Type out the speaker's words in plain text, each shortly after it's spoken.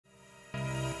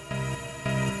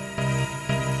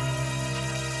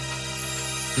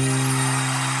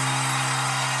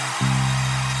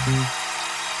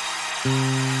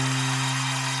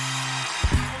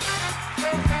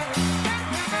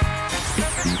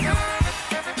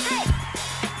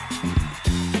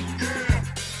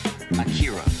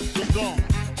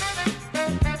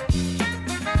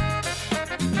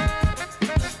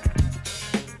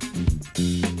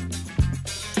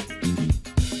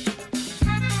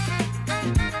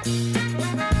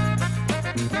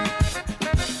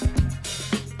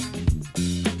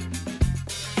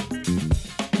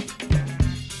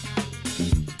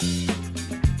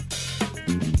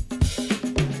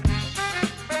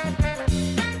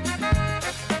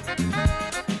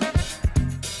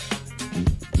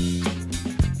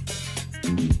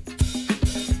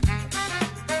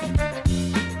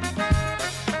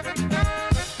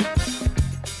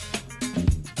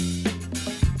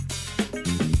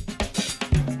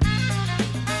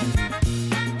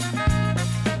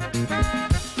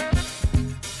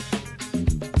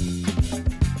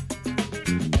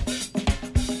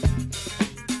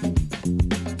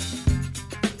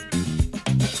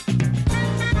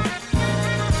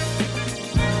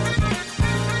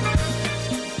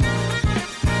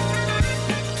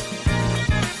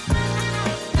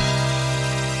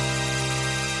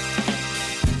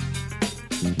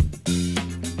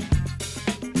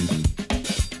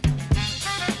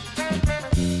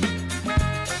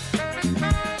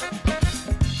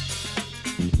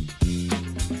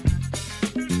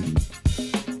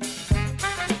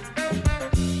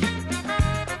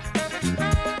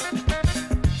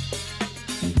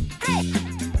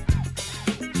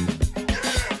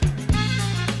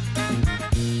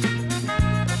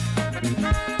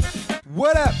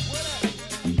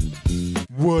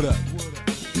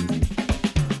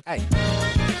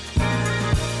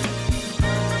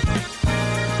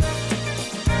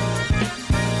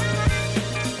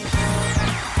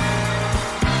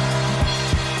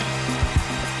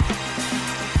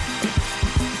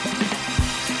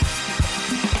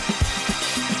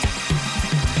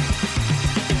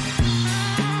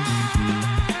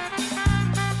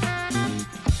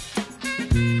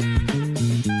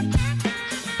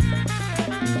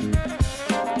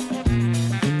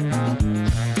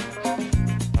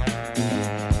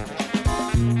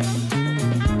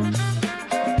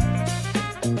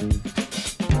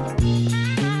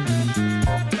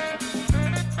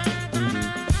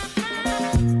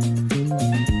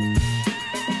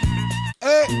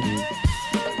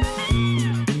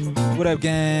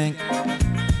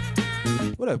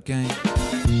up, gang?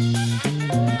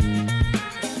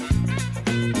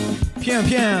 Pew,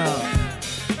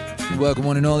 pew. Welcome,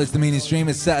 one and all. It's the Meaning Stream.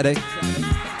 It's Saturday.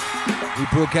 We're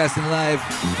broadcasting live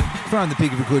from the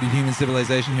peak of recorded human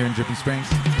civilization here in Dripping Springs.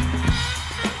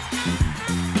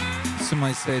 Some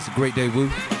might say it's a great day, woo.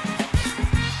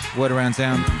 Word around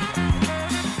town.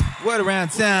 Word around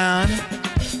town.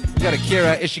 We got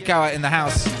Akira Ishikawa in the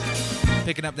house.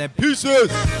 Picking up them pieces.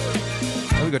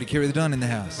 Oh, we got Akira the Don in the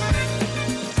house.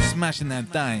 Smashing them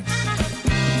things.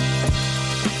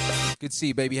 Good to see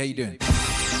you, baby. How you doing?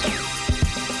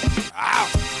 Ow!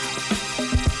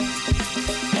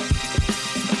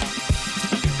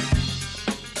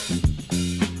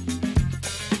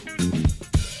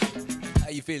 How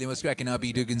you feeling? What's cracking?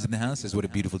 RB Dugan's in the house. Says, what a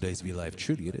beautiful day to be alive.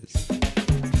 Truly it is.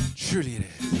 Truly it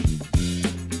is.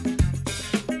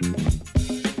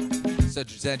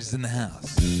 Cedric Sanders in the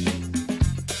house.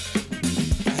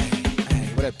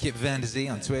 Hey, what up, Kip Van Der Zee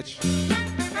on Twitch?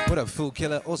 What up, Fool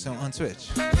Killer, also on Twitch?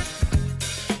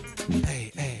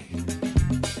 Hey,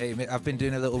 I've been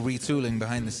doing a little retooling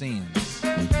behind the scenes.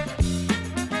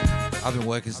 I've been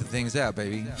working some things out,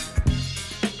 baby.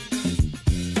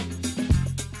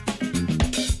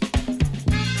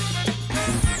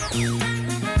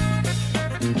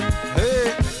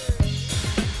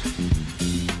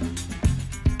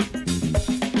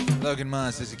 Logan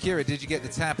Mars says, Akira, did you get the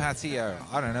Tapatio?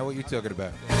 I don't know what you're talking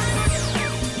about.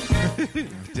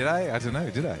 Did I? I don't know,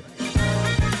 did I?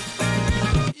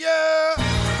 Yeah!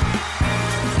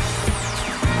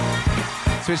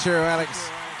 Twitch hero Alex.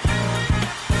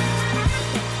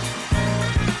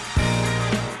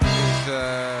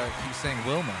 He's saying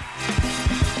Wilma.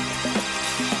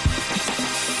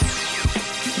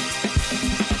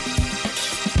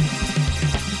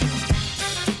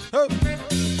 Oh!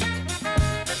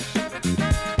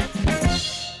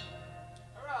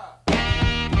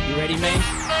 You ready, man?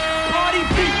 Party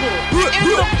people, it's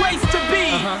the place to be.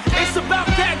 It's about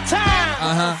that time.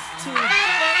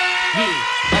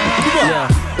 Yeah,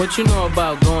 what you know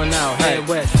about going out? Head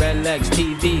west, red legs,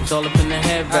 TVs, all up in the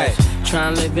headrest. Try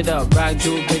and live it up, rock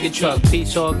jewel, bigger truck,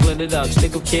 piece all glittered up,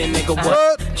 stick a kid, nigga,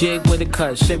 what? Jig with a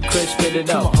cut, sip crisp, spit it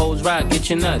up, hoes rock, get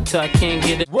your nut till I can't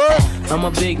get it. I'm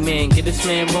a big man, get this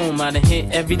man room, I done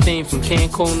hit everything from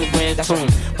Cancun to Grand Tune.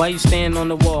 Why you stand on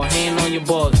the wall, hand on your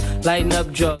balls, lighting up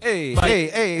drugs.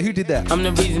 Hey, who did that? I'm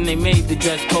the reason they made the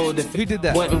dress code. Who did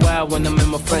that? Wet and wild when I'm in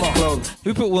my fresh clothes.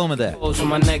 Who put Wilma there? From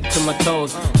my neck to my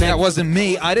toes. That wasn't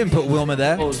me. I didn't put Wilma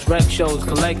there. Rec shows,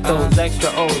 collect those extra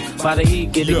O's. By the E,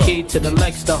 get a key to the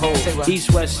Lex to hold.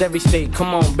 East, West, every state.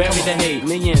 Come on, bury the hate.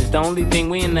 Millions, the only thing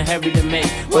we in the hurry to make.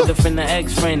 Whether from the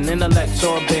ex-friend, intellect,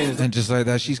 or bins. And just like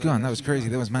that, she's gone. That was crazy.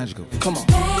 That was magical. Come on.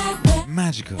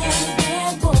 Magical.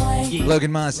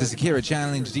 Logan Mars says, Akira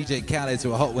challenged DJ Khaled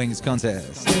to a Hot Wings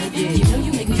contest. You know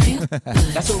you make me feel.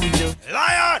 That's what we do.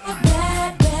 Lion!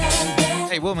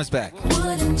 Hey, Wilma's back.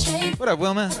 What up,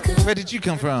 Wilma? Where did you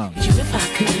come from? If I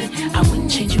could, I wouldn't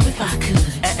change you if I could.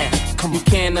 You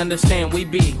can't understand, we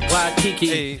be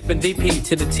Waikiki, but DP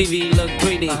to the TV look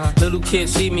greedy. Little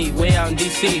kids see me way out in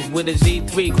DC with a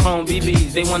Z3 Chrome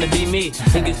BBs. They wanna be me.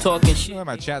 Niggas talking shit. Where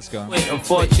my chat's gone? Wait,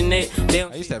 unfortunate. They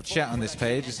I used to have chat on this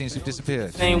page. It seems to have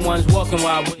disappeared. same ones walking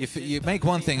while You make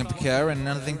one thing appear and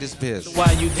another thing disappears.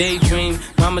 while you daydream.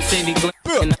 Mama say they gleam,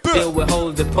 and I deal with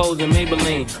hoes that pose in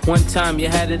Maybelline. One time you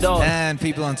had it all. And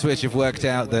people on Twitch have worked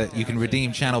out that you can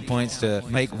redeem channel points to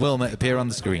make Wilma appear on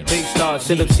the screen. Big star,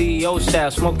 sit up CEO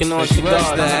style, smoking on She works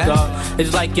cigars. there. Dog.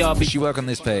 It's like y'all be. She work on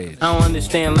this page. I don't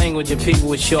understand language of people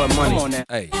with short money. Come on now.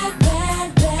 Hey.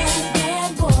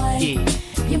 Bad boy. Yeah.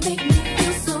 You make me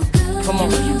feel so good. Come on.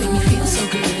 You know you make me feel so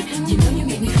good. You know you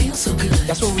make me feel so good.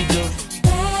 That's what we do.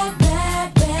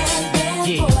 Bad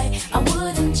Yeah. boy. I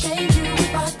wouldn't change you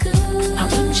if I could. I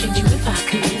wouldn't change you if I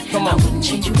could. Come on. I wouldn't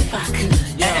change you if I could.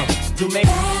 Yeah. You make.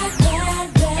 Bad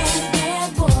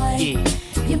boy. Yeah.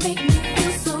 You make me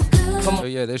feel so good. Come on. Oh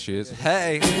yeah, there she is.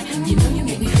 Hey. You know you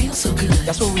make me feel so good.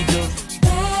 That's what we do.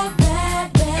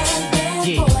 Bad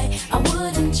Yeah. boy. I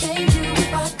wouldn't change you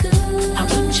if I could. I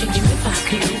wouldn't change you if I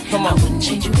could. Come on. I wouldn't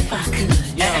change you if I could.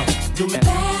 Yeah. You make.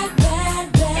 Bad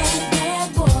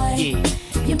boy. Yeah.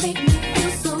 You make me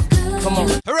feel so good. Come on.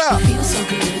 You Hurrah! feel so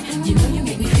good. You know you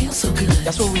make me feel so good.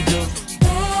 That's what we do.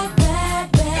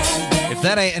 If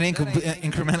that ain't an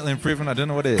incremental improvement, I don't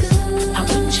know what is. I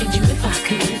wouldn't change you if I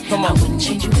could. Come on. I wouldn't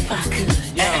change you if I could.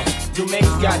 Yeah.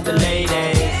 Jamaica's got the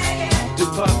ladies.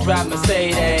 Dupac drive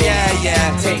Mercedes.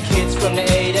 Yeah. Take hits from the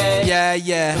 80s.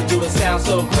 Yeah. Do it sound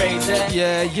so crazy.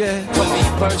 Yeah. For me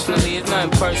personally, it's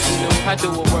nothing personal. I do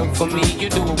what work for me, you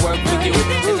do what work for you.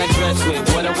 And I dress with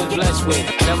what I was blessed with.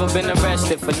 Never been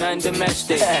arrested for nothing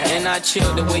domestic. And I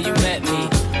chill the way you met me.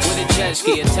 jet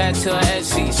ski, attached to a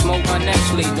Etsy. Smoke my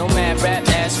next lead. No mad rap,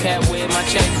 ass cat where my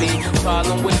check be.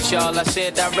 Problem with y'all, I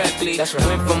said directly. That's right.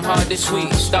 Went from hard to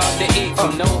sweet, starved to eat.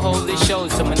 From no holy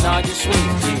shows to menage a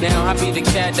suite. Now I be the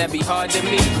cat that be hard to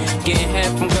meet. Getting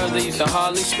head from girls that used to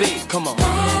hardly speak. Come on.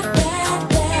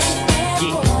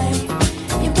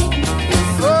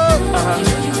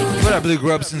 What up, Blue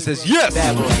Grubson says, yes!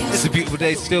 It's a beautiful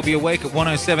day to still be awake at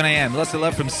 1:07 a.m. Lots of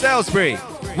love from Salisbury,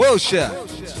 Wiltshire,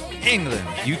 England,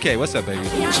 UK. What's up, baby?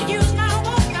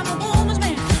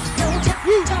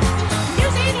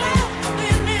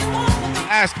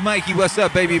 Ask Mikey, what's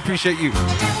up, baby? Appreciate you.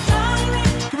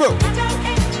 Come on.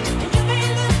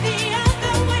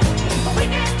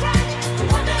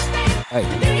 Hey.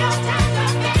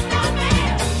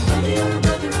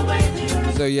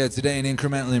 So yeah, today in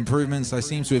incremental improvements, I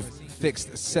seem to have fixed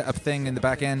a setup thing in the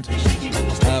back end,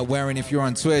 wherein if you're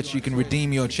on Twitch, you can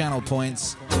redeem your channel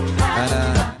points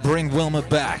and bring Wilma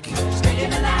back.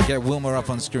 Get Wilma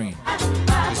up on screen.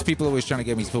 Because people are always trying to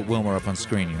get me to put Wilma up on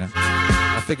screen, you know?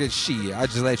 I figured, I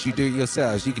just let you do it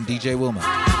yourselves. You can DJ Wilma.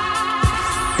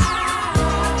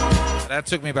 That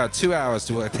took me about 2 hours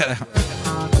to work that out.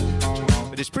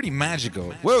 But it's pretty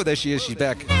magical. Whoa, there she is. She's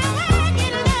back.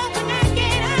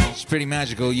 Pretty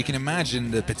magical. You can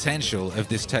imagine the potential of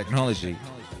this technology.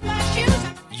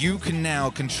 You can now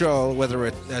control whether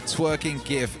a twerking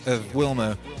gif of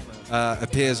Wilma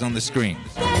appears on the screen.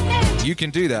 You can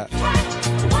do that.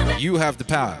 You have the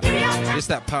power. It's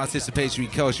that participatory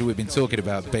culture we've been talking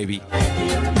about, baby.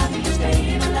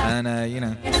 And, you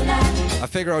know, I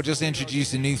figure I'll just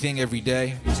introduce a new thing every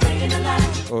day.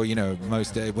 Or, you know,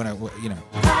 most days when you know,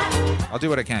 I'll do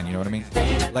what I can, you know what I mean?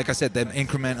 Like I said, they're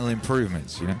incremental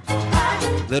improvements, you know?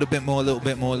 A little bit more, a little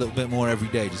bit more, a little bit more every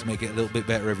day. Just make it a little bit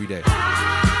better every day.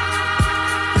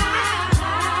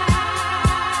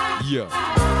 Yeah.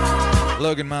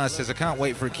 Logan Mars says, I can't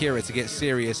wait for Akira to get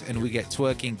serious and we get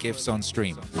twerking gifs on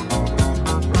stream.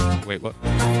 Wait, what?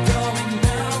 I'm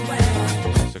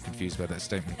so confused about that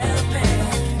statement.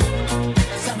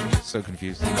 So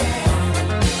confused.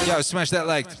 Yo, smash that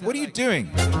like. What are you doing?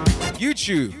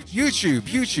 YouTube.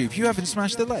 You haven't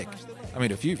smashed the like. I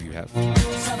mean, a few of you have.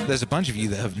 There's a bunch of you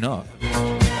that have not.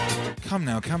 Come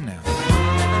now.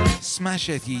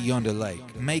 Smasheth ye yonder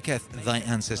like. Maketh thy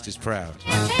ancestors proud.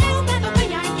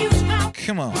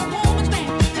 Come on.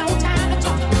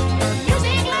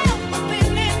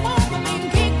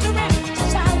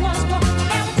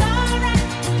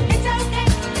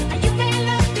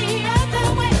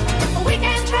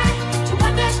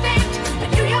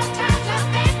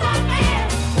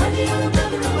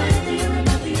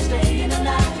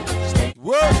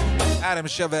 Adam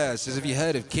Chavez says, have you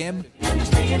heard of Kim?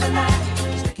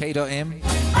 K.M?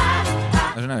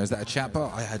 I don't know, is that a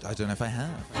chatbot? I don't know if I have.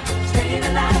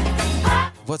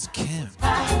 What's Kim?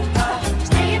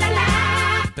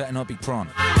 Better not be prawn.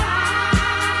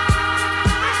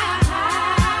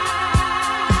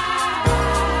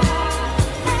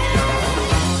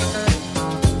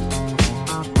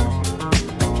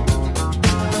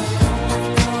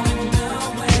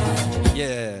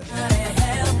 Yeah.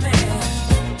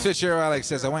 Twitcher Alex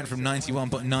says, I went from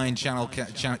 91.9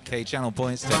 channel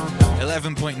points to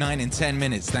 11.9 in 10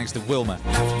 minutes thanks to Wilma.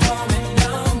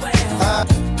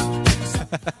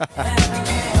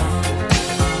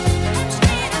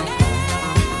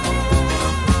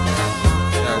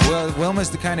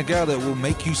 Wilma's the kind of girl that will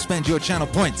make you spend your channel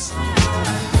points.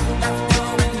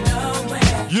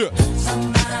 Yeah.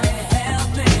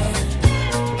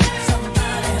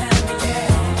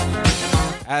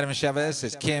 Adam Chavez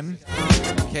says, Kim,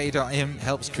 K.M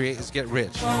helps creators get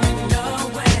rich.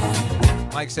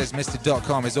 Mike says,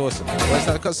 Mr.com is awesome. Well, has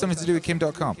that got something to do with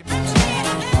Kim.com?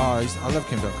 Oh, I love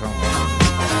Kim.com.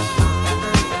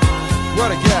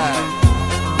 What a guy.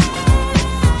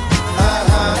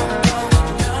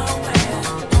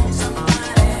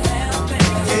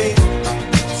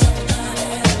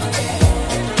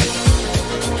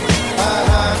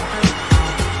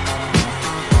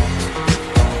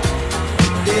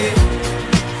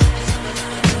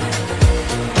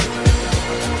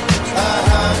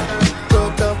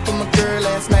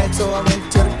 So I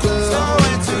went to the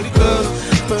club.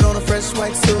 Put on a fresh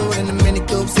white suit and a mini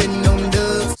coupe, sitting on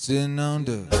dubs.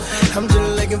 I'm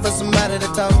just looking for somebody to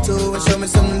talk to and show me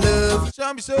some love.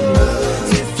 Show me some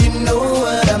love. If you know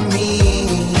what I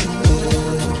mean.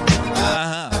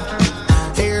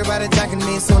 Everybody jacking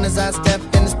me as soon as I step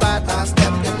in the spot.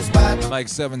 Mike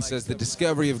 7 says the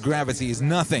discovery of gravity is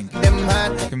nothing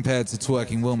compared to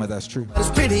twerking Wilma. That's true. This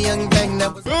pretty young thing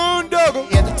that was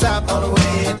Boondoggle at the top all the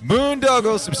way.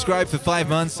 Boondoggle subscribed for 5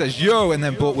 months, says yo, and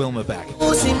then brought Wilma back.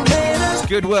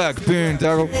 Good work,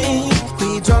 Boondoggle.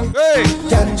 we drunk. Hey.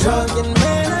 Got drunk and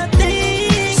man, I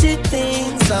think she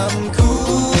thinks I'm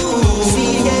cool.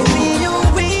 She gave me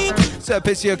a week. What's up,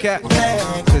 Pissio Cat?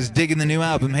 Says digging the new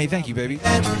album. Hey, thank you, baby.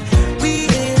 We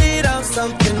hit it off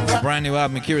something. Brand new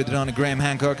album, Akira the Dawn of Graham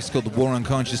Hancock. It's called The War on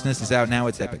Consciousness. It's out now.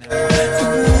 It's epic. Ooh,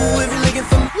 if you're looking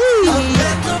for me, I'm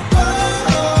at the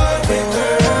bar with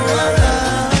her.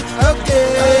 Okay.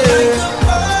 I'm at the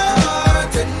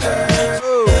bartender.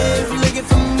 If you're looking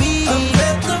for me, I'm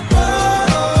at the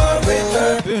bar with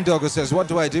her. Boondoggle says, what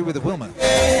do I do with the Wilma?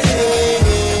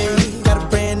 Hey, got a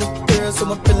brand new girl, so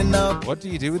I'm feeling up. What do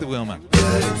you do with the Wilma?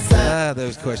 Good inside.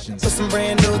 Those questions. Put some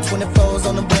brand new 24s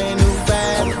on a brand new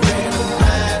ride.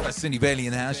 Cindy Bailey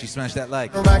in the house. She smashed that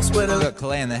like. Rocks with Got her.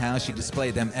 Clay in the house. She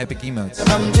displayed them epic emotes.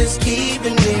 I'm just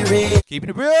keeping it real. Keeping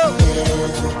it real.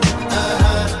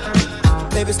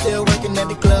 Baby still working at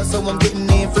the club, so I'm getting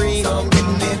in free.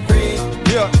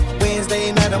 Yeah.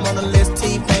 Wednesday night, I'm on the list.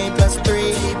 T-Pain plus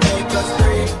 3.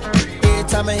 Every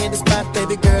time I hit the spot,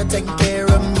 baby girl taking care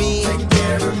of me.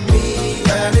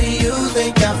 How do you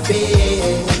think I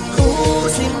feel? Ooh,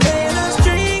 she made us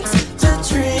drinks to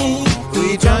drink.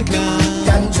 We drunk now.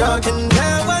 Got drunk and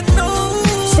now I know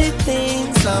she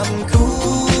thinks I'm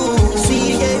cool.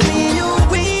 She gave me a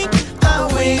wink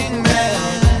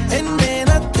back. And then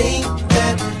I think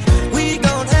that we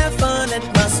gon' have fun at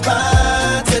my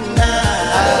spot tonight.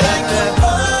 I like the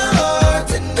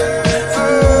bartender.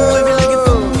 Ooh, if you're looking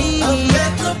for me, I'm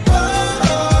at the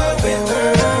bar with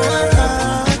her.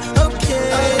 Okay.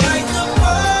 I like the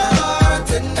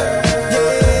bartender.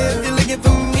 Yeah, if you're looking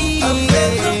for me, I'm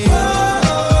at the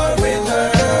bar with her.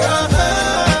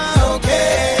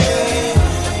 Okay.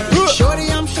 Shorty,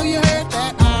 I'm sure you heard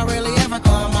that I rarely ever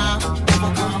come out.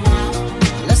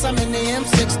 Unless I'm in the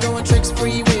M6 doing tricks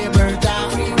free, we're burned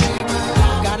out.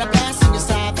 Got a passenger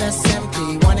side that's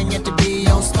empty, wanting it to be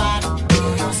your spot.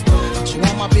 She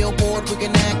want my billboard, we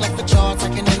can act like the charts, I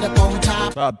can end up on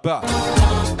top.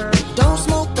 Don't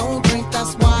smoke, don't drink,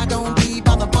 that's why I don't be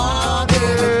by the bar,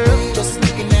 baby. Just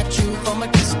looking at you from a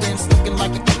distance, looking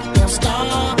like a goddamn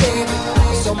star, baby.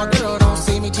 So my girl don't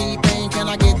see me T-Pain, can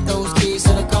I get those keys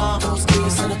to the car?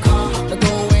 To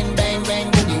go and bang,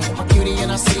 bang, boogie. My cutie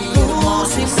and I see you tomorrow.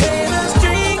 She made us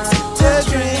drinks to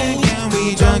drink. And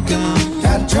we drunk them.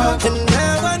 Got drunk and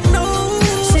now I know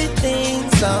she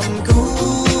thinks I'm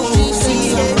cool. She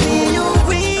gave me a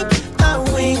wink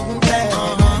back.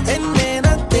 And then I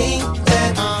think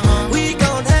that we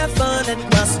gon' have fun at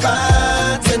my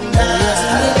spot tonight.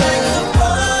 I like the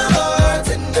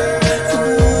bartender.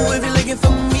 Ooh, if you're looking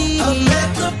for me, I'm at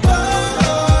the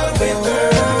bar with her.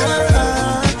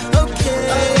 Okay.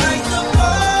 I like the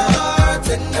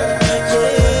bartender.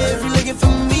 Yeah, if you're looking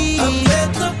for me, I'm at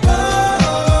the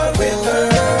bar with her.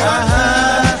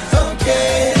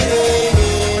 Okay.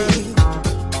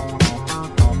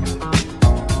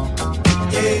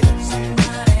 Yeah.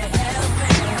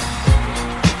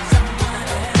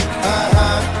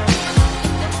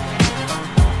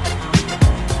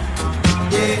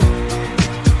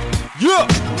 Yeah.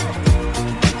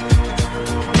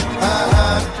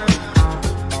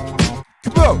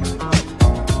 Come on.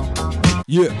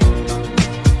 Yeah.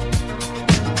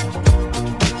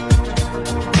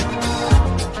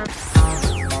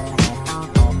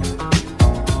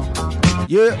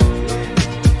 Yeah.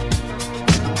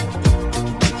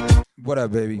 What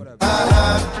up, baby?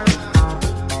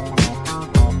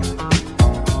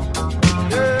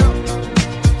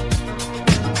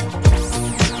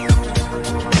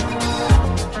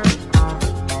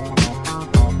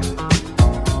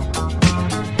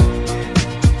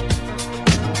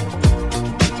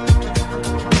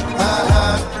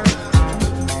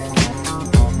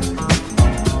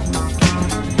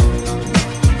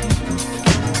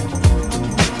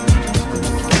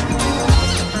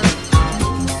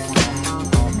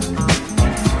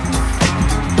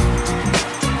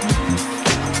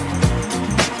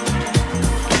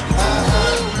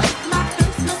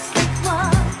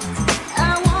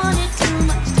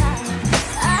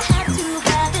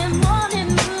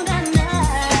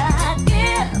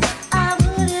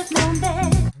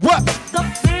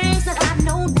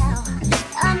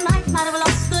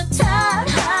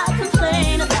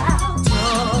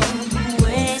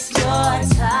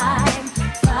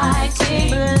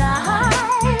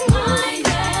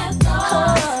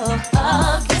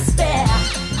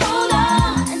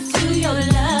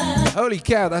 Holy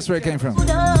cow, that's where it came from. Hold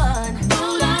on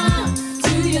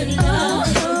to your love,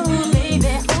 oh, baby.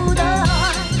 Hold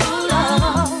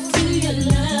on to your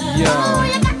love. Yo. Oh,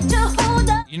 you got to hold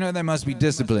on You know there must be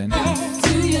discipline.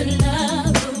 to your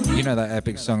love. You know that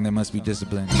epic song, There Must Be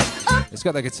Discipline. It's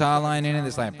got the guitar line in it.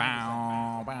 It's like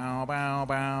bow, bow, bow,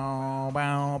 bow,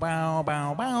 bow, bow,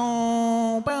 bow,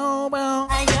 bow, bow, bow.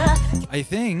 I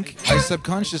think I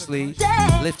subconsciously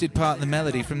lifted part of the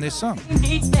melody from this song,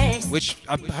 which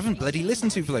I haven't bloody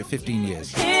listened to for like 15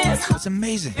 years. It's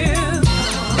amazing.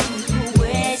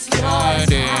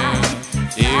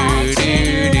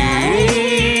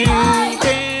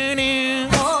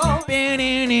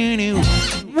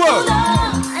 Whoa!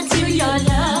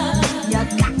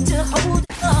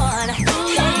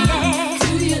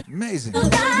 Amazing.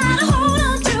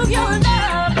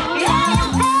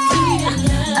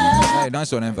 Hey,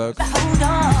 nice one, Invoke.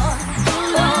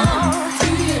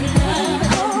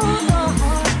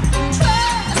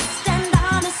 Trust and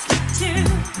honesty too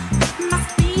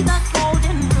must be the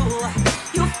golden rule.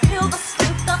 You feel the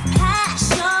strength of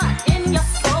passion in your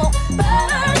soul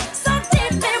burn so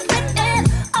deeply within.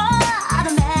 Oh,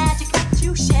 the magic that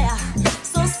you share.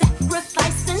 So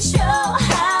sacrifice and show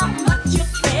how much you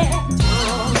care.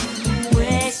 Don't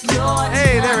waste your time.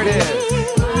 Hey, there it is.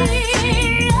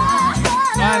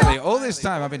 Finally, all this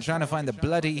time I've been trying to find the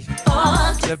bloody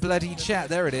chat.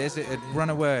 There it is. It had run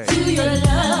away. To your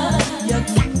love, you got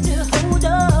to hold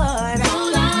on.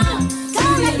 Hold on.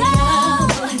 Don't let go.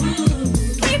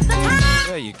 Keep the time.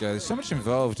 There you go. There's so much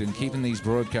involved in keeping these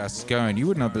broadcasts going. You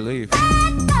would not believe. You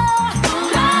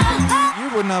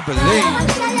would not believe.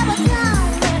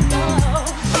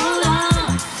 Hold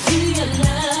on to your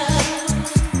love.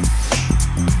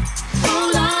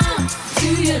 Hold on to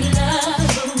your love.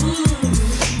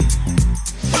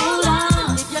 Hold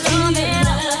on if you love him,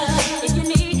 if you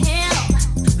need him,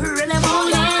 really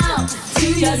hold on.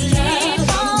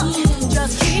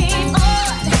 Just keep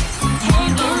on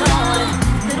hanging on.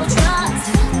 Little trust,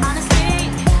 honesty,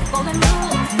 golden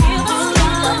rule. Feel the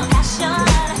strength of passion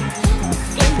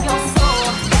in your soul.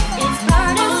 It's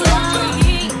burning so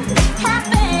deep.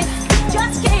 Happy,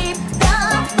 just keep the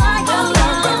fire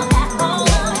burning at home.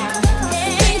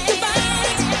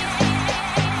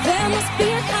 There must be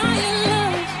a higher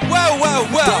love. Whoa, whoa,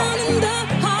 whoa. Down in the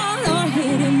heart or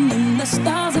hidden in the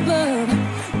stars above.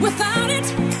 Without it,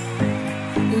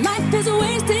 life is a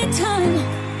wasted time.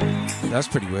 That's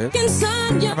pretty weird.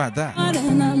 Inside your How about that? heart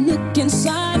and I look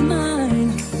inside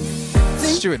mine.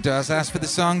 Stuart Doss asked for the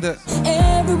song that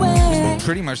Everywhere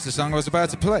pretty much the song I was about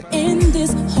to play. in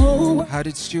this whole world. How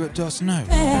did Stuart Doss know?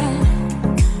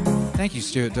 Thank you,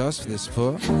 Stuart Doss, for the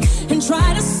support And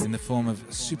try to in the form of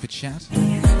super chat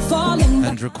fall in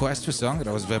and request for song that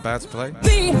I was about to play.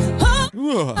 be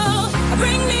Whoa.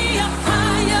 bring me a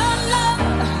higher love.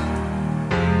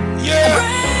 Yeah!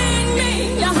 Bring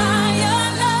me a higher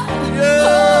love.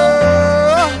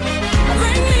 Yeah!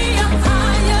 Bring me a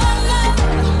higher love.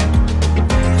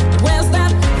 Where's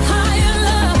that higher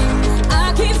love? I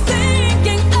keep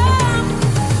thinking of.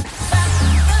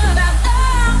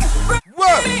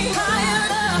 Whoa! Bring me higher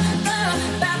love.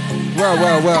 Well,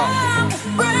 well, well.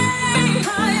 Bring me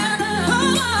higher love.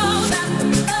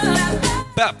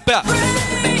 Bop, bop. Bring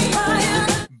me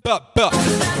higher. Bop, bop. Bring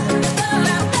me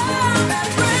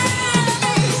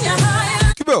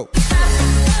higher. Come on.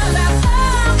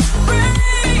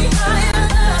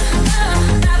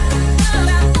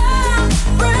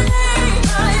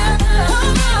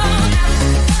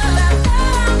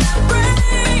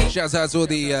 Shouts out to all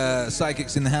the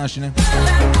psychics in the house, you know.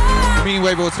 Meaning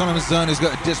Wave Autonomous Zone has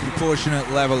got a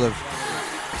disproportionate level of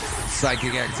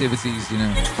psychic activities, you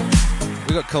know.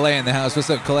 We got Calais in the house. What's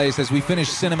up, Calais? Says, we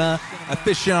finished Cinema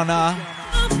Aficionado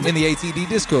in the ATD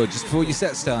Discord just before your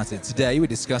set started. Today we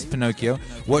discussed Pinocchio,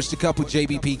 watched a couple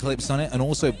JBP clips on it, and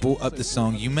also brought up the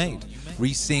song you made.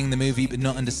 Re-seeing the movie but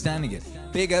not understanding it.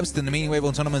 Big ups to the Meaning Wave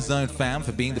Autonomous Zone fam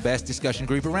for being the best discussion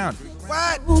group around.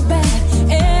 What?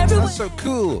 That's so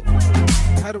cool.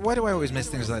 Why do I always miss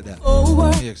things like that?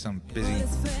 Yeah, 'cause I'm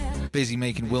busy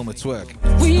making Wilma twerk.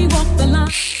 We walk the line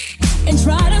and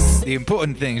try to The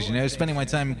important things, you know, spending my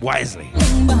time wisely.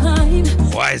 sing behind.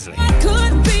 Wisely.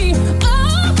 Could be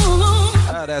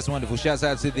Oh, that's wonderful. Shouts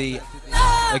out to the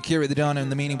Akira the Donna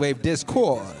and the Meaning Wave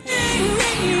Discord.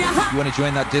 If you want to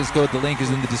join that Discord, the link is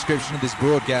in the description of this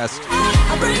broadcast.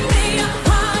 Bring me a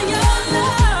higher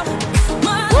love.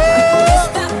 My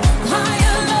that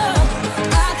higher love.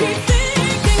 I keep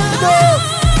thinking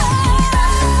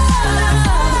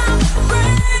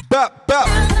of. Bop, bop.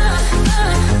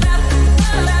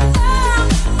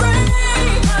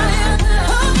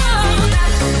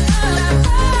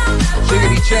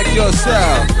 Chickadee, check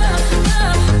yourself.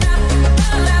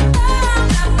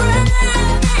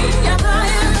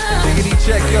 Chickadee,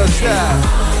 check yourself.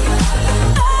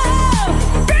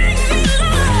 Bring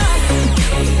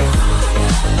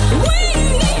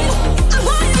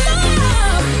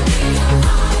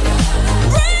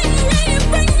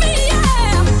me,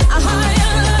 yeah, a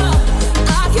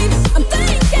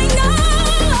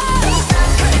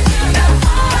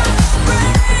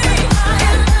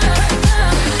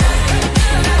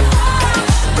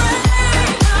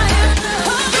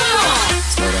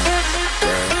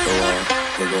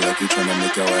like you tryna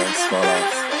make your ass fall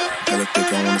off. Hella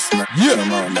think I wanna smack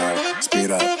them out now.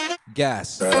 Speed up.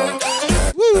 Gas. Pedal.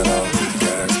 Woo. Pedal.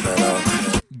 Gas. Pedal.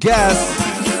 Gas.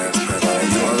 Gas. Pedal.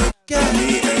 You already got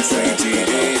me.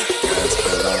 SATD. Gas.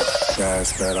 Pedal. Gas.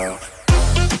 Pedal.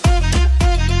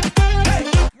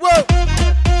 Whoa.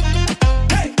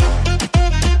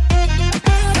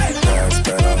 Gas.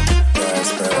 Pedal. Gas.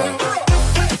 Pedal.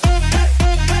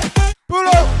 Pull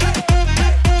up.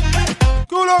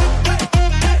 Cool up.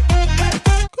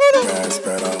 Cool up. Gas.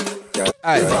 Pedal. Gas.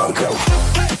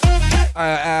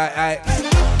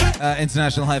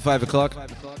 International High 5 o'clock.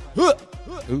 Ooh.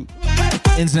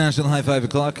 International High 5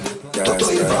 o'clock.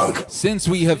 Since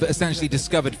we have essentially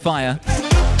discovered fire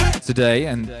today,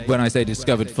 and when I say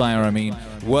discovered fire, I mean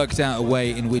worked out a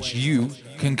way in which you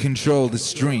can control the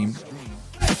stream.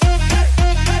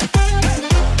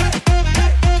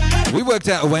 We worked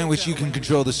out a way in which you can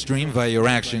control the stream via your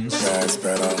actions. Gas.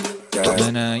 Pedal.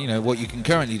 And then, what you can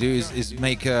currently do is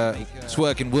make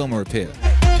Twerk and Wilma appear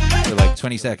for like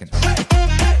 20 seconds.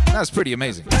 That's pretty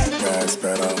amazing. Gas.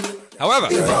 Pedal. However,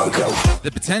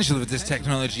 the potential of this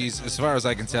technology is, as far as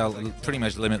I can tell, pretty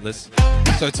much limitless.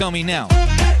 So tell me now.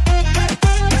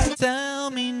 Tell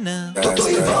me now.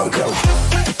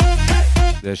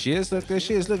 There she is. Look, there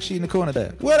she is. Look, she's in the corner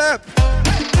there. What up?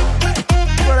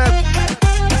 What up?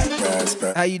 Gas.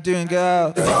 Pedal. How you doing,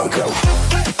 girl?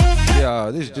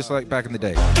 Yeah, this is just like back in the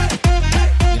day.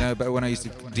 But when I used to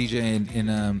DJ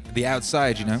in the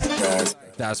outside,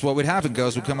 that's what would happen.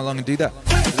 Girls would come along and do that.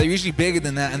 They're usually bigger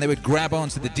than that, and they would grab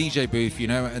onto the DJ booth,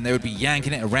 and they would be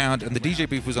yanking it around. And the DJ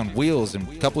booth was on wheels in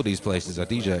a couple of these places I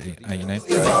DJ,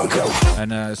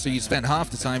 And so you'd spend half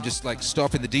the time just like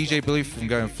stopping the DJ booth from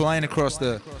going flying across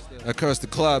the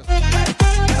club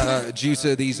due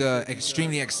to these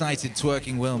extremely excited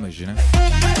twerking Wilmers,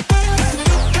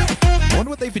 I wonder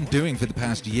what they've been doing for the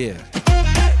past year.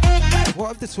 What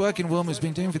have the twerking Wilmers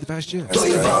been doing for the past year?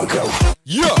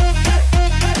 Yeah!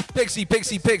 Pixie,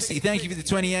 thank you for the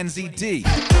 20 NZD.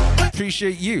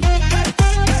 Appreciate you.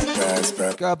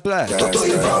 God bless.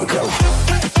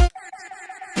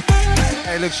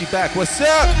 Hey, look, she back. What's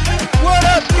up? What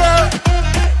up, girl?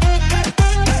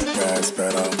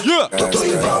 Yeah!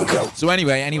 So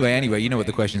anyway, you know what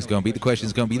the question's going to be. The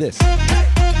question's going to be this.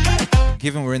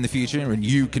 Given we're in the future and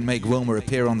you can make Wilma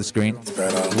appear on the screen,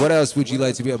 what else would you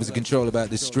like to be able to control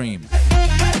about this stream?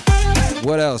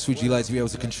 What else would you like to be able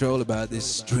to control about this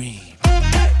stream?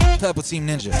 Purple Team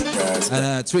Ninja.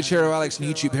 And Twitch Hero Alex and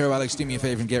YouTube Hero Alex, do me a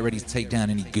favor and get ready to take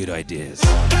down any good ideas.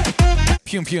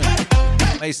 Pum Pum.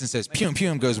 Mason says, Pum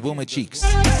Pum goes Wilma Cheeks.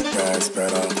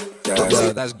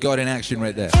 Yo, that's God in action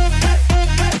right there.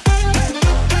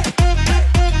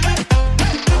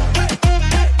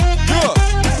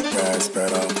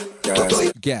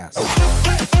 Gas.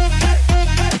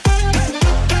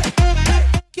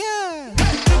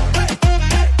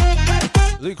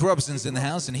 Luke Robson's in the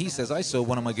house, and he says, I saw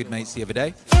one of my good mates the other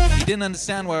day. He didn't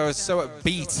understand why I was so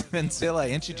upbeat until I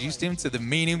introduced him to the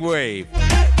meaning wave.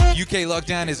 UK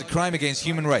lockdown is a crime against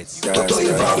human rights.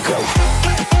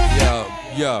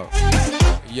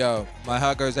 Yo, my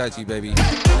heart goes out to you, baby.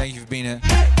 Thank you for being here.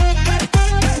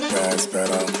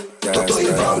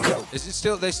 Is it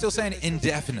still? They're still saying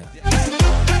indefinite.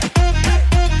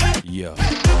 Yo.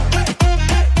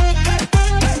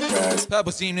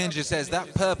 Purple Team Ninja says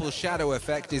that purple shadow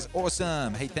effect is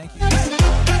awesome. Hey, thank you.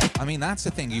 I mean, that's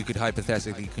a thing you could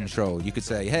hypothetically control. You could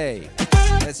say, hey,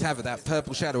 let's have that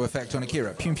purple shadow effect on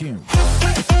Akira. Pum pum.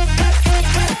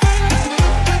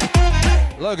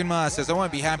 Logan Mars says, I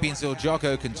won't be happy until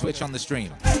Jocko can Twitch on the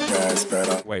stream.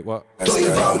 Wait, what? What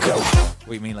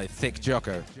do you mean, like thick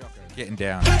Jocko? Getting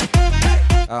down.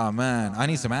 Oh, man. I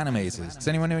need some animators. Does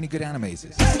anyone know any good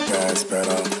animators?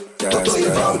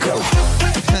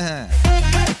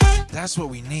 That's what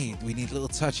we need. We need little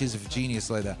touches of genius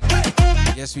like that.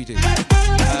 Yes, we do.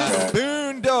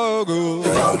 Boondoggle.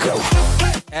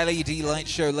 LED light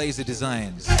show laser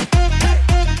designs.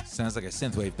 Sounds like a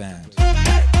synthwave band.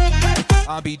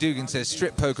 RB Dugan says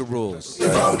strip poker rules.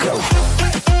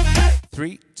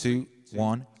 3, 2,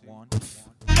 1.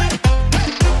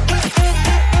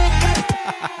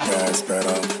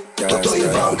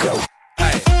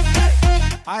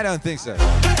 I don't think so.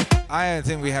 I don't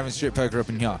think we're having strip poker up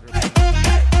in here.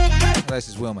 This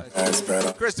is Wilma.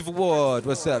 Christopher Ward,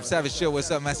 what's up? Savage Chill,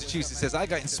 what's up? Massachusetts says, I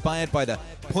got inspired by the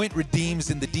point redeems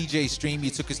in the DJ stream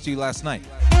you took us to last night.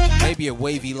 Maybe a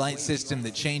wavy light system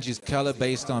that changes color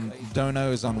based on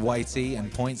donos on YT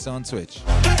and points on Twitch.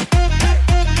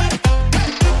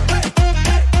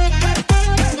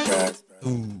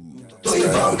 Ooh.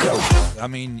 I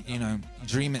mean, you know,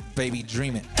 dream it, baby,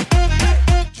 dream it.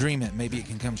 Dream it, maybe it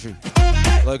can come true.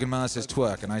 Logan Mars says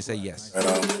twerk, and I say yes.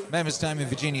 Members time in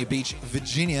Virginia Beach,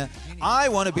 Virginia. I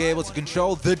want to be able to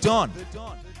control the Don.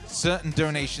 Certain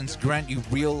donations grant you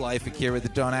real-life Akira the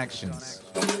Don actions.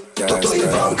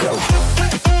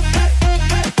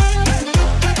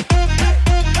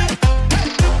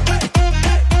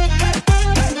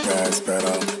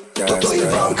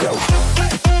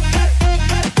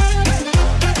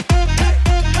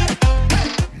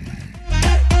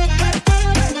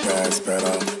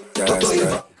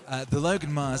 The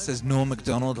Logan Mars says Norm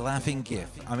Macdonald laughing gif.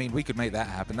 I mean, we could make that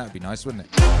happen. That would be nice, wouldn't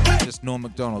it? Just Norm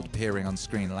Macdonald appearing on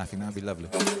screen laughing. That would be lovely.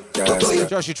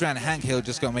 Joshua Tran, Hank Hill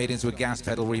just got made into a gas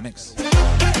pedal remix.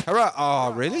 Hurrah!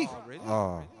 Oh, really?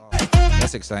 Oh,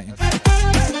 that's exciting.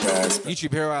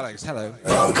 YouTube Hero Alex, hello.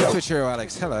 Twitch Hero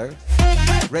Alex, hello.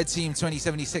 Red Team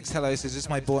 2076, hello. Says this is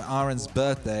my boy Aaron's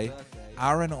birthday.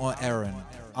 Aaron or Aaron?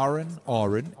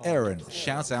 Aaron.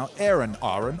 Shout out Aaron.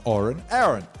 Aaron.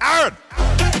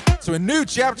 To a new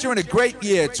chapter in a great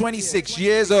year, 26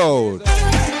 years old.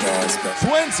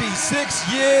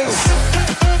 26 years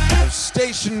of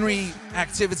stationary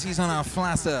activities on our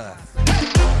flat earth.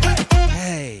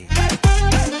 Hey.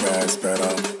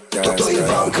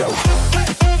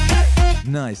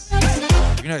 Nice.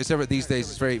 You know, it's these days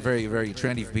it's very, very, very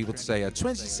trendy for people to say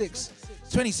 26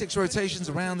 rotations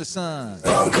around the sun.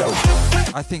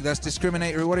 I think that's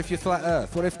discriminatory. What if you're flat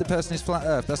earth? What if the person is flat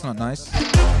earth? That's not nice.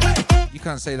 You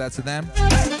can't say that to them.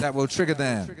 That will trigger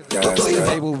them.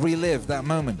 They will relive that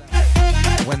moment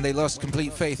when they lost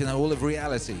complete faith in all of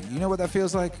reality. You know what that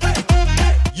feels like?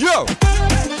 Yo!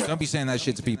 Don't be saying that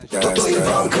shit to people.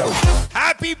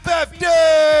 Happy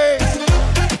birthday!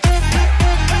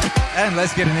 And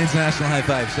let's get an international high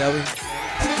five, shall we?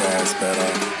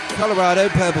 Colorado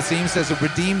Purple Team says a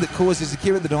redeem that causes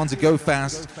Akira the Don to go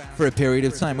fast for a period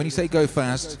of time. When you say go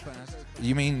fast,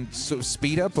 you mean sort of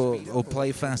speed up or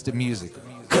play faster music?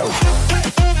 Yo!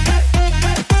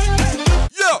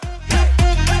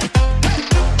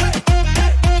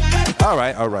 All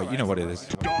right. You know what it is.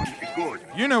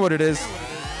 You know what it is.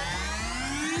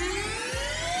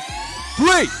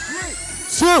 3,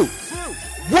 2,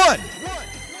 1.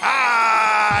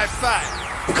 High five.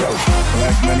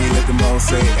 Black money, let them all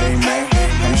say amen.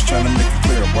 I'm just trying to make it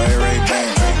clear, boy, Ray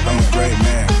Ban. I'm a great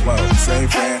man, whoa, say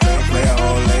friend. I play a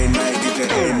whole late night, get the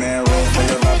amen. Roll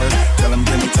full of lovers, tell them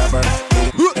give me topper.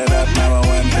 Head up, now I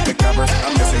want hit the cover.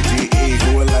 I'm S-A-G-E,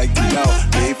 who would like to know?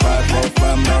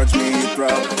 B545, large me, you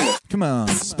throw. Come on,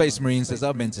 Space Marine says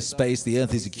I've been to space, the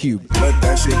Earth is a cube. Let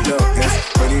that shit go,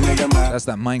 yes, pretty nigga mine. That's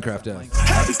that Minecraft Earth.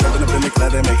 I be stepping up in the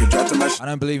club and make it drop to my I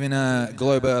don't believe in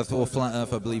globe Earth or flat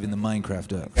Earth, I believe in the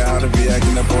Minecraft Earth. Gotta be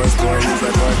acting the boy story, he's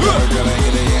like, boy, girl, I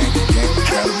get a yank.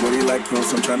 Got a booty like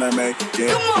Cruise, I'm tryna make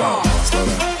it. Wow, slow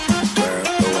down, where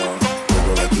the wall,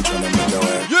 go like you tryna make your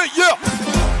ass. Yeah!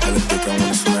 Hella thick, I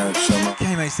wanna smash, show my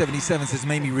KMA77 says,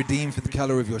 may me redeem for the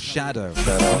color of your shadow.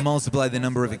 And multiply the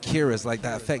number of Akiras like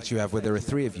that effect you have where there are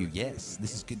 3 of you. Yes,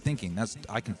 this is good thinking.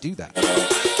 I can do that.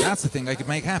 That's the thing I could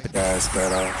make happen. guys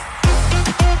better.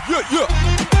 Yeah!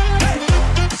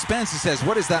 Spencer says,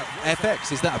 what is that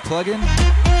FX? Is that a plugin?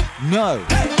 No.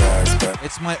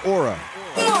 It's my aura.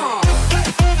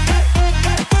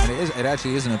 And it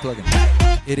actually isn't a plugin.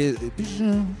 It is.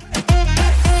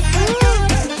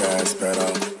 Guys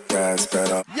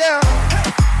better. Yeah!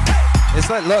 It's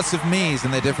like lots of me's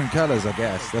and they're different colors, I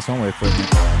guess. That's one way of putting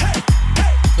it.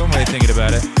 One way of thinking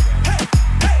about it.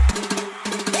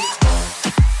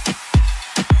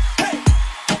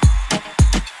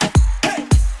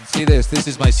 See this? This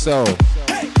is my soul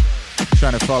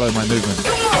trying to follow my movement.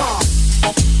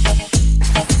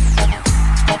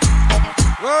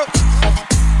 Whoa!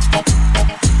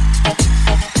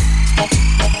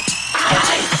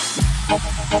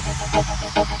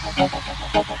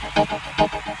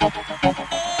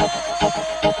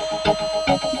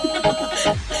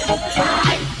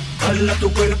 Dale a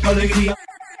tu cuerpo alegría,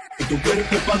 y tu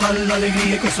cuerpo para dar la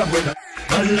alegría y cosas buenas.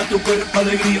 Dale a tu cuerpo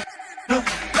alegría,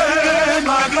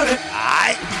 Macarena.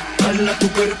 Dale a tu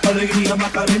cuerpo alegría,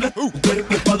 Macarena. Tu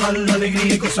cuerpo para dar la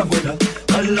alegría y cosas buenas.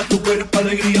 Dale a tu cuerpo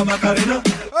alegría, Macarena.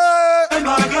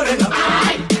 Macarena.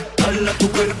 Dale a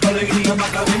tu cuerpo alegría,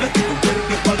 Macarena. Tu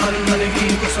cuerpo para dar la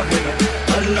alegría y cosas buenas.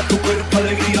 Dale a tu cuerpo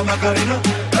alegría, Macarena.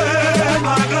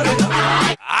 Macarena.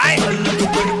 Dale a tu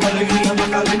cuerpo alegría,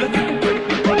 Macarena. Tu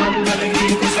cuerpo para dar la alegría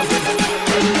y cosas buenas.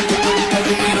 Dale a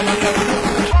tu cuerpo alegría,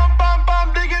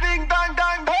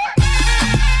 Macarena.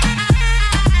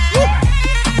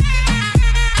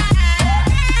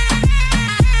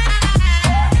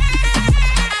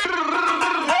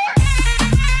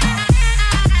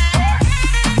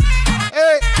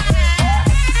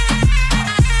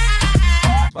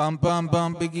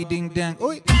 bum bum biggie ding dang.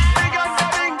 Oi.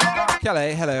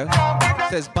 Kelly, hello.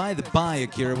 Says, by the by,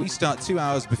 Akira, we start 2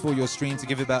 hours before your stream to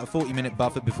give about a 40-minute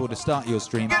buffer before the start of your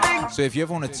stream. So if you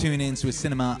ever want to tune in to a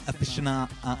cinema aficionado,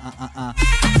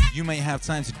 you may have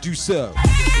time to do so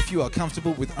if you are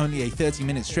comfortable with only a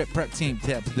 30-minute strip prep team.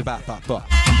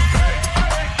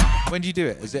 When do you do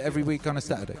it? Is it every week on a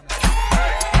Saturday?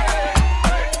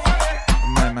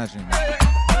 I'm not imagining that.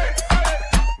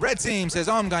 Red team says,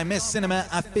 I'm going to miss cinema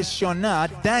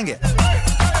aficionado. Dang it.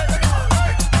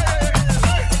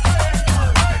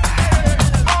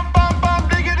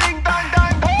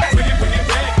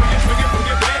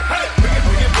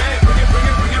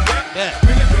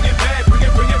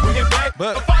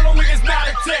 But the following is not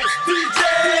a test. DJ,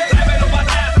 tráemelo para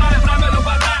atrás, tráemelo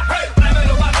para atrás,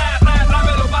 tráemelo para atrás,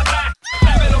 tráemelo para atrás,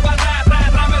 tráemelo para atrás,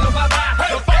 tráemelo para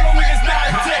atrás. The following is not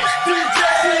a test. DJ,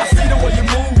 I see the way you're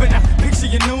moving, I picture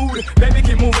you nude. Baby,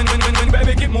 keep moving,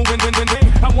 baby, keep moving,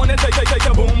 I wanna take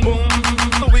a boom, boom,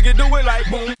 so we can do it like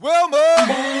boom, well, boom,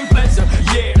 boom, pleasure,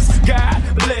 yes, God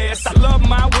bless. I love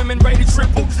my women rated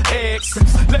triple X.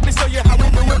 Let me show you how we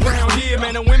do it around here,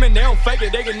 man. The women, they don't fake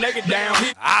it, they get naked down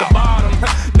here. The bottom,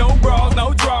 no bras,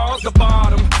 no draws, the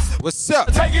bottom. What's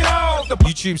up? Take it off.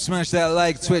 YouTube, smash that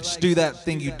like. Twitch, do that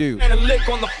thing you do. And a lick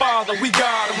on the father, we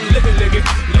got him. Lick it, lick it,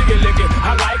 lick it, lick it.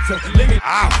 I like to lick it.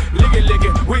 Ow. Lick it, lick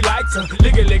it. We like to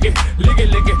lick it, lick it, lick it,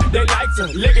 lick it. They like to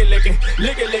lick it, lick it,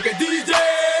 lick it, lick it. DJ,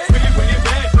 bring it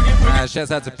back, bring it back.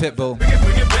 Shouts out to Pitbull.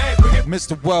 Bring it back,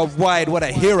 Mr. Worldwide, what a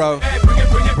hero.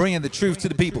 Bringing the truth to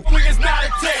the people.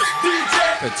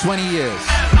 For 20 years.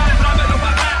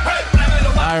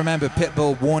 I remember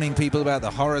Pitbull warning people about the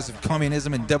horrors of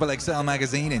communism in XXL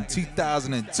magazine in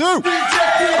 2002.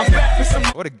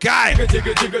 What a guy!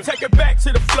 Jigga, jigga, take it back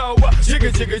to the flow.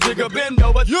 Jigga, jigga, jigga, bend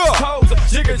over. Toes.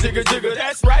 Jigga, jigga, jigga.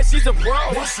 That's right, she's a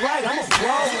pro. That's right, I'm a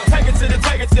pro. Take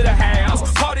it to the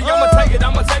house. Party,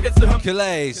 I'ma take it to him.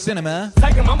 Calais Cinema.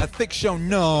 A thick show,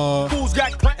 no.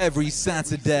 Every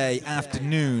Saturday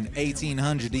afternoon,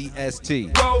 1800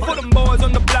 EST. For them boys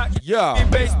on the block. Yeah.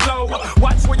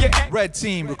 Watch where you at. Red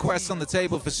team. Requests on the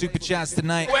table for super chats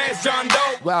tonight. Where's John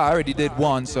Doe? Well, I already did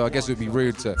one, so I guess it would be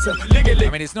rude to. I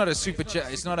mean, it's not a super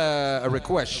chat, it's not a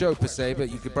request show per se, but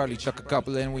you could probably chuck a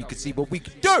couple in. We could see what we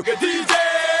could do. DJ,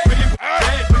 bring it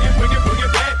back, bring it back, bring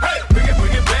it back, bring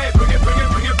it back, bring it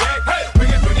back, bring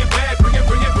it back,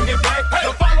 bring it back.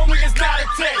 The following is not a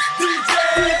test. DJ,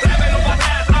 tráemelo para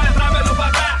atrás, tráemelo para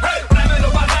atrás,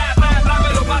 tráemelo para atrás,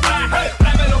 tráemelo para atrás,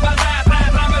 tráemelo para atrás,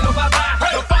 tráemelo para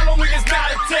atrás. The following is not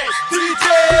a test. DJ.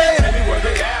 Baby, work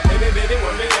it out, baby, baby,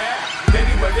 work it out.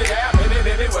 Baby, work it out, baby,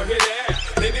 baby, work it out.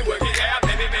 Baby, work it out,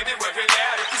 baby, baby, work it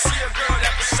out. If you see a girl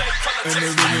that can say color, and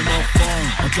they're ringing my phone,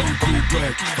 I don't call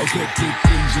back. I've got big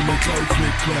things and they go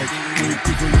click clack. Walk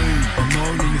with a lean, I'm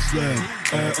known in the slang.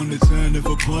 Out on the town, if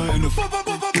I pint in the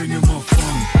ringing my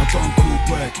phone, I don't call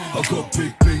back. I've got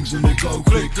big things and they go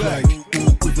click clack.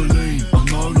 Walk with a lean, I'm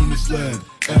known on the slang.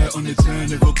 Out on the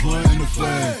town, if I pint in the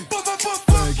flag.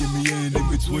 Give me in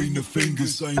between the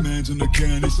fingers, same hands on the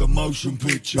can, it's a motion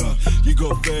picture. You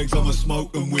got bags, I'm a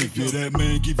smoking with you. That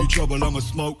man give you trouble, I'm a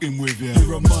smoking with you.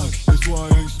 You're a mug, that's why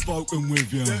I ain't spoken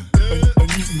with you. And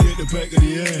you can get the back of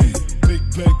the hand. Big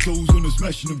bag tools on the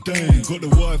smashing them down. Got the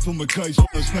wife on my case,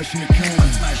 I'm smashing the can.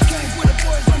 Smash cans with the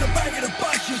boys on the back of the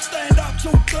bus. You stand up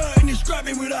till 30 and you're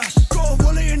scrapping with us. Got a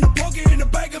wallet in the pocket in the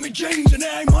back of my jeans. And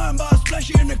it ain't mine, but I splash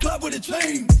it in the club with a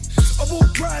team. I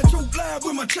walk proud, talk loud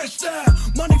with my chest out.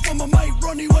 Money from my mate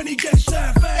Ronnie when he gets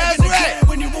that. Fag in the can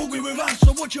when you're walking with us.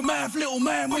 So watch your mouth, little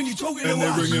man, when you're talking to us. And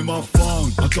they're ringing my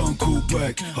phone, I don't call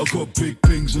back. I got big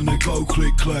things and they go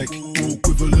click clack. Walk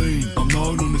with a lean, I'm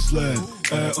known on the slab.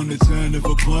 Out on the town, if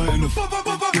I pint in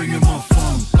the ringing my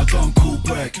phone, I don't call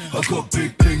back. I got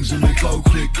big things and they go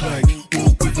click clack.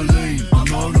 Walk with a lean, I'm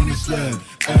known on the slab.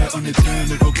 Out on the town,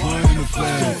 if I pint in the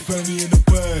flag. Got Fanny in the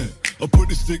bag. I put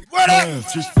the stick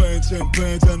half, just fan 10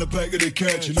 pounds down the back of the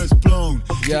catch and that's blown.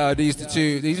 Yeah, these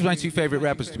are my two favourite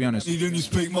rappers, to be honest. Then you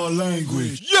speak my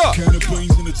language. Yeah. Can of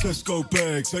beans in a Tesco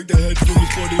bag. Take the head from his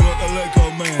body like a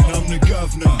Lego man. I'm the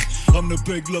governor, I'm the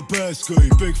big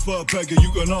Lebowski. Big fat bagger,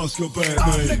 you can ask about me.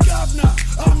 I'm the governor,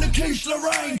 I'm the Quiche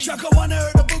Lorraine. Chuck a one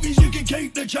out of the boogies, you can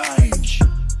keep the change.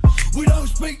 We don't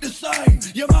speak the same.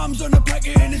 Your mum's on the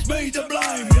packet and it's me to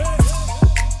blame. Yeah.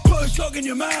 Put a sock in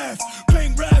your mouth,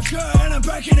 pink wrap shirt and I'm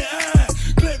packing it out.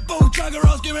 Clipboard chugger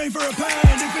asking me for a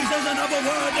pound. If he says another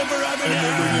word, then we're having it. And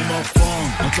they're ringing my phone,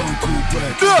 I don't call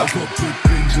back. I've got big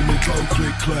things and they go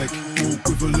click clack. Walk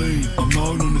with a lean, I'm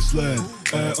known on the slab.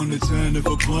 Out on the town, if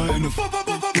I pint in the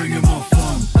ringing my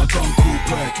phone, I don't call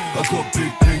back. I've got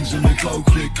big things and they go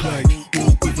click clack.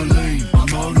 Walk with a lean,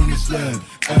 I'm out on the slab.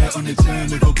 Air on the 10,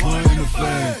 live a pint in the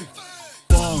flag.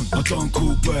 I don't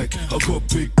call back, I got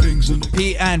big things on the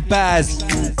Pete and Baz.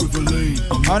 with a lean.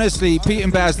 Honestly, Pete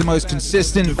and Baz the most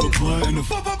consistent. Live a pint in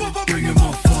the bringing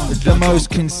my fun. The most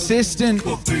consistent.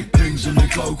 Got big things and they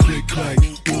go click clack.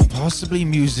 Possibly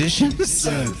musicians.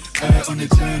 Air on the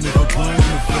 10, live a pint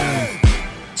in the flag.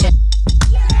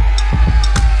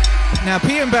 Now,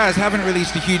 Pete and Baz haven't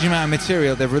released a huge amount of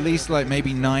material. They've released like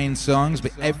maybe 9 songs,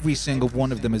 but every single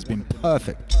one of them has been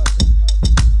perfect.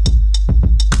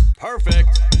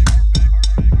 Perfect.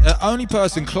 The only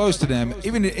person close to them,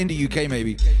 even in the UK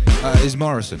maybe, is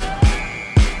Morrison.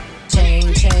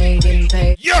 Chain, getting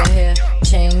paid over here.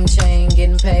 Chain,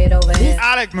 getting paid over here.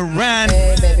 Alec Moran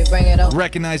Hey, baby, bring it up.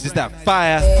 recognizes that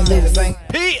fire. Hey, baby, bring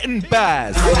Pete and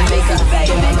Baz. money maker,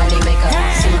 money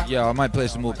maker. Yeah, I might play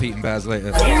some more Pete and Baz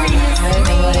later. Hey,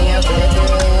 money up,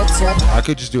 I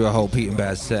could just do a whole Pete and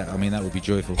Baz set. I mean, that would be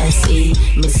joyful. S.E.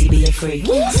 Missy be a freak.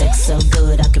 Sex so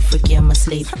good I can freak you in my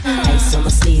sleep. Ice on my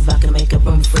sleeve I can make a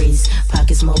room freeze.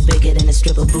 Pockets more bigger than a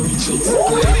strip of booty cheeks. I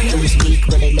can make dudes weak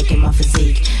when they look at my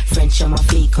physique. French on my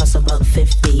feet cost about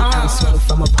 50. I don't swing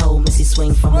from a pole, Missy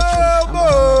swing from a tree. I'm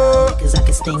a cause I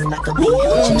can sting like a bee.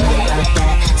 What you know about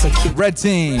that? So cute. Red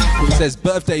Team says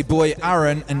birthday boy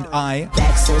Aaron and I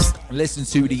listened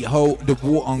to the whole The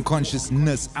War on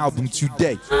Consciousness album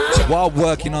today while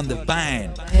working on the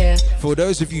van. For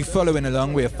those of you following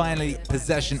along, we are finally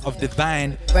possession of the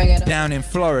van down in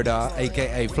Florida,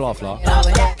 aka Fla Fla.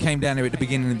 Came down here at the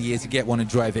beginning of the year to get one and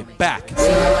drive it back.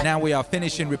 Now we are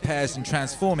finishing repairs and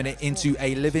transforming it into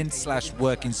a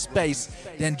living/working space,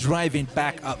 then driving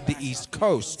back up the East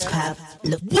Coast.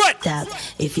 What?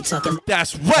 If you talking,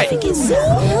 that's right.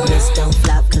 Just don't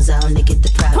flop cause I only get the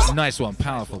props. Nice one,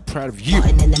 powerful, proud of you.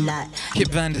 Kip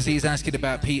Van Der Zee's asking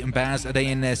about Pete and Baz. Are they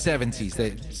in their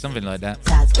 70s? Something like that.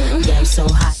 Yeah, I'm so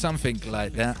hot. Something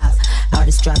like that.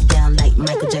 Artists drop down like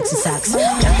Michael Jackson socks.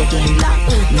 Got the game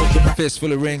locked. Make it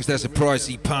Fistful of rings, that's a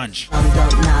pricey punch. don't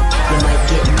knock. You might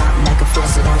get knocked like a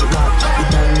force that don't lock. You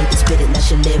don't need to spit it,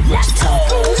 let you live what you talk.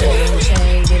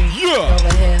 Chain, getting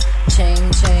over here.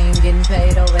 Chain, getting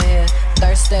paid over here.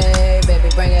 Thursday, baby,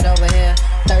 bring it over here.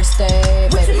 Thursday,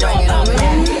 baby, bring it over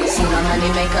here. See my money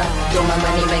maker, do my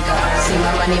money maker. See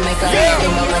my money maker, do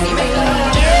my money maker.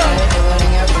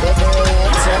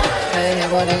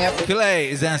 Clay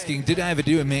is asking, did I ever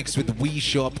do a mix with We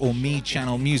Shop or Me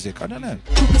Channel Music? I don't know.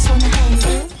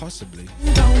 Possibly.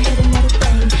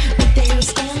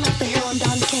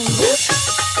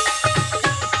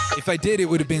 If I did, it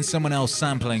would have been someone else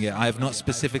sampling it. I have not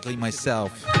specifically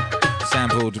myself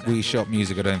sampled We Shop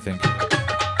music, I don't think.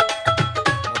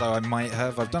 Although I might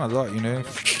have. I've done a lot, you know.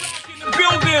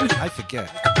 Building. I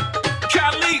forget.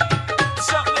 Cali.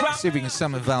 Let's see if we can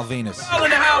summon Val Venus. All in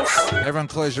the house. Everyone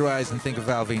close your eyes and think of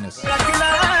Val Venus.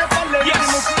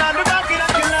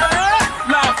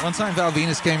 One time Val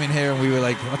Venus came in here and we were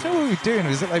like, I don't know what we were doing.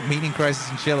 Was it like Meeting Crisis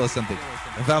and Chill or something?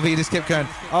 And Val Venus kept going,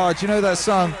 oh, do you know that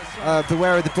song,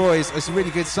 Beware of the Boys? It's a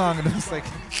really good song. And I was like,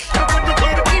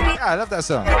 yeah, I love that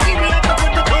song.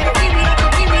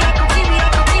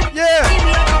 Yeah!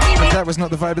 But that was not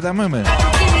the vibe of that moment.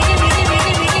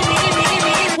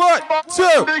 1,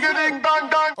 2!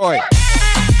 Oi.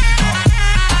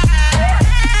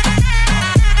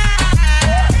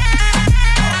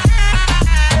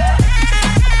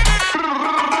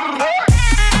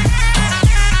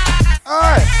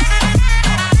 Alright.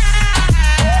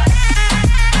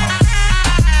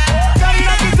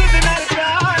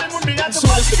 As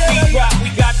soon as the beat drop, we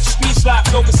got the street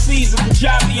slops overseas. With the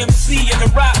Jolly MC and the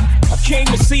rock. I came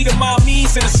to see the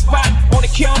mommies in the spot. On the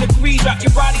count of 3, drop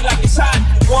your body like it's hot.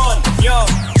 1, young,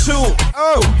 2,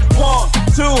 1,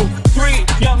 2, 3,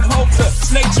 young Hulkster,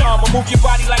 snake charmer. Move your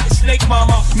body like a snake,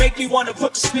 mama. Make me wanna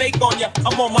put the snake on ya.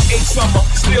 I'm on my 8th summer,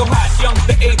 still hot, young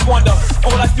the 8th wonder.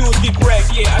 All I do is get bread,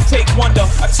 yeah, I take wonder.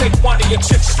 I take one of your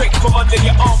chicks straight from under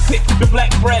your armpit. The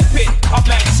black Brad Pitt, I'm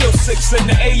at till 6 in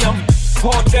the AM.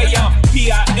 All day I'm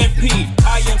P-I-M-P,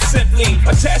 I am simply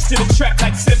attached to the track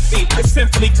like Symphony. It's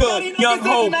simply good, young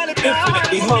ho,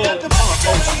 infinitely hood.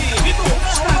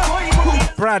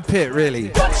 Brad Pitt,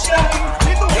 really?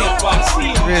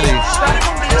 Really?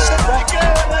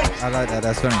 I like that,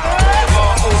 that's funny.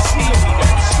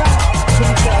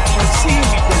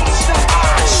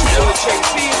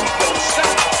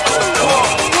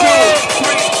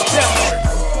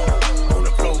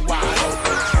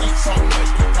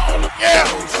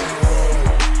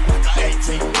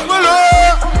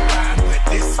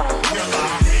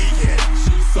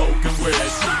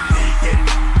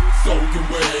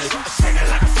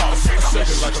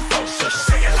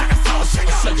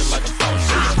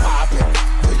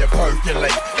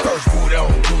 Percolate,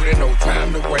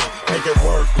 underwear, make it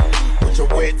work. With your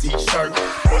wet t-shirt,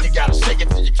 you gotta shake it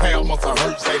till your calf muscle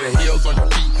hurt. Say the heels on your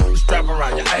feet, strap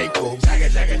around your ankles.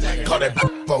 Call that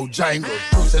Bojangles.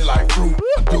 Juicing like fruit,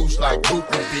 douche like poop.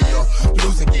 Be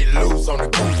loose and get loose on the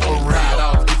goose for ride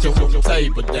out. Get your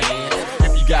table down.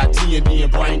 If you got TND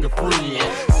and bring a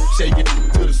friend, shake it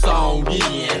to the song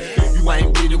again. If you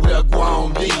ain't with it, we're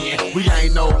grown then. We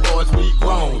ain't no boys, we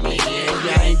grown then. You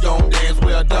ain't gon' dance,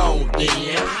 well don't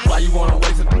then. Why you wanna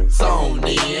waste a song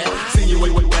then? See you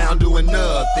way down doing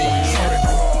nothing.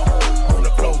 On the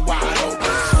floor wide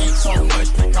open. Eat so much,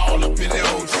 they all up in the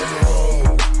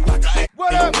ocean. Like I ain't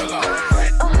what up?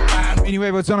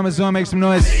 Anyway, Autonomous Zone, make some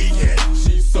noise.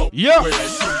 Yeah.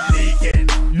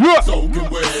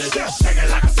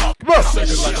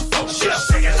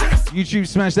 YouTube,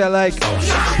 smash that like.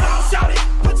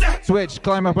 Twitch,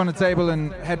 climb up on the table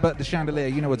and headbutt the chandelier.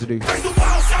 You know what to do.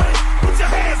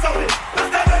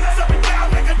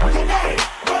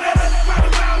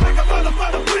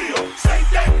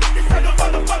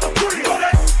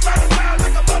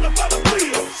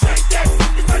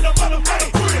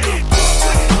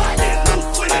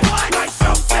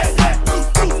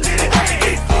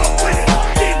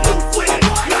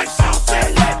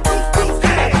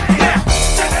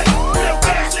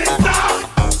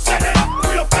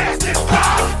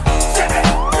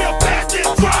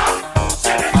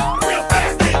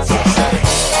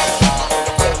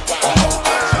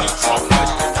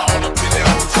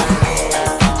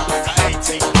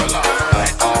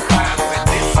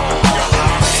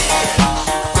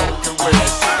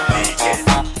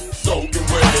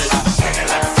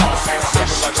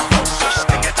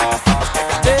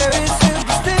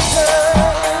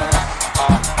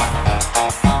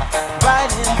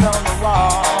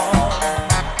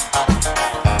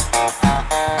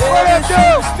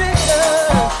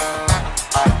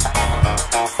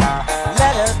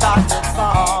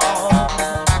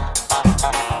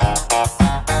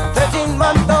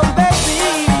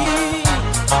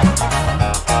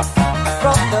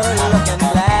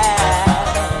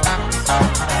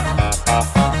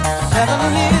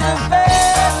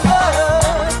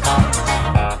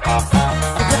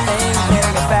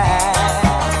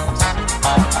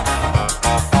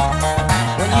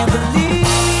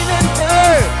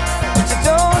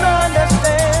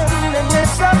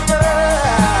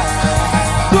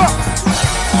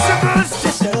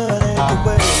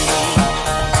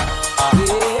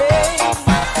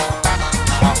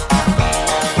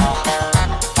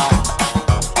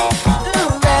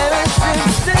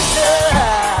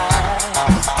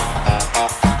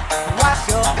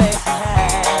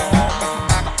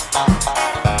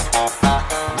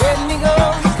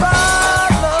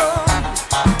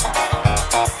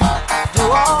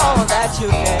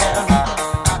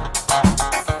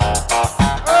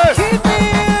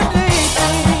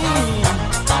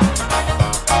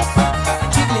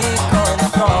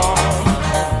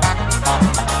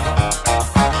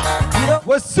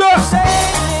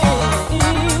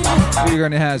 In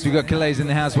the house, we got Calais in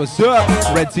the house, what's up?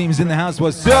 Red Team's in the house,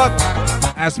 what's up?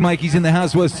 Ask Mikey's in the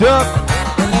house, what's up?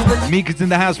 Mika's in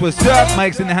the house, what's up?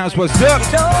 Mike's in the house, what's up?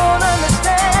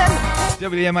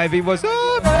 WMIV, what's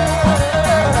up?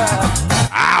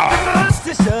 Ow!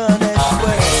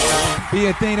 Be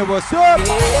Athena, what's up?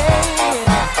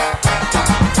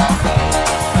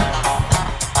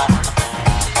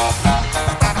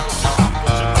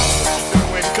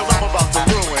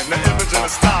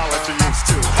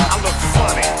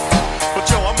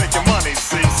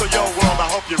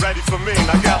 You ready for me?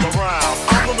 Now gather round.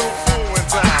 I'm the new fool in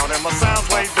town, and my sound's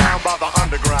laid down by the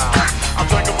underground. I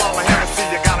drink a bottle of Hennessy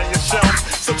you got on your shelf,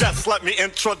 so just let me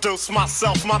introduce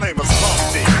myself. My name is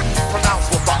Humpty,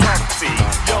 pronounced with the Humpty.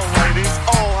 Yo, ladies,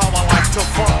 oh how I like to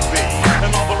bump me.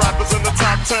 And all the rappers in the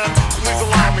top 10, please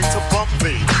allow me to bump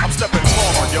me. I'm stepping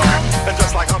tall, y'all, and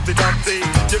just like Humpty Dumpty,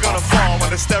 you're gonna fall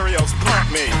when the stereos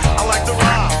pump me. I like to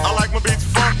rhyme, I like my beats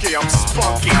funky, I'm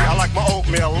spunky, I like my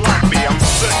oatmeal lumpy. I'm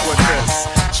sick with this.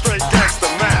 Straight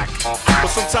gangsta Mac, but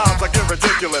sometimes I get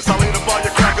ridiculous. I'll eat up all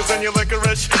your crackers and your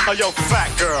licorice. Oh, yo, fat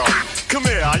girl, come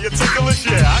here, are you ticklish?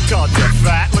 Yeah, I called you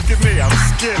fat. Look at me, I'm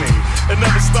skinny. It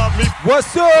never stopped me.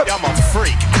 What's up? I'm a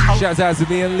freak. Shout out to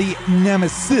the elite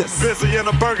nemesis. Busy in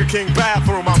a Burger King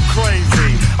bathroom, I'm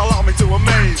crazy. Allow me to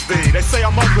amaze thee. They say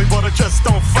I'm ugly, but it just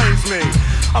don't faze me.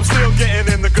 I'm still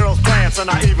getting in the girls' pants, and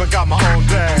I even got my own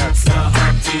dance. The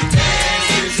Humpty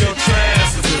Dance is your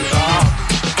chance to do the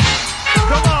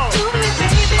come on,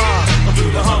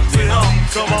 do the Humpty Hump.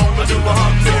 Come on, do the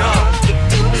Humpty Hump.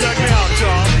 Check me out,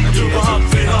 y'all. Do the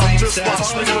Humpty Hump. Just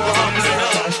watch me do the Humpty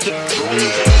Hump.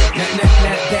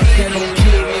 That don't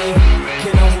kill me,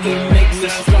 can only make me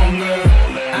stronger.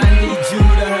 I need you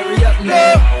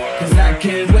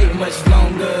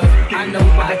I know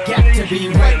I got to be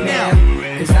right now,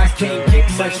 cause I can't get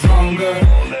much longer.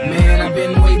 Man, I've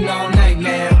been waiting all night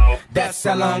now. That's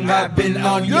how long I've been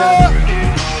on you.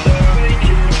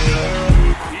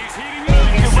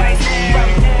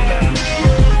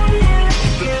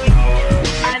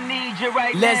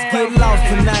 Let's get lost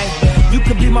tonight. You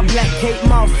could be my black Kate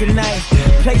Moss tonight.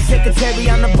 Play secretary,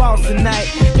 I'm the boss tonight.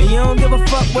 And you don't give a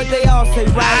fuck what they all say,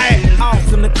 right?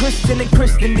 Awesome, the Christian and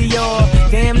Christian Dior.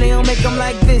 Damn, they don't make them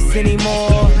like this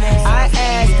anymore. I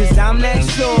ask, cause I'm not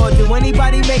sure. Do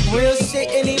anybody make real shit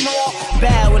anymore?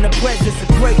 Bow in the presence of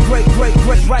great.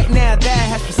 Right now, that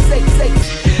has to say.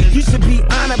 You should be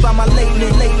honored by my late.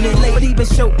 But even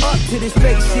show up to this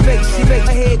fake shit.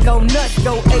 My head go nuts,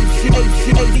 go ape shit.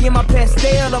 In my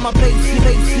pastel on my plate, she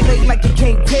make like you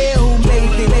can't tell who made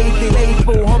it.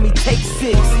 For homie, take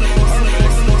 6.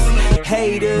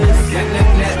 Haters,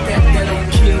 that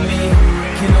don't kill me.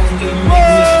 Can only make me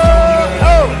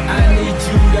stronger. I need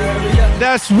you to hurry up.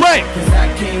 That's right. Cause I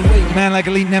can't wait. Man like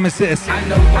Elite Nemesis. I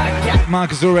know I got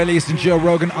Marcus Aurelius and Joe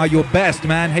Rogan are your best,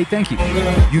 man. Hey, thank you.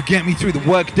 You get me through the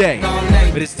work day.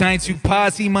 But it's time to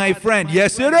party, my friend.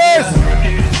 Yes, it is.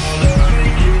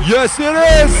 Yes, it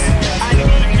is.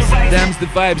 Them's the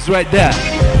vibes right there.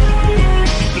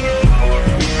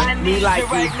 Me like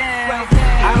you.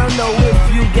 I don't know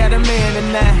if you got a man or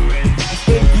not,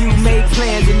 if you made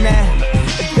plans or not,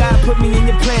 if God put me in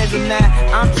your plans or not.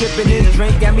 I'm tripping, this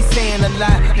drink got me saying a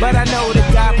lot, but I know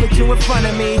that God put you in front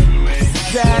of me.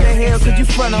 How the hell could you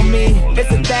front on me?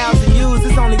 It's 1,000 yous,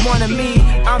 it's only one of me.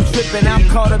 I'm tripping, I'm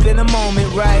caught up in the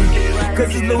moment, right?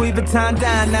 Cause it's Louis Vuitton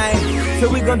dine night, so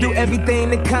we gon' do everything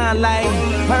the kind like.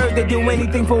 Heard they do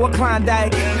anything for a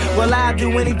Klondike. Well, I'll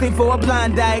do anything for a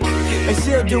blind dyke, and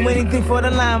she'll do anything for the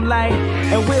limelight,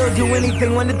 and we'll do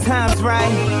anything when the time's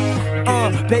right.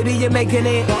 Baby, you're making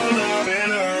it. That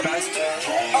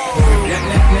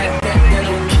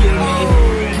don't kill me,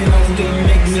 can only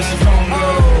make me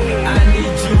stronger. I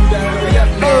need you to hurry up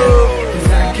now, cause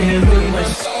I can't wait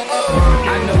much.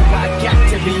 I know I got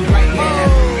to be right now,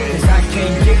 cause I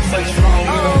can't get much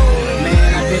stronger. Man,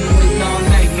 I've been waiting all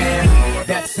night now.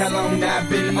 That's how long I've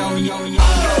been on you.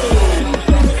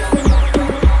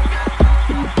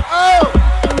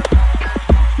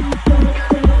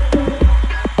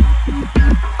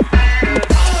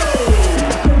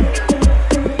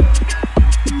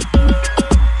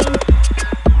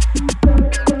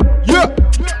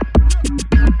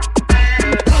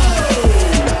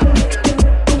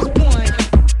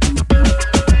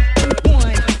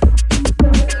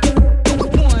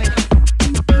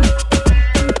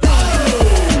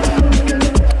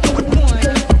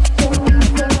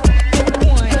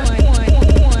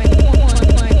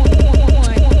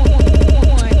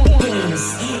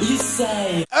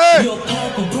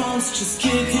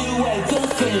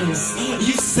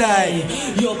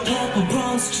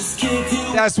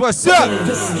 That's what's up.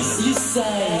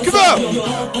 Come on.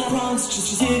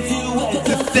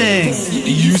 The things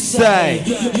you say.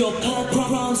 Come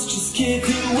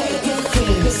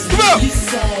on.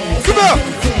 Come on.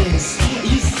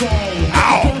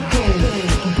 Ow.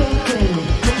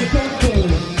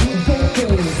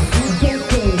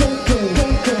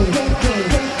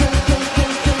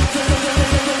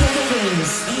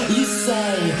 You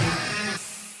say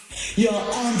you're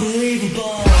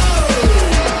unbelievable.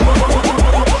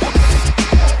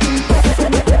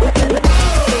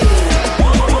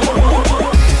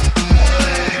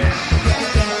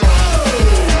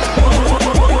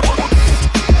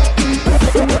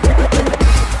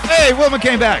 Wilma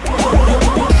came back.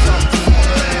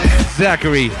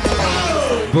 Zachary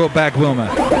brought back Wilma.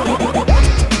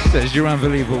 Says you're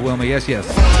unbelievable, Wilma. Yes, yes.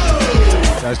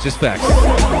 That's just facts.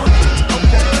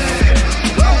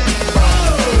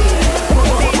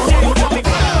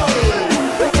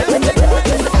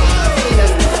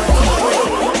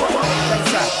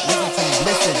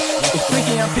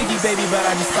 Baby, but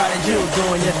I just spotted you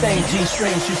doing your thing.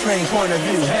 G-string, shoestring, point of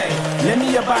view. Hey, lend me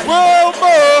your body.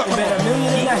 Bet $1.5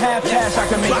 million cash, I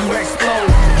can make you explode.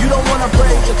 You don't wanna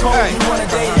break the code, you wanna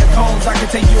date your cones. I can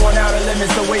take you on outer limits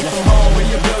away from home where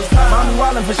your bills. Mommy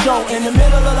wildin' for show in the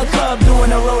middle of the club doing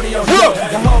a rodeo show.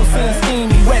 The whole scene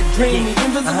steamy, wet, dreamy,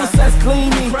 invisible sex, clean,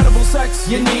 incredible sex.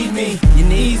 You need me, you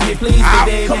need me, please me,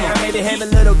 baby. I made it have a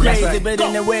little crazy, but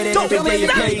in the way that every day you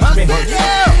please me.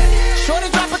 Shorty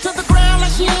drop it to the ground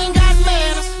like she ain't got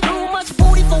manners. Too much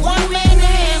booty for one man to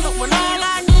handle. When all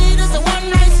I need is a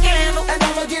one-night scandal, and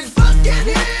I'ma get fucking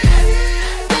hit.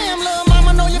 Damn, little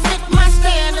mama, know you fit my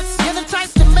standards. You're the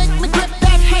type to make me grip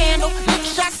that handle. Lick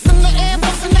shots in the air,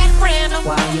 bustin' that random.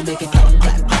 While you make it clap,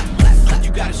 clap, clap, clap, clap.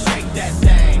 You gotta shake that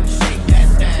thing, shake that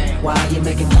thing. While you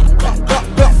make it clap, clap, clap,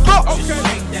 clap, clap. Just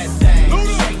shake that thing.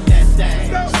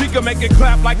 can make it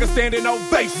clap like a standing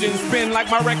ovation. Spin like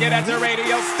my record at the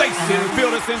radio station. Feel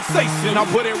the sensation, I'll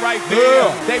put it right there.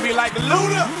 They be like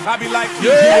Luda, I be like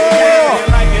yeah. You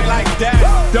like it like that,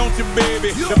 don't you,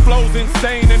 baby? The flow's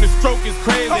insane and the stroke is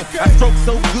crazy. I stroke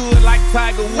so good like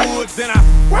Tiger Woods, and I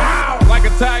wow like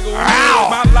a Tiger Woods.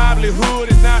 My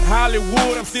livelihood is not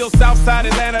Hollywood. I'm still Southside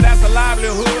Atlanta, that's a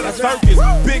livelihood. I circus,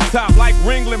 big top like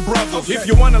Ringling Brothers. If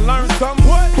you wanna learn something,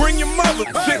 bring your mother.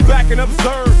 Sit back and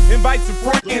observe, invite your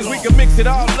friends. We can mix it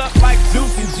all up like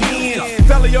juice and gin.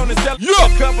 Telly on the cell, a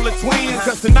couple of twins.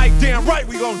 Cause tonight, damn right,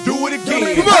 we gon' do it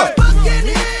again. Come on.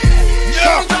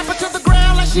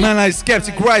 Man like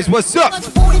Skeptic Rise, what's up?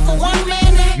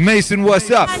 Mason, what's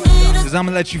up? Cause I'm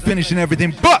gonna let you finish and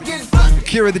everything, but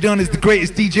Kira the Don is the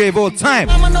greatest DJ of all time.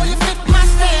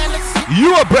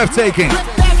 You are breathtaking.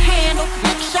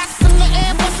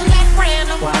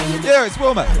 Yeah, it's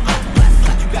Wilma.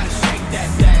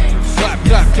 Clap,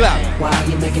 clap, clap. Why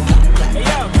you making clap,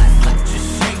 clap?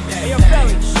 Hey yo,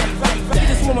 fellas.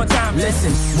 Just one more time.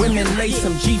 Listen, women lace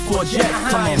some G4 jet.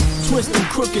 Come on, twist them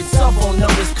crooked, sub on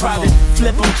numbers crowded.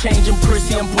 Flip them, change them,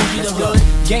 prissy, I'm bougie the hood.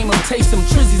 Game them, taste them,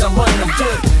 trizzies, I'm running them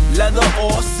good. Leather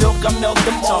or silk, I melt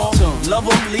them all. Love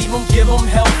them, leave them, give them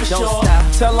hell for sure.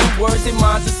 Tell them words they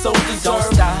minds are so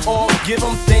deserved. Or give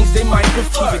them things they might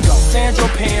prefer. Sandro,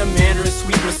 Pam, Mandarin,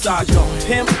 sweet massage.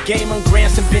 Pimp, game and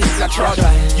grants and bitches I charge.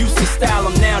 Used to style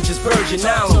them now, just virgin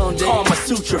now. Karma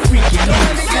Sutra, freaky,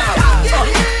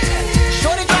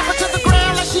 Shorty drop her to the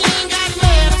ground like she ain't got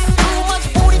manners. Too much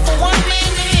booty for one man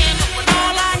to handle. When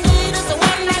all I need is a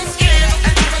one night stand.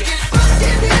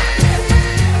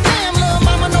 Damn, little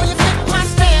mama, know you fit my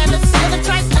standards. You're the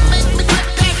type to make me grip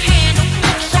that handle.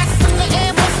 Lick shots in the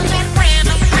air, bustin' that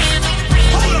random.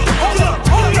 Hold up.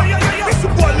 It's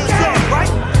your boy Lil Jon, right?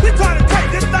 We trying to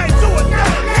take this thing to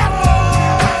another level.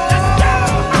 Let's go.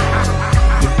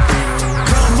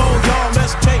 Come on, y'all,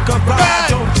 let's take a ride.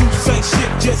 Don't you say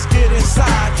shit, just get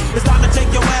inside. It's time to take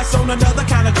your ass on another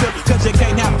kind of trip. Cause you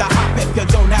can't have to hop if you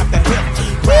don't have to hip.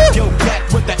 Grab your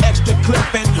back with the extra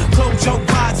clip and close your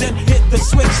eyes and hit the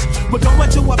switch. We're going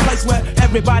to a place where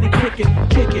everybody kick it.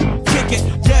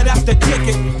 Yeah, that's the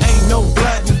ticket. Ain't no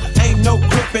bloodin', ain't no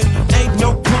gripping, ain't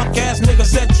no punk ass nigga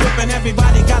said trippin'.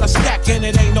 Everybody got a stack and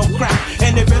it ain't no crack.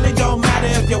 And it really don't matter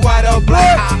if you're white or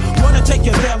black. I wanna take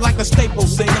you there like a staple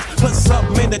singer. Put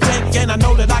something in the tank and I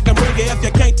know that I can bring it. If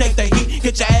you can't take the heat,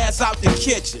 get your ass out the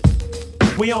kitchen.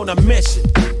 We on a mission.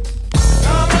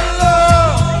 Come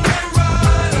along and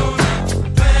ride on a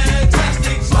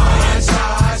fantastic slide.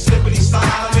 Slide, slippity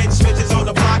slide. Bitch switches on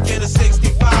the block in a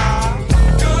 65.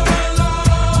 Come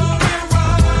along and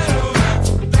ride on a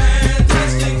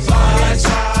fantastic slide.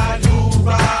 Slide, you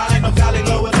ride. A valley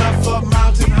low enough for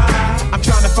mountain high. I'm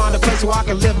trying to find a place where I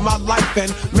can live my life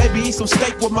and maybe eat some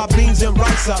steak with my beans and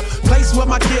rice. A place where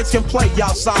my kids can play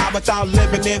outside without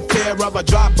living in fear of a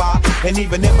drive-by. And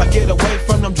even if I get away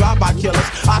from them drive-by killers,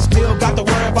 I still got to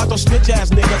worry about those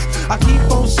snitch-ass niggas. I keep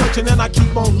on searching and I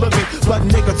keep on looking, but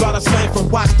niggas are the same from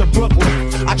Watts to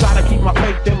Brooklyn. I try to keep my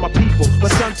faith in my people,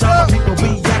 but sometimes my people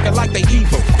be acting like they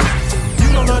evil.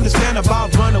 You don't understand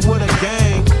about running with a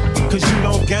gang, cause you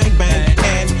don't gangbang.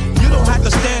 And you don't have to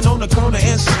stand on the corner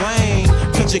and slang,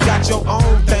 cause you got your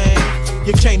own thing.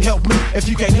 You can't help me if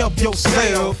you can't help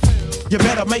yourself. You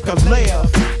better make a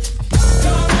laugh.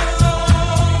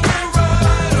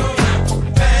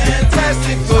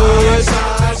 Fantastic boys,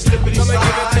 slippity slide.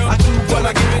 I do what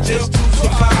I give it just to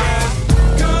survive.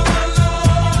 Come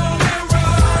along and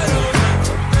ride on a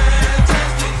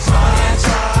fantastic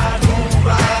slide. Move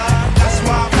right. That's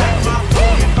why I put my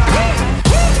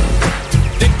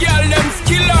 45. The girl them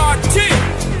skill arty.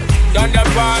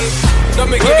 Thunderball, don't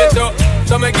me give it up.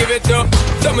 Don't me give it up.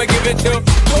 Don't me give it up.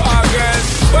 To our girls,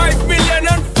 5 million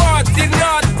and 40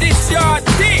 naughty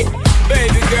shorty.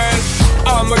 Baby girl,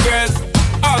 all my girls.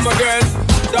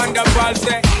 Thunderball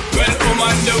say, well, I'm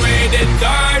on the way the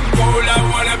time cold. I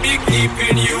wanna be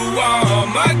keeping you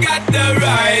warm. I got the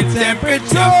right temperature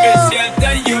to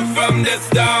shelter you from the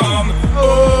storm.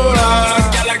 Oh,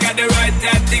 girl, I got the right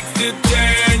tactics to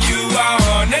turn you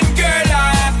on. And girl, I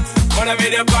wanna be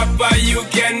the papa, you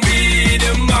can be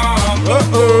the mom. Oh,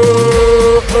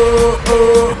 oh, oh, oh,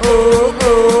 oh, oh,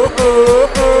 oh, oh,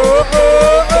 oh, oh.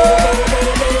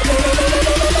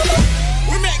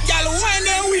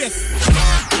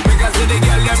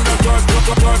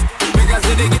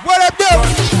 What up,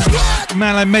 dude?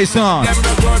 Man like Mason,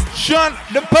 Sean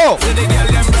the Pope,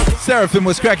 Seraphim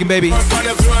was cracking, baby.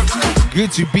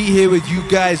 Good to be here with you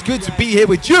guys. Good to be here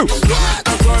with you.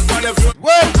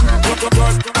 What?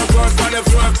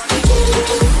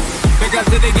 Because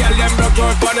to the girl them broke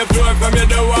out on the floor. From you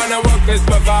don't wanna work this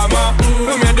performer.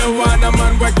 From you don't wanna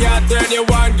man where can't turn you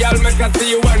on. Girl make I see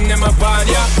you when them upon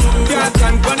ya. Can't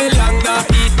stand for the long now.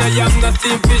 Eat no yam, no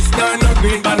steamed fish, no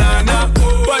green banana.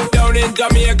 But down in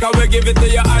Jamaica we give it to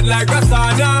you hot like a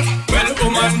sauna. Well,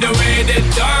 on the way the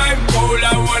time cold,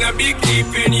 I wanna be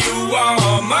keeping you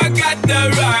warm. I got the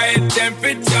right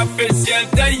temperature for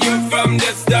shelter you from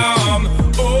the storm.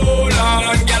 Hold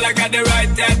on, girl, I got the right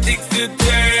tactics to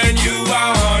turn you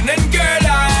on. And girl,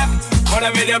 I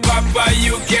wanna be the papa,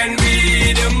 you can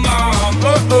be the mom.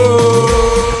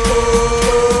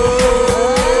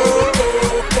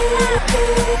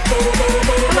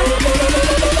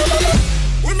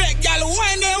 We make girl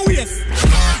wind their waist.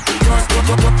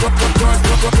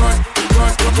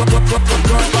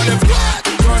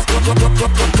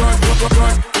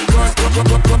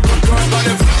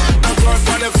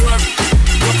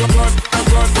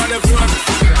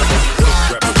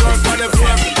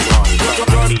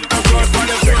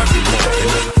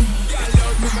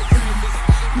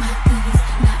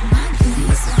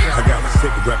 I got a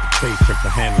sick reputation for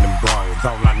handling brawls.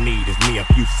 All I need is me a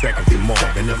few seconds and more,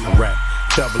 then it's a wrap.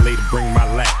 Tell the lady bring my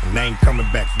lap, and I ain't coming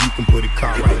back, so you can put a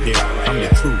car right there. I'm the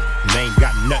truth, and they ain't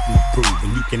got nothing to prove.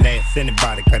 And you can ask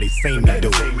anybody, cause they seen me do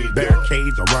it.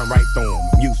 Barricades, I run right through them,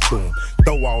 I'm used to them.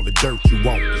 Throw all the dirt you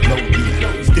want, there's no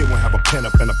use. Still won't have a pen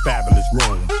up in a fabulous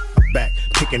room. I'm back,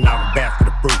 picking out a basket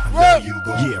of fruit. I love you,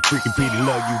 girl. Yeah, freaking Petey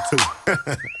love you too.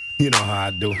 You know how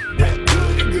I do.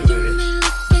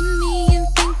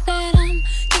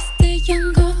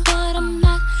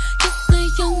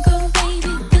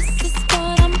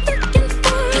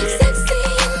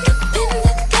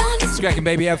 Cracking,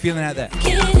 baby, how you feeling out there?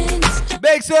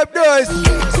 Make some noise!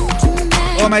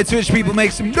 All my Twitch people,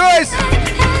 make some noise!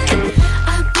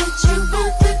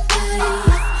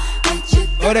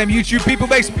 All them YouTube people,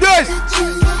 make some noise!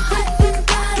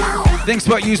 Think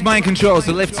Spot use mind controls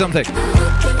to lift something.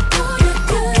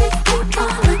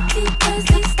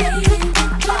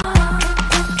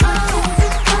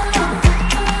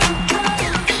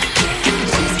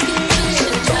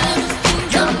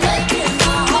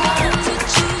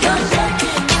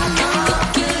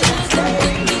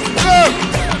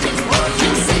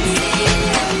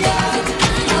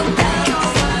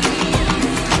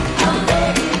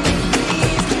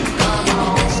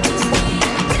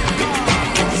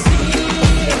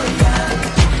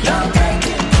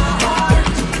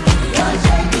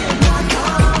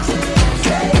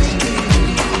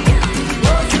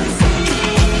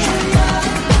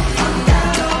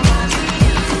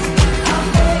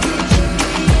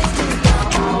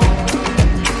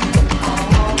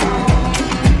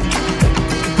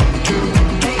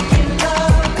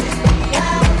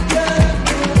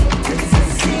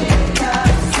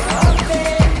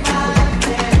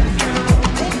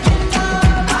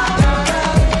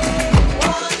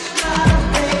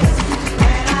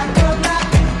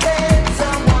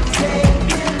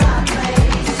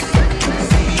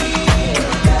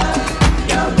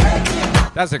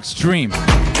 That's extreme.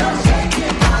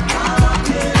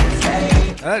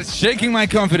 That's shaking my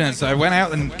confidence. I went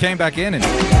out and came back in, and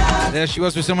there she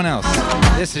was with someone else.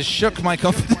 This has shook my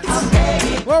confidence.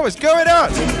 What was going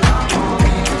on?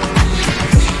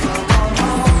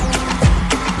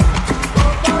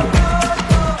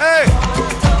 Hey!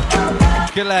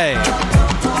 Calais.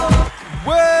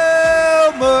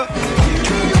 Wilma.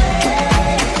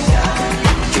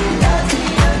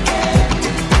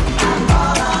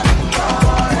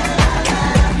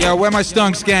 Yo, where my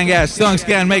Stonks gang at? Stonks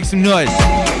gang, make some noise.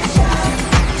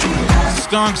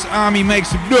 Stonks Army, make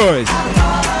some noise.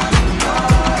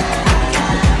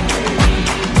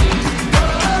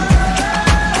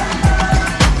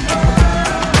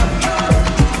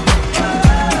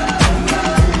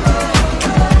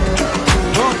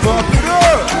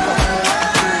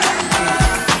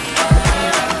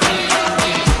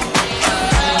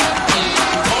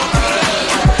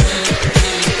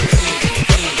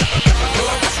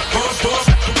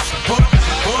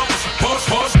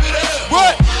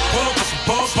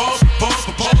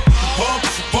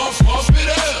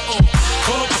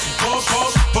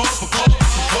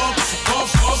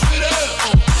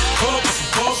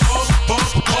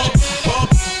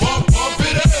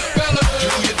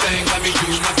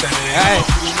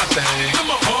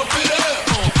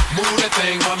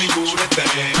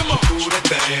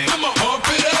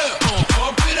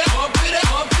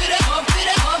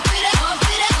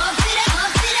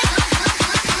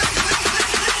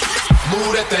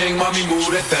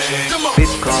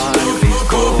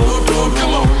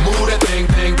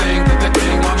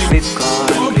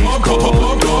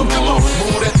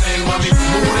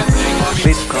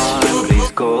 Bitcoin,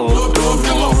 please go.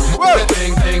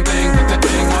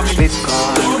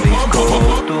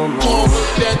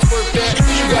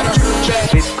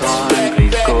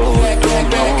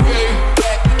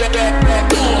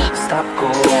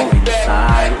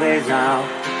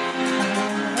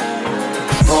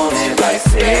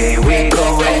 day we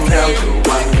going down to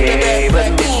 1K, but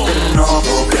Mr.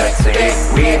 Noble got say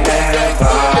we have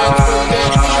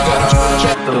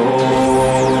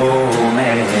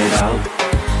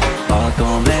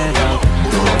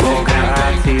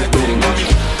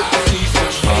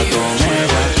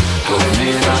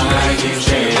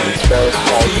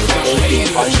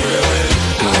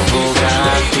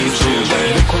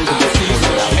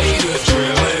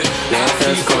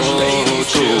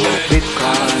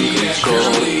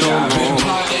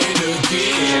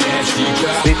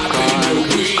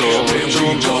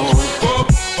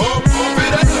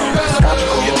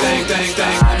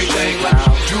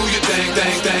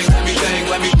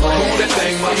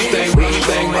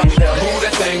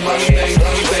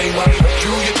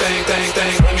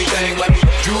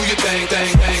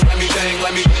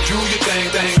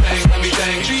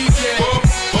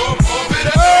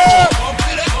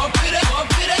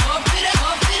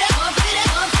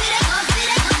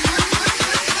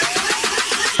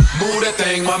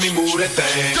Mommy, move that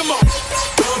thing. Come on.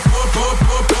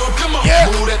 Yeah.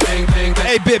 Move that thing, thing, thing.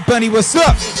 Hey, Bit Bunny, what's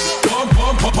up? Come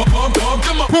on.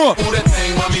 Move that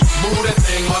thing, mommy. Move that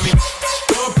thing, mommy.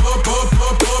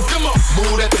 Come on.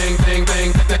 Move that thing, thing,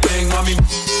 thing, thing, mommy.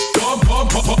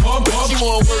 She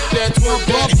wanna work that, twerk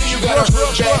that. You gotta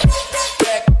work that.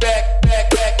 Back.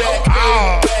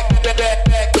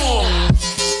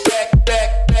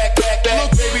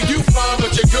 Look, baby, you fine,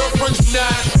 but your girlfriend's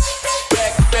not.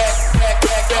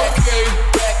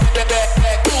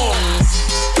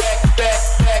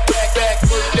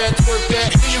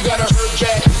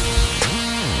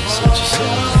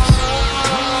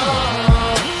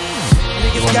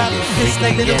 Got this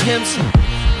like little pimps. I've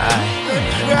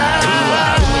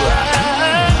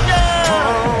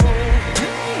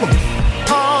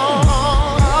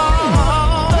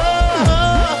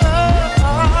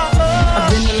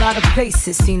been a lot of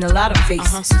places, seen a lot of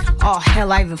faces. Oh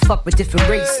hell, I even fucked with different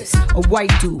races. A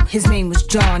white dude, his name was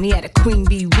John. He had a Queen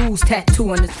Bee Rules tattoo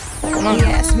on his. He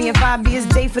asked me if I'd be his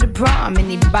day for the prom, and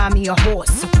he'd buy me a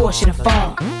horse, a Porsche, and a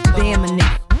farm. Damn a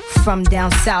nigga from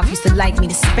down south used to like me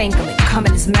to spank him and come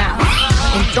in his mouth.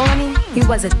 And Thorny, he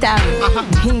was Italian.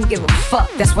 He didn't give a fuck,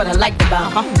 that's what I liked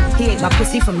about him. He ate my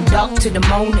pussy from dark to the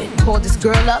morning. Called this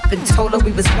girl up and told her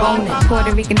we was boning.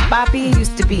 Puerto Rican Poppy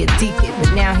used to be a deacon,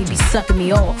 but now he be sucking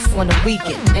me off on the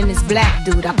weekend. And this black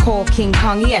dude I call King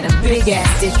Kong, he had a big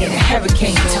ass dick and a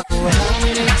hurricane toe. How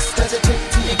many licks does it take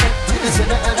till you get to the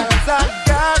center of the? I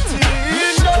got it.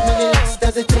 How many licks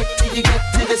does it take till you get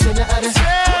to the center of the?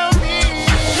 Tell me.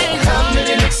 How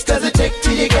many licks does it take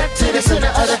till you get to the center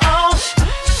of the?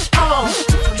 How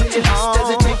many licks does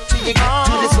it take till you get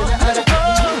to the center of the?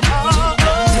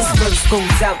 This verse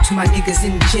goes out to my niggas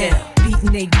in jail,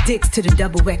 beating they dicks to the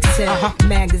double XL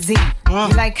magazine. You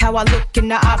like how I look in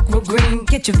the aqua green?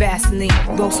 Get your Vaseline,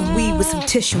 roll some weed with some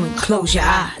tissue and close your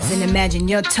eyes and imagine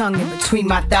your tongue in between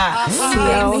my thighs.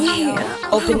 Feel here.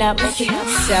 Open up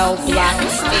cell block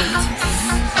 8.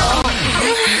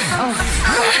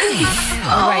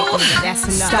 Alright, that's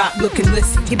enough. Stop, look, and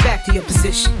listen. Get back to your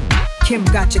position. Kim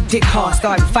got your dick hard,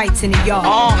 starting fights in the yard.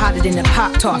 Hotter than a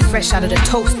Pop-Tart, fresh out of the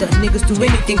toaster. Niggas do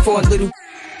anything for a little.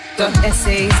 The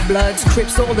essays, Bloods,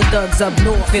 Crips, all the thugs up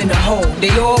north in the hole.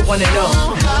 They all wanna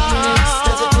know.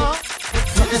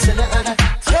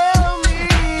 Tell me.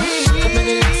 How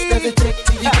many licks does it take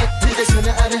till you get to the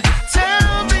center of the?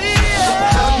 Tell me.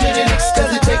 How many licks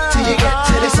does it take till you get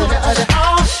to the center of the?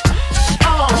 How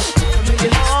many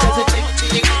licks does it take till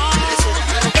you get to the center of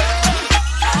the?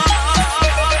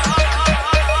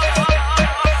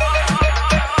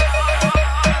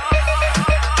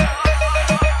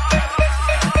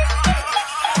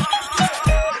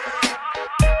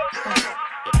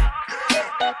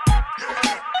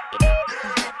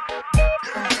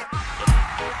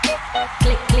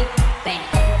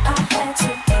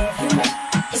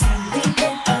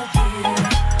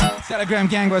 Telegram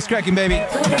gang, what's cracking, baby?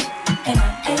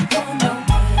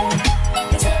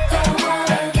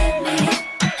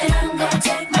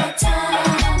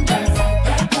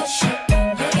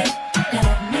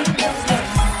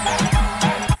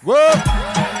 Whoa!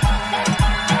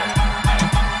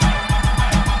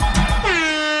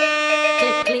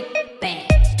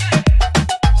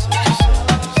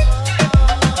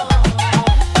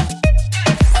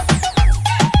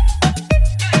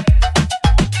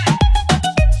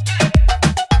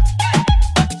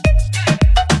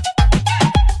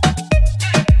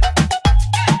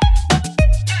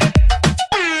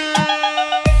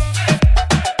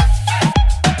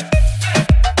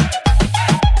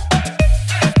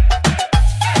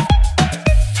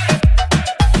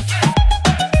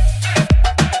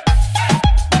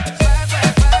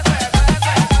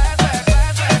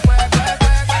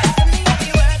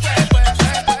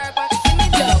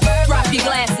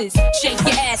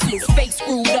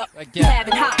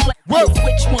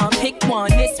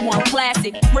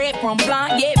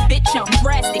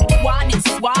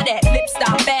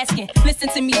 Listen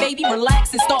to me, baby,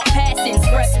 relax and start passing.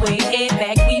 Expressway,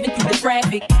 airbag, weaving through the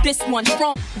traffic. This one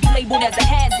strong, be labeled as a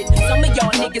hazard. Some of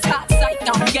y'all niggas hot psych,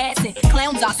 I'm gassing.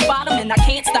 Clowns, I spot them and I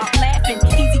can't stop laughing.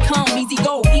 Easy come, easy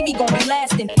go, Evie gon' be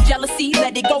lasting. Jealousy,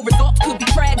 let it go, results could be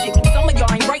tragic. Some of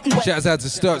y'all ain't writing what. Shouts out to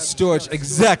Start Storage,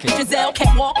 exactly. Giselle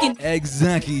kept walking.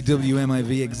 Exactly,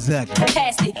 WMIV, exactly.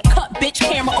 Past it, cut bitch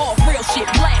camera off, real shit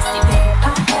blasted.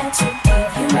 I had to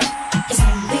give you up, it's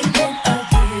only been a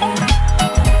year.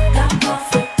 Got my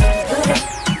foot good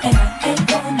and I ain't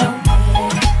going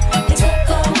nowhere. It took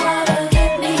a while to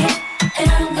get me, and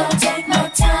I'm gonna take my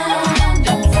time.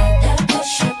 Don't fight that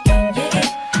bullshit when you get,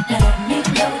 let me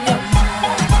blow your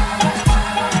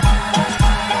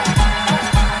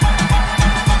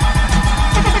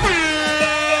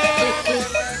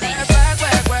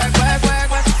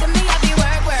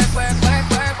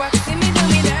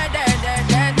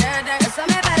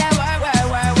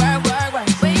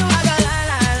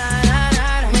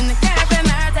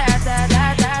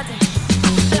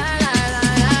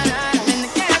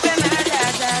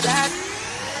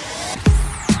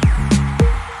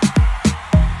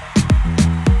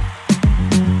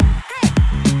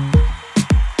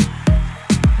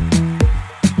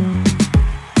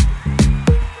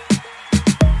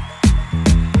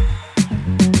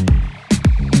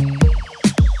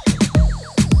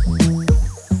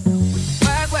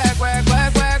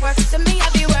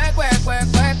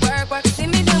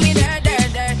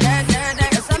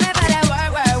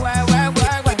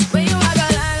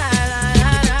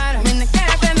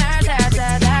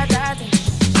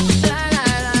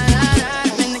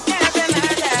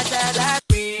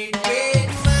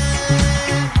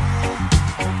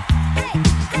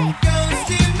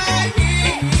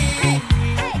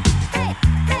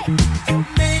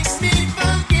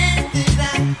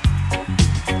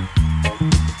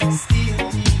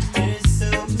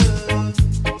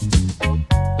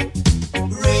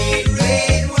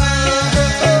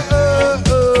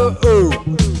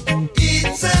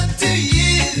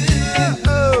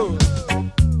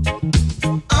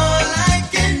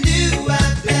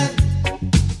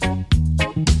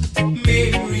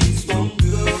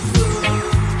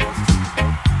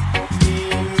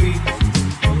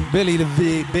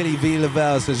Billy V.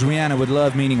 Lavelle says Rihanna would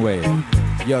love Meaning Wave.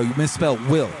 Yo, you misspelled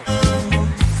will.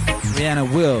 Rihanna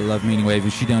will love Meaning Wave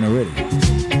if she done already.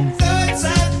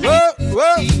 Whoa,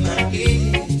 whoa.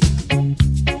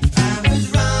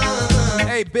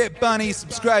 Hey, Bit Bunny,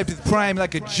 subscribe to the Prime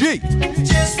like a G.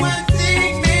 Just one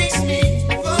thing makes me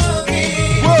forget.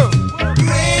 Whoa.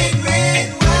 Red,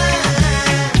 red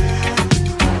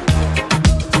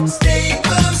wine. Stay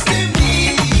close to me.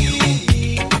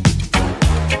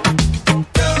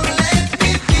 Don't let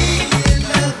me be in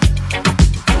love.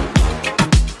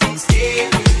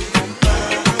 Instead of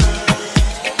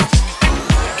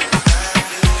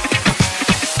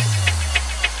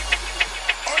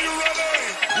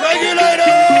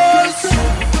Regulators!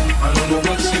 I don't know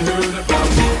what she heard about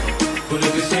me, but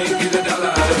if you can't get a dollar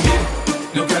out of me,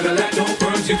 no Cadillac, no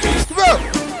perms, you can't.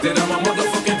 Then I'm a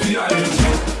motherfucking P.I.M.G.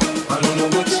 I don't know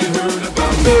what she heard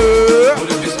about me, but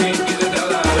if you can't get a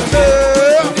dollar out of me,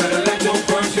 no Cadillac, no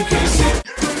perms, you can't see.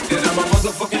 Then I'm a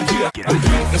motherfucking P.I.M.G.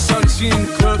 The sun, she in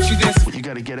the club, she dance. You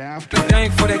gotta get after.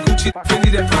 Thank for that Gucci, Fendi,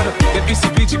 that Prada, that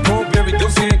BCBG, Burberry,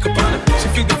 Dolce and Gabbana. She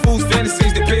feed the fools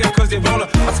fantasies, they pay her cause they roll her.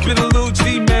 I spit a little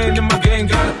G, man, and my gang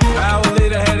got her. An hour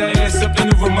later, had her ass up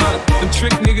in the Ramada. Them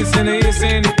trick niggas in the ear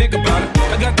saying they think about it.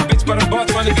 I got the bitch by the bar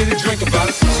trying to get a drink about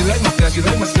it. She like my style, she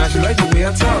like my style, she like the way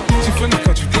I talk. She from the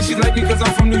country, think she like me cause I'm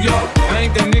from New York. I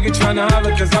ain't that nigga trying to holler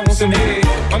cause I want some head.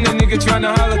 I'm that nigga trying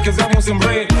to holler cause I want some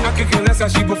bread. I could care less how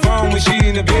she perform when she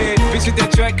in the bed. Bitch at that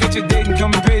track, catch your date and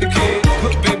come and pay the kid.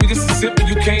 Look, baby, this is simple,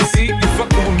 you can't see. You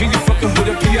fucking with me, you fucking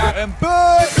with a P.I.M.B. I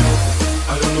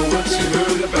don't know what you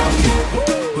heard about me,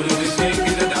 but if you can't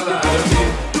get a dollar out of me,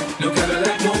 no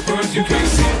Cadillac, no perms, you can't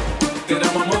see. Then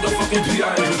I'm a motherfucking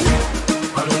P.I.M.G.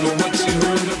 I don't know what you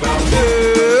heard about me,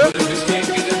 but if you can't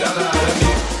get a dollar out of me,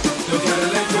 no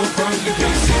Cadillac, no perms, you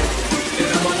can't see.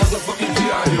 Then I'm a motherfucking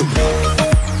P.I.M.G.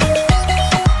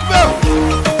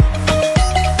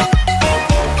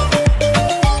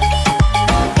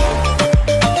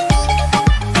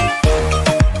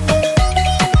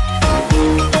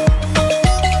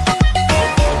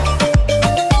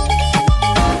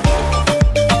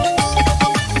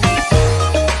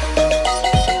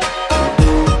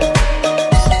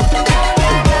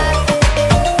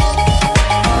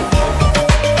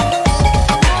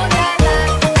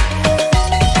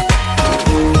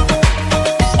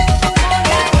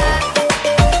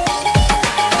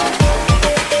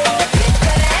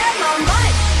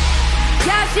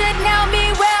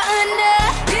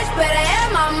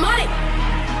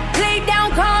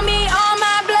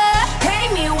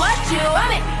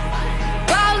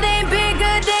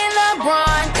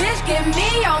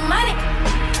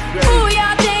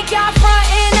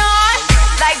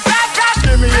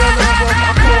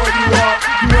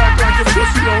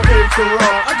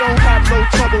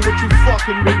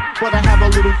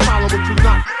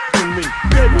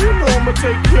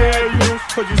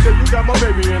 my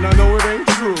baby and I know it ain't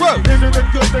true. Is it a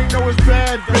good thing? No, it's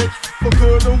bad, bitch. For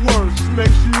good or worse,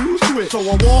 makes you switch. So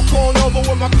I walk on over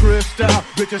with my crystal.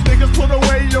 Bitches, niggas, put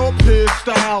away your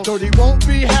pistol. Dirty won't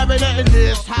be having it in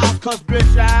this house, cause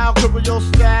bitch, I'll cripple your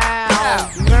style.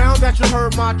 Now that you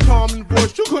heard my charming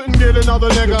voice, you couldn't get another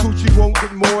nigga. The coochie won't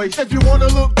get moist. If you wanna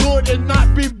look good and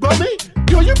not be bummy,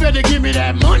 yo, you better give me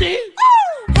that money.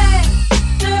 Hey,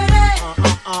 dirty.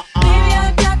 Baby,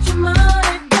 I got your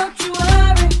money, don't you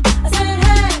worry. I said,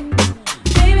 hey,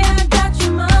 baby, I got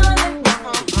your money.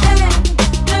 Hey,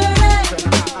 dirty.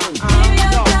 Baby, I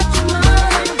got your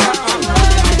money, don't you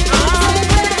worry. I said,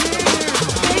 hey,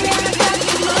 baby, I got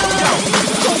your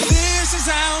money. So this is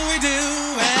how we do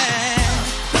it.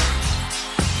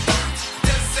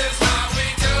 This is how we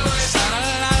do it.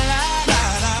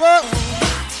 Sha-la-la-la-la-la.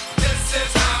 This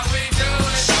is how we do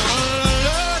it.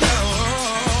 Sha-la-la-la-la.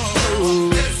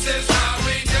 This is how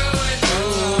we do it.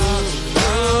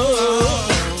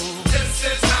 This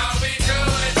is how we do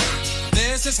it.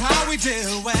 This is how we do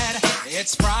it.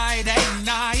 It's Friday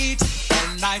night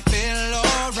and I feel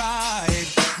alright.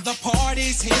 The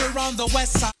party's here on the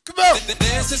west side. Come on.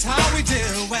 This is how we do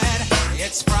it.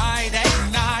 It's Friday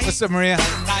night. What's up, Maria?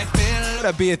 And I feel What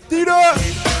up, be a theater?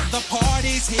 the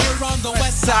party's here on the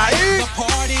west side. The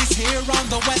party's here on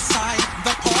the west side.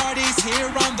 The party's here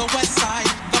on the west side.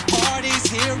 The party's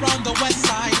here on the west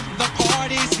side. The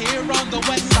party's here on the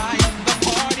west side. The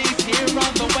party's here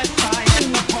on the west side.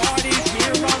 The party's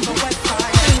here on the west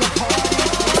side. The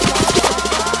party's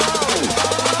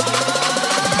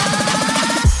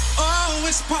oh,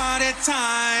 it's party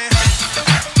time.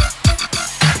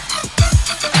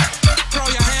 Throw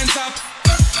your hands up.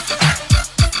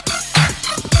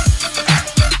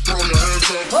 Throw your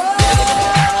hands up.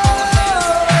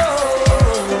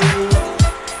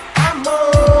 I'm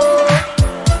on.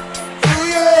 Ooh,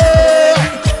 yeah.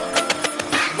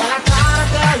 Well, I tried to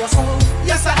tell you so.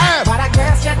 Yes, I have. But I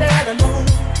guess you didn't know.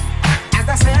 As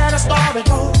I said, the story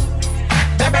goes.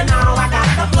 Baby, now I got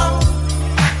the flow.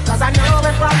 Cause I knew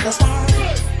it from the start.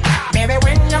 Baby,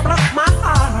 when you broke my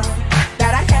heart,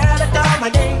 that I had to come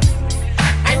again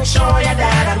and show you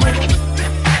that I win.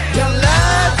 You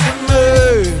lied to me.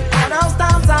 All those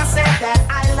times I said that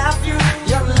I love you,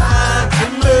 you lied to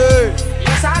me.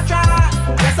 Yes, I tried.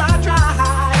 Yes, I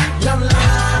tried. You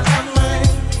lied to me.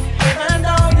 Even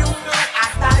though you know I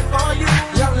died for you,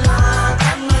 you lied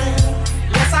to me.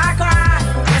 Yes, I cried.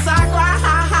 Yes, I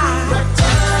cried.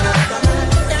 Return of the man.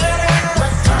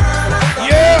 Return of the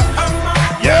man. Yeah.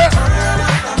 Yeah.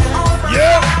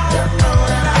 Yeah.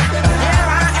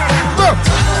 Look.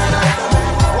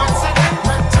 Once again,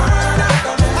 return of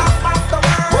the man. Top of the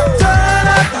world. Turn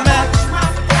up the match.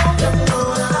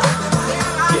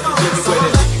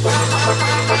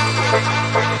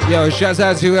 Yo, shouts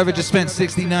out to whoever just spent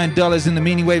 $69 in the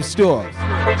Meaning Wave store.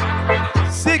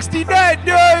 $69!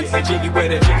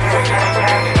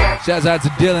 Shouts out to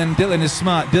Dylan. Dylan is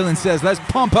smart. Dylan says, let's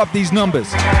pump up these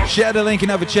numbers. Share the link in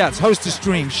other chats. Host a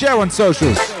stream. Share on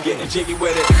socials. Getting jiggy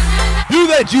with it. Do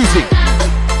that, Juicy.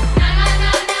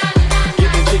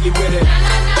 Getting jiggy with it.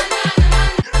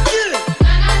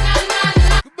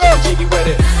 Getting jiggy with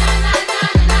it.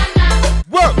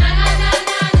 Whoa.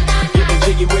 Getting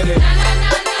jiggy with it.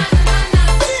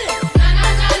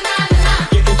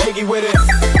 Getting jiggy with it.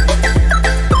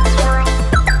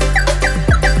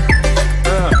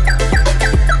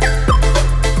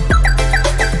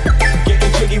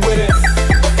 Getting jiggy with it.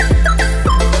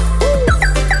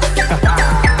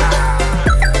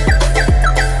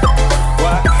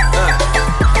 What?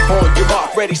 On your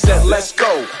mark, ready, set, let's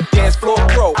go. Dance floor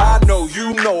pro. I know,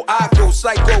 you know, I go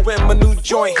psycho when my new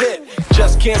joint hit.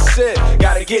 Just can't sit,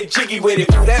 gotta get jiggy with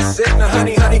it. Ooh, that's it. Now,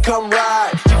 honey, honey, come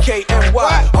ride.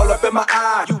 GKNY, all up in my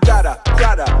eye. You got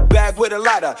a bag with a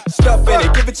lot of stuff in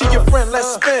it. Give it to your friend,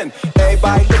 let's spin.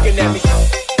 Everybody looking at me.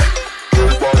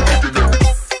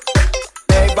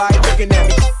 Everybody looking at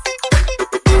me.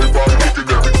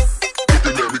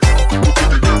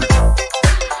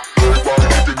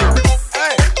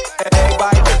 Hey,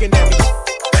 everybody looking at me.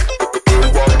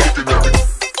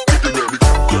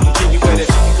 Getting jiggy with it.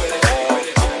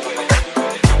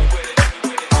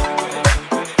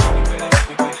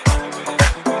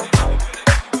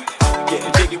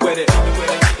 Getting jiggy with it.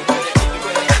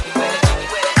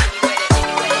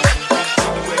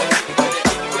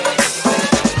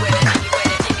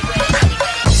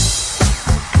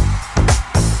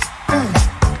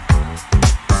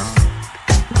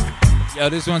 Yo,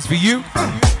 this one's for you.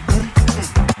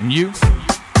 And you.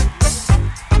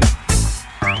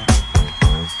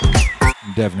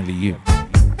 And definitely you.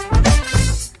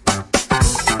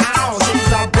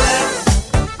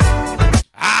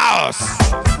 House.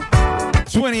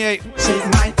 28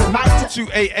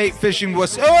 288 fishing.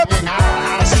 What's up? She's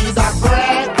a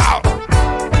great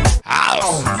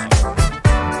house.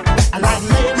 I like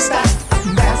lady style,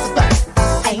 that's a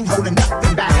fact. Ain't holding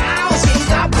nothing back. She's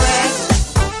a great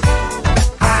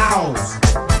house.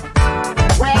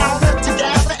 Well, put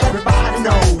together, everybody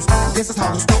knows this is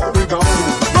how the story goes.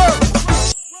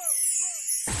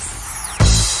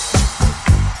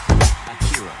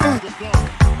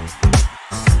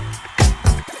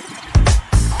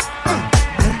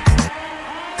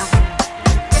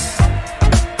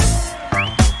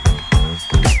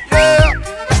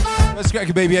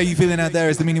 Cracker baby, how you feeling out there?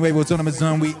 It's the Meaning Wave Autonomous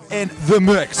Zone. We in the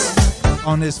mix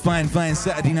on this fine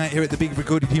Saturday night here at the Big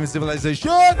Recorded Human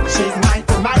Civilization.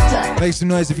 Make some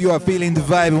noise if you are feeling the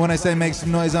vibe. And when I say make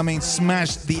some noise, I mean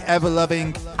smash the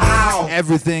ever-loving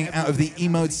everything out of the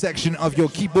emote section of your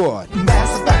keyboard.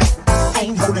 That's a fact.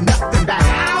 Ain't holding nothing back.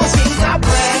 She's a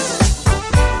great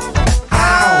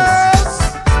house.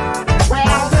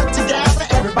 Well, put together,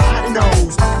 everybody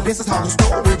knows this is how the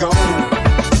story goes.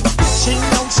 She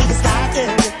knows she's got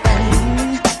everything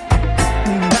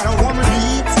that a woman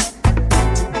needs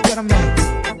to get a man.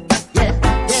 Yeah.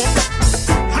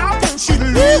 How can she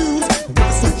lose with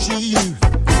the suit she used?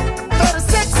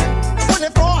 36,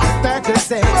 24,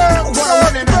 36. What a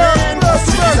woman in the man.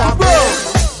 She's a great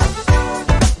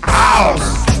house.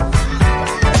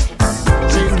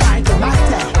 She's right to my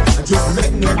time. Just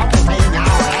letting it up and hang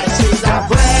out. She's a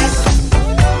great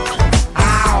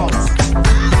house.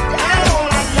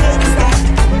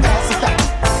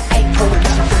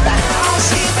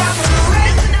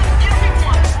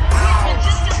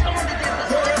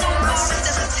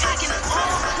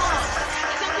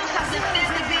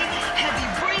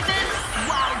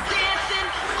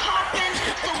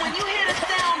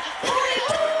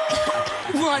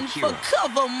 Run for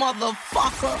cover,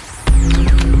 motherfucker.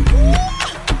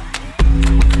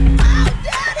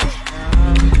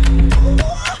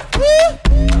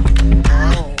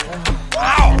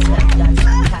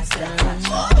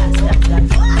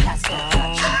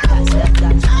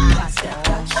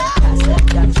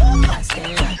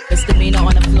 Misdemeanor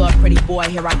on the floor, pretty boy,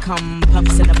 here I come.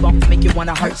 Pumps in the bump, make you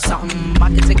wanna hurt something. I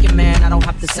can take your man, I don't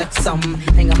have to sex some.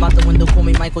 Hang him out the window, call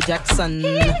me Michael Jackson.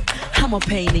 I'm a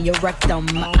pain in your rectum.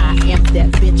 I am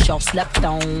that bitch y'all slept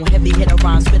on. Heavy hitter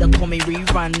rhymes, spitter, call me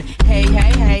rerun.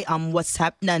 Hey, I'm what's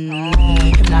happening.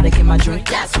 Hypnotic in my drink,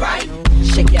 that's right.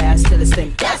 Shake your ass till it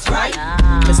stink, that's right.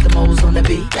 Mr. Mo's on the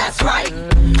beat, that's right.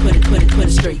 Put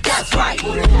it straight, that's right.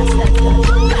 Pass that Dutch,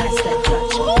 pass that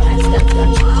Dutch, pass that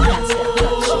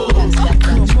Dutch, pass that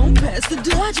Dutch. Come on, pass the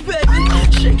Dutch, baby.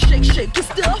 Shake your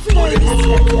stuff, baby. Pass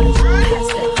that Dutch, pass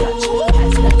that Dutch,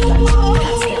 pass that Dutch,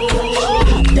 pass that Dutch.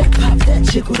 Pop that,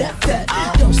 jiggle that fat.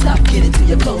 Don't stop, get it till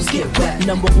your clothes get wet.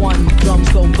 Number one, drums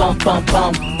go bump, bump,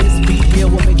 bump. This beat here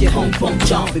will make it home, bump,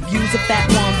 jump. If you's a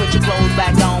fat one, put your clothes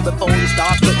back on before you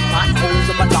start putting hot holes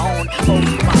in my lawn. Hold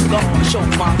my lawn, show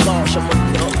my law, show my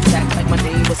love. Act like my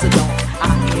name was Saddam.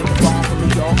 I am born from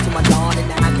New York to my lawn, and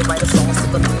now I can write a song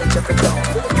similar to Jeffrey Dawn.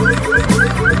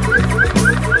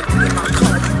 In my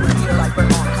car, you will hear like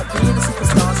Bernard. I've been a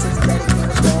superstar since Daddy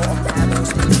came to ball. I'm the average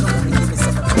thing, come on and give me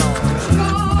some applause.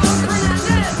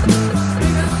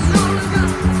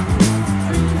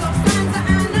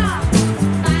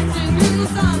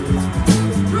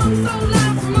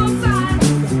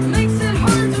 Makes it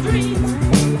hard to dream.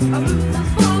 A boot that's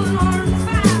falling hard and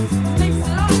fast.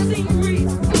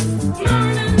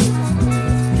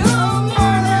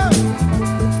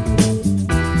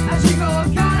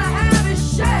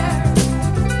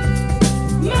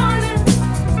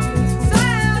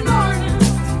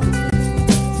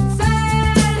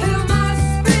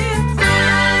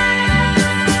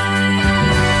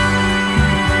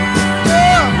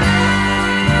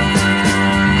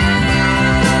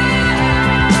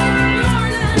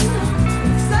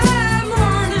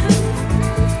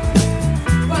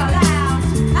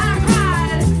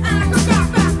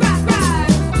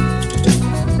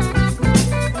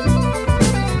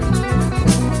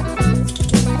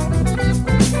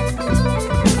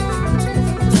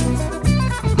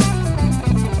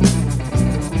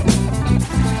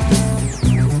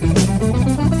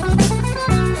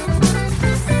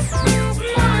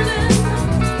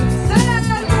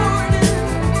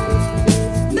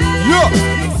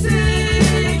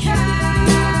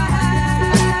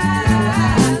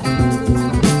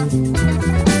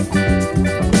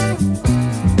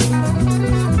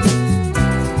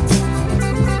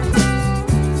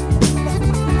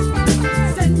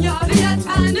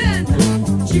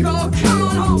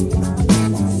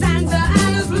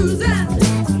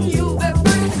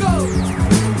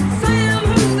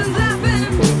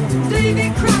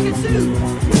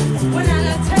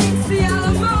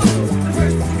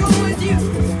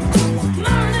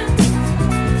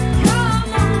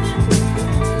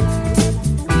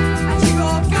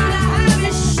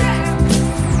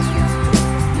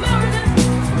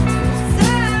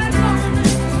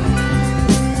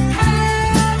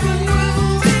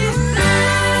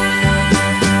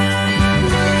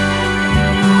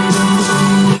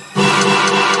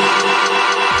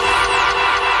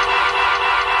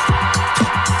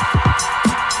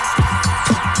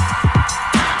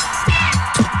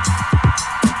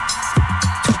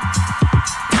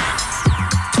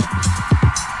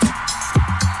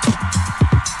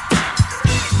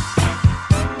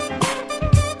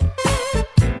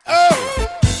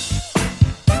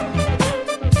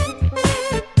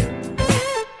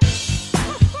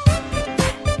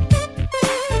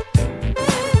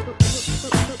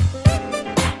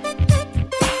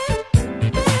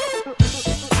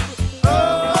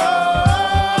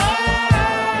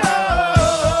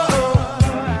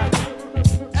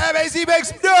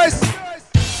 Yes!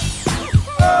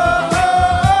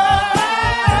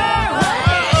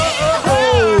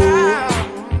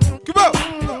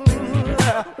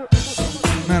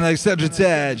 Man like Cedric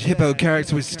Edge, hippo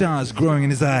character with stars growing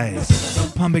in his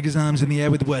eyes, pumping his arms in the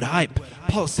air with the word hype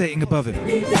pulsating above him.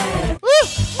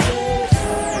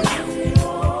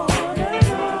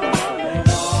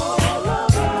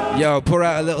 Yo, pour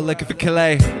out a little liquor for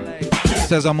Calais.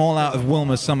 Says I'm all out of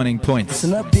Wilma summoning points.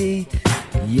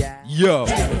 Yo.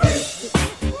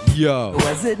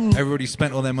 Everybody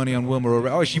spent all their money on Wilma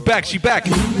already. Oh, she back. Yo.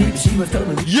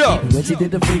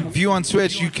 If you on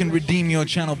Twitch, you can redeem your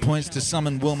channel points to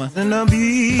summon Wilma. It's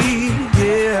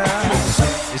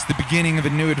the beginning of a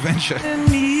new adventure.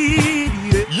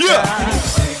 Yeah.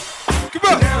 Come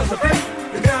on.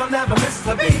 The girl never misses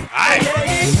a beat.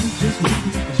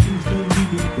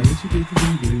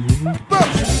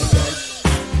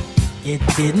 It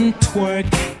didn't work.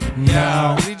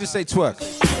 No. Did he just say twerk?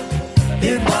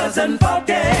 It wasn't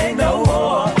funky no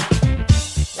more.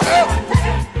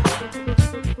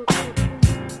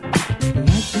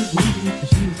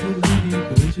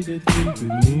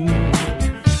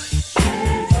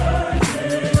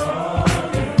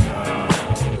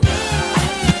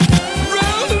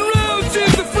 Round and round,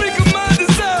 she's the freak of my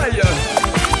desire.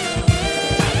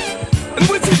 And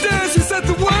when she dances, she set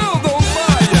the world on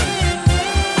fire.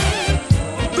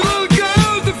 The little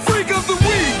girl's the freak of the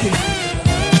week.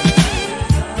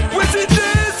 When she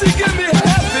dances, she give me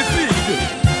happy feet.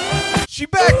 She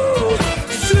back.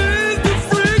 She's the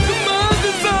freak of my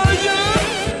desire.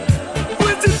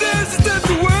 When she dances, she set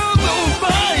the world on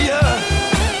fire.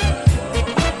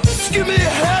 She give me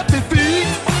happy feet.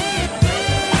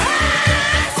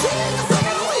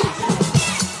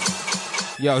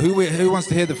 Yo, who wants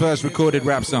to hear the first recorded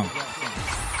rap song?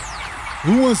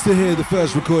 Who wants to hear the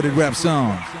first recorded rap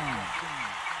song?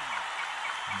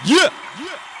 Yeah!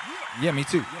 Yeah, me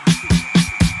too.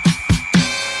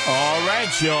 All right,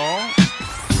 y'all.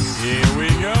 Here we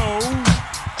go.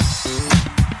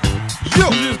 Yo!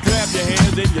 You just clap your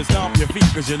hands and you stomp your feet,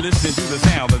 cause you're listening to the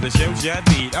sound of the show shot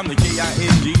beat. I'm the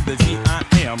K-I-N-G, the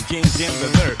G-I-M, King Jim the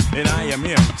Third, and I am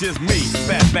him, just me,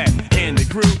 Fat and the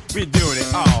crew. We're doing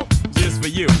it all just for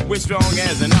you. We're strong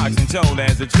as an ox and tall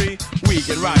as a tree. We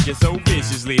can rock you so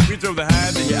viciously. We throw the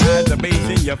highs in your eyes, the bass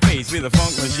in your face. We're the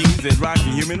funk machines that rock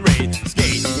the human race.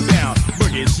 Skate, down,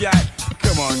 boogie, shot.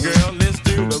 Come on, girl, let's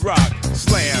do the rock.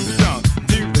 Slam, dunk,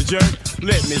 do the jerk.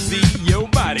 Let me see your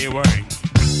body work.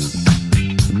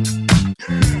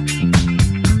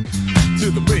 To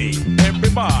the beat,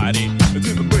 everybody. To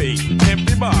the beat,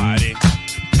 everybody.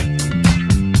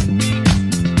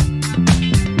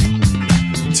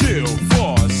 2,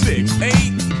 4, 6, 8.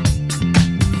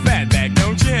 Fatback,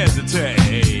 don't you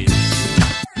hesitate.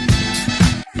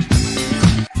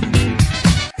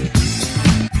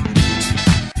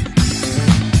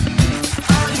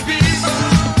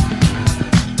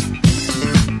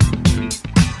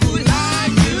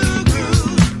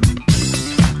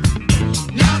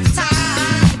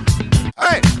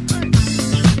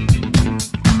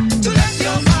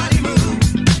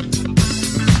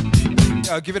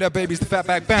 Give it up, babies, the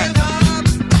Fatback Band.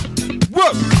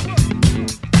 Whoa!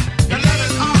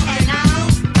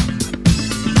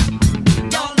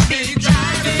 Don't be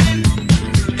driving.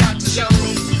 You got to show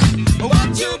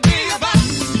what you be about.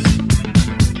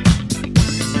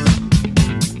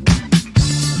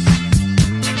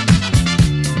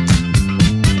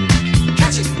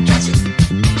 Catch it, catch it,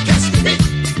 catch the beat.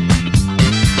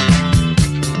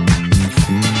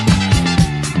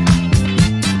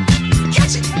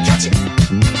 Catch it, catch it.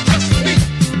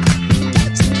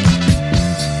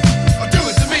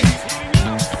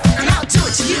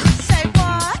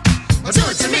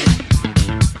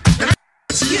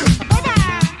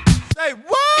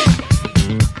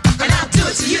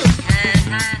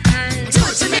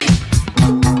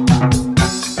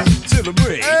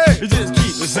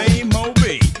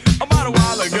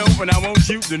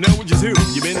 To know just who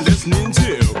you've been listening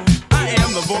to. I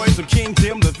am the voice of King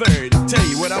Tim the Third. Tell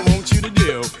you what I want you to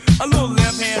do. A little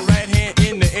left hand, right hand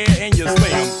in the air, and you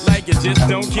slam like you just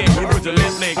don't care. You put your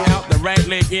left leg out, the right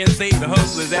leg in. Say the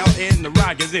hustlers out in the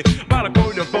rock. Is it about a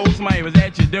quarter folks? Somebody was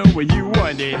at your door when you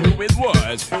wondered who it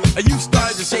was. You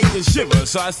started to shake and shiver,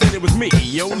 so I said it was me,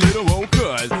 your little old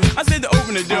cuz. I said to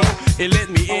open the door, it let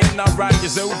me in. I rock you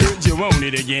so good you want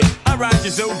it again. I rock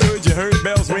you so good you heard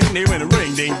bells ring. They went a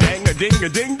ring, ding, dang, a ding, a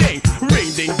ding, ding.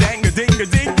 Ring, ding, dang, a ding, a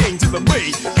ding, ding. To the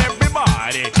beat,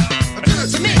 everybody. Do it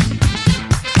to me,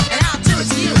 and I'll do it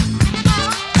to you.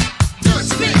 Do it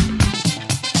to me,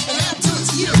 and I'll do it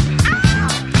to you.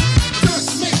 Do it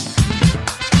to me,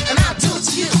 and I'll do it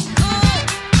to you.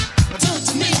 Do it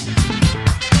to me,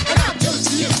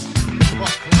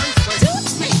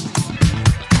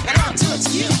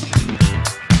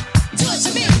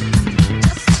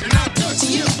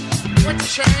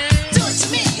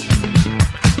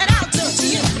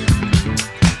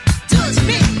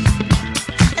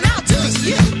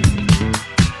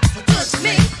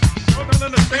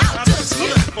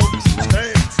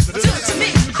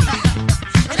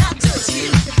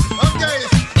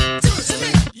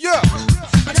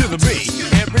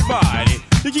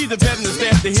 You keep the pedal and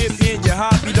step the hip in your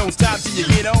heart. You don't stop till you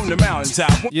get on the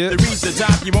mountaintop. Once you reach the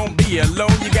top, you won't be alone.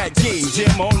 You got King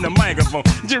Jim on the microphone.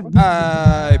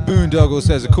 Boondoggle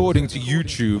says, according to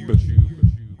YouTube.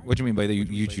 What do you mean by the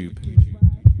YouTube?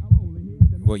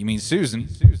 What, you mean Susan?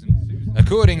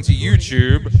 According to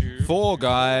YouTube, 4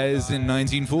 Guys in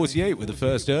 1948 were the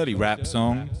first early rap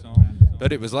song.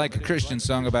 But it was like a Christian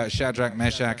song about Shadrach,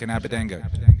 Meshach, and Abednego.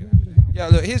 Yeah,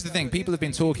 look, here's the thing. People have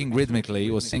been talking rhythmically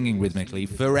or singing rhythmically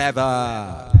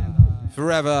forever.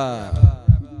 Forever.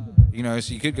 You know,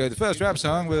 so you could go, the first rap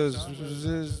song was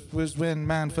when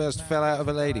man first fell out of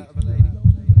a lady.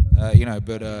 You know,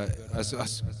 but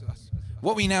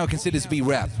what we now consider to be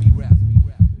rap,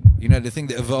 you know, the thing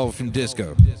that evolved from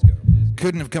disco,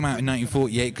 couldn't have come out in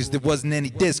 1948 because there wasn't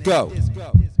any disco.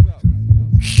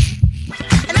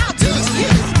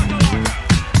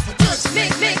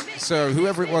 So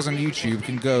whoever it was on YouTube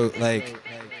can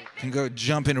go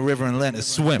jump in a river and learn to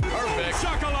swim.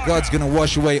 God's gonna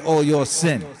wash away all your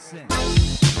sin.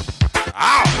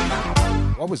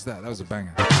 Ow! What was that? That was a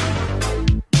banger.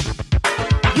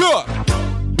 Yeah!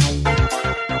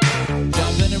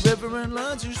 Jump in a river and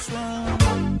learn to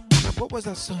swim. What was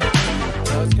that song?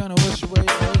 God's gonna wash away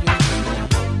all your sin.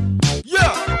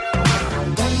 Yeah!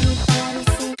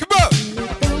 Come on!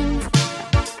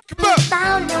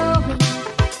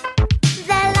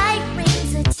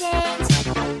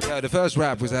 The first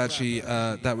rap was actually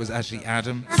that was actually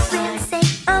Adam. It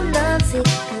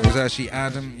was actually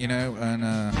Adam, you know, and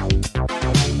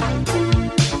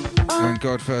when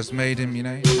God first made him, you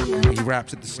know, he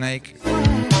rapped at the snake.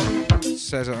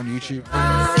 Says it on YouTube.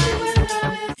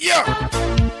 Yeah.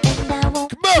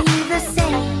 Come on.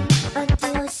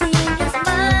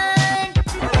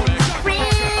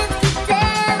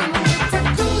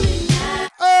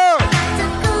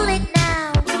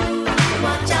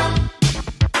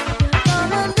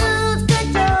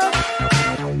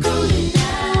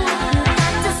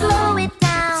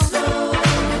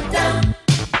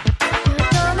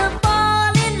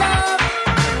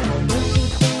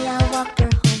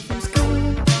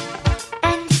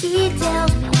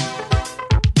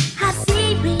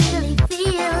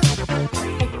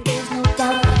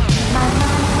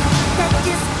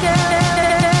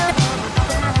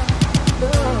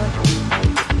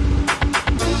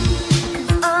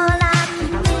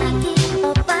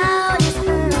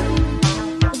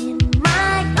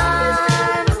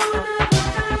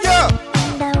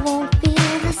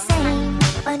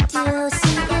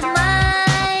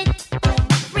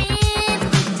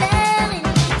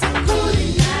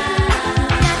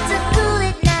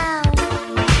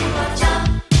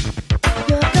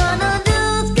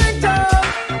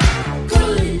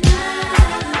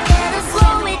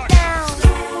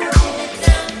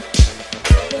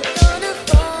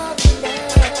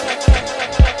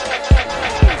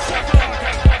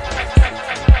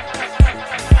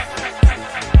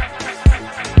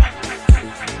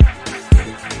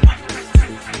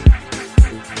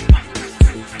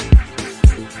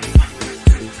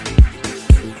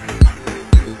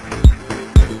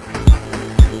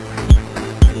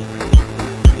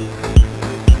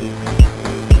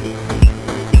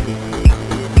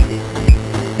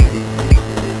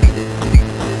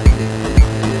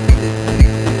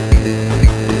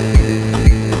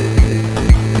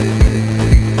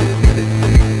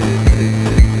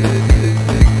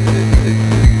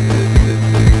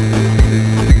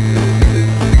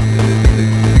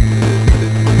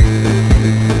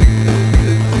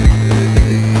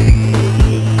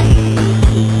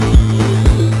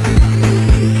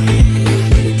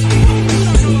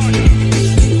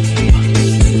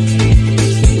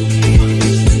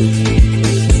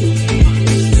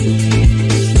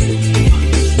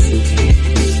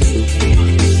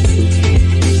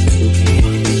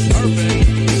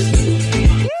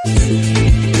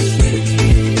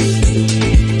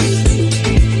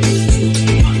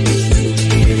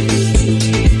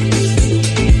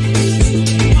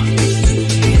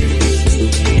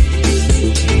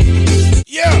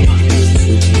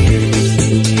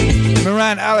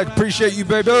 Appreciate you,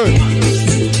 baby.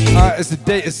 It's the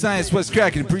Data Science. What's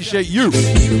cracking? Appreciate you.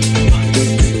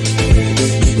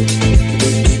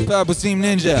 Purple Team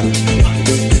Ninja.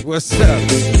 What's up?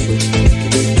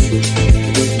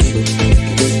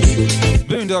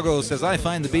 Boondoggle says, I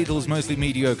find the Beatles mostly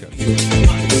mediocre.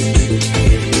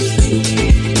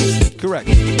 Correct.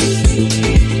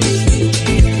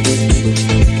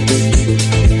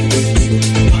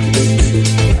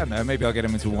 I don't know, maybe I'll get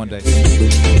him into one day.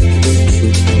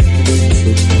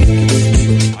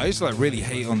 I used to like really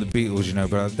hate on the Beatles, you know,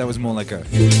 but that was more like a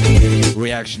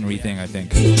reactionary thing, I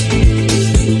think.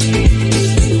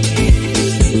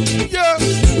 Yeah.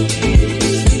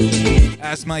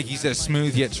 Just Mike, he says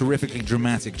smooth yet terrifically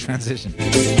dramatic transition.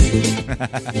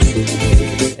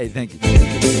 Hey, thank you.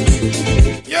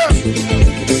 Yeah.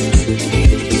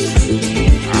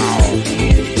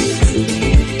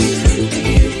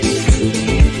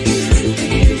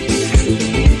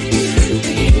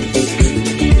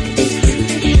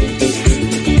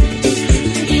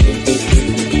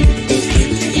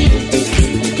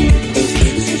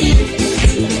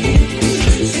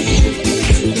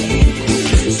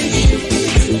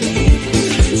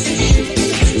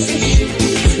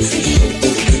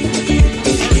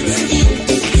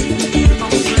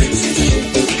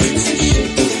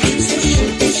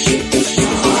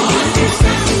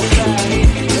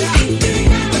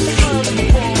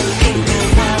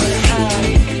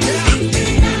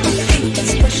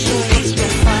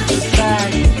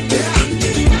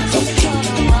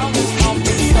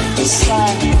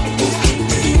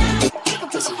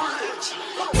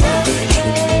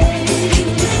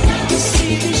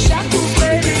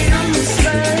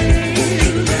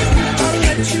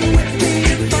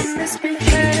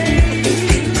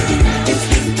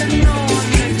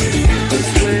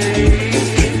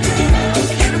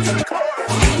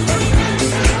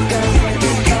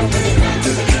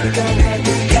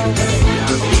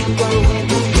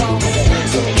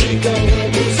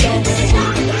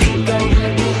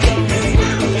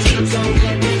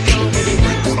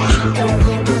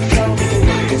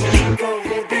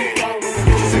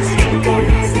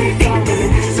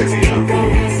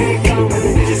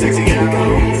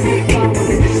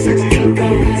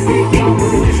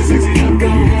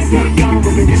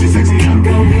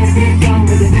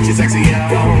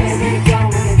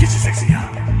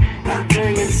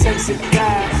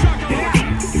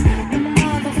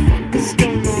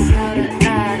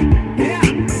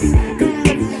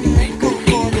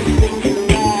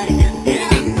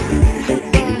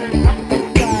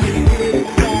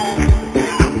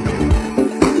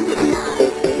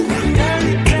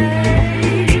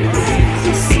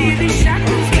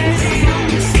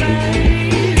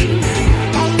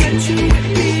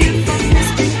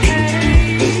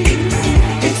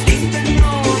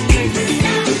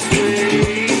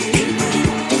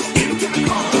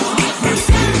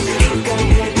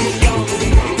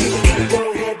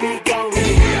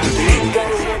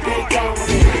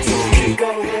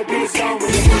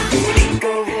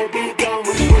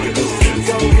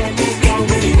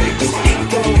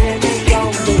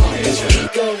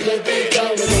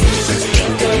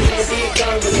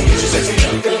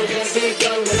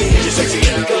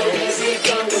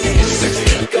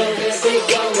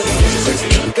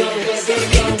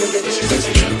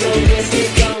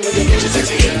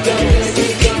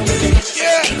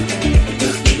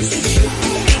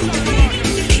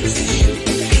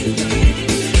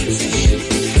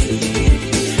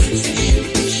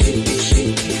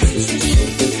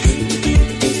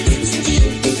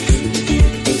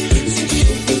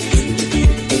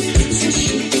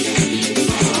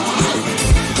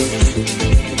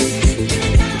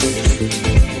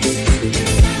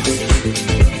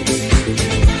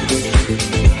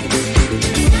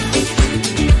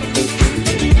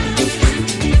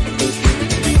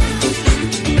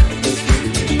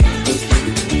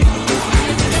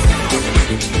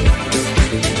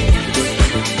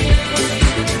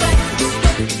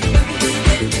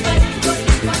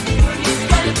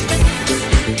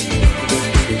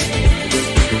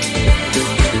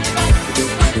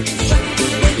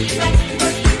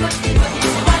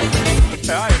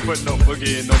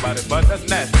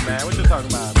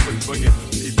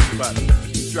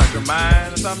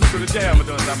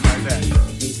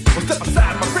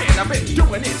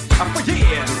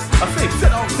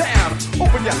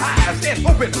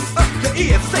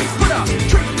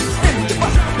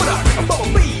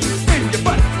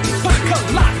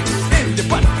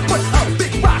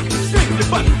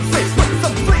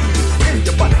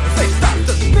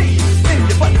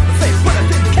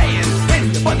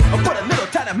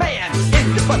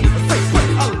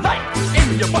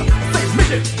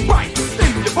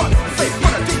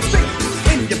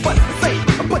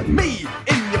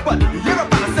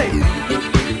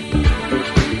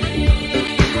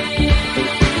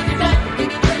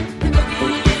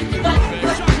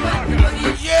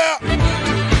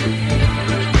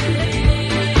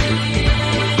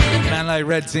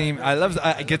 Team.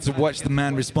 I get to watch the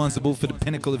man responsible for the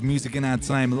pinnacle of music in our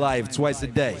time live twice a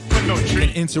day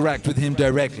and interact with him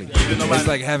directly. It's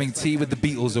like having tea with the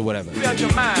Beatles or whatever.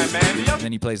 And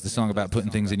then he plays the song about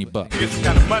putting things in your butt.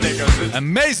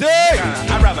 Amazing!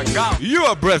 You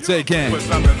are breathtaking.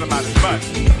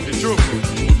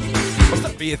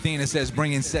 B Athena says,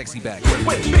 bring in sexy back.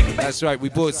 That's right, we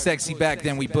brought sexy back,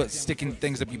 then we put sticking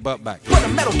things up your butt back. Put a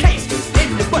metal case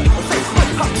in your butt, say put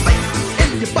hot face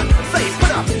in your butt, say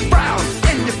put up brown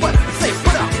in your butt, say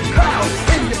put up cloud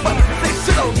in your butt, say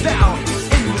settle down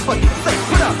in your butt, say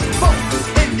put up boat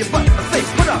in your butt, say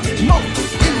put up moat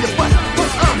in your butt,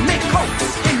 put make coat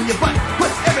in your butt,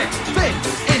 put everything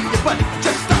in your butt.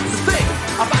 Just stop to sing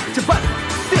about your butt,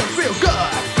 feels real good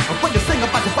when you sing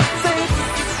about your butt.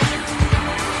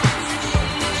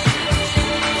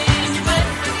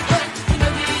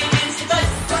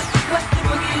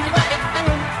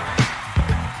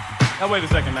 Now wait a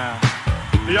second now.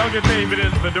 Do y'all get paid for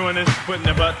this, for doing this, putting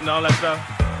their butt and all that stuff?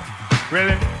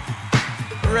 Really?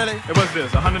 Really? Hey, what's this,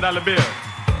 $100 bill?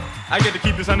 I get to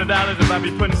keep this $100 if I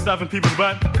be putting stuff in people's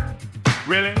butt?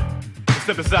 Really?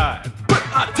 Step aside. Put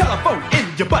a telephone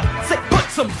in your butt. Say put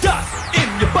some dust in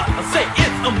your butt. Say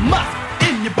it's a must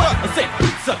in your butt. Say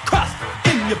pizza crust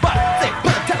in your butt. Say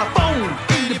put a telephone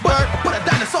in your butt. Put a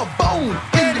dinosaur bone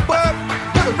in your butt.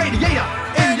 Put a radiator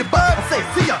in your butt. Say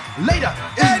see ya later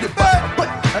in your butt. Put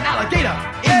an alligator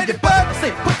in your butt.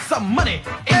 Say put some money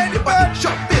in your butt.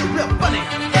 Sure feel real funny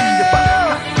in your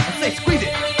butt. Say squeeze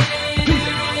it, please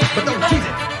it, but don't tease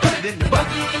it. Put it in your butt.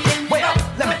 Wait up,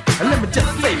 let me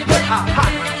just say put a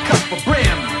hot cup of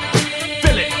brim.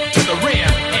 Fill it to the rim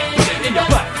and put it in your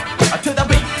butt. To the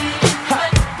beat, hot,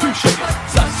 2 sugars,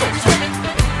 so sweet.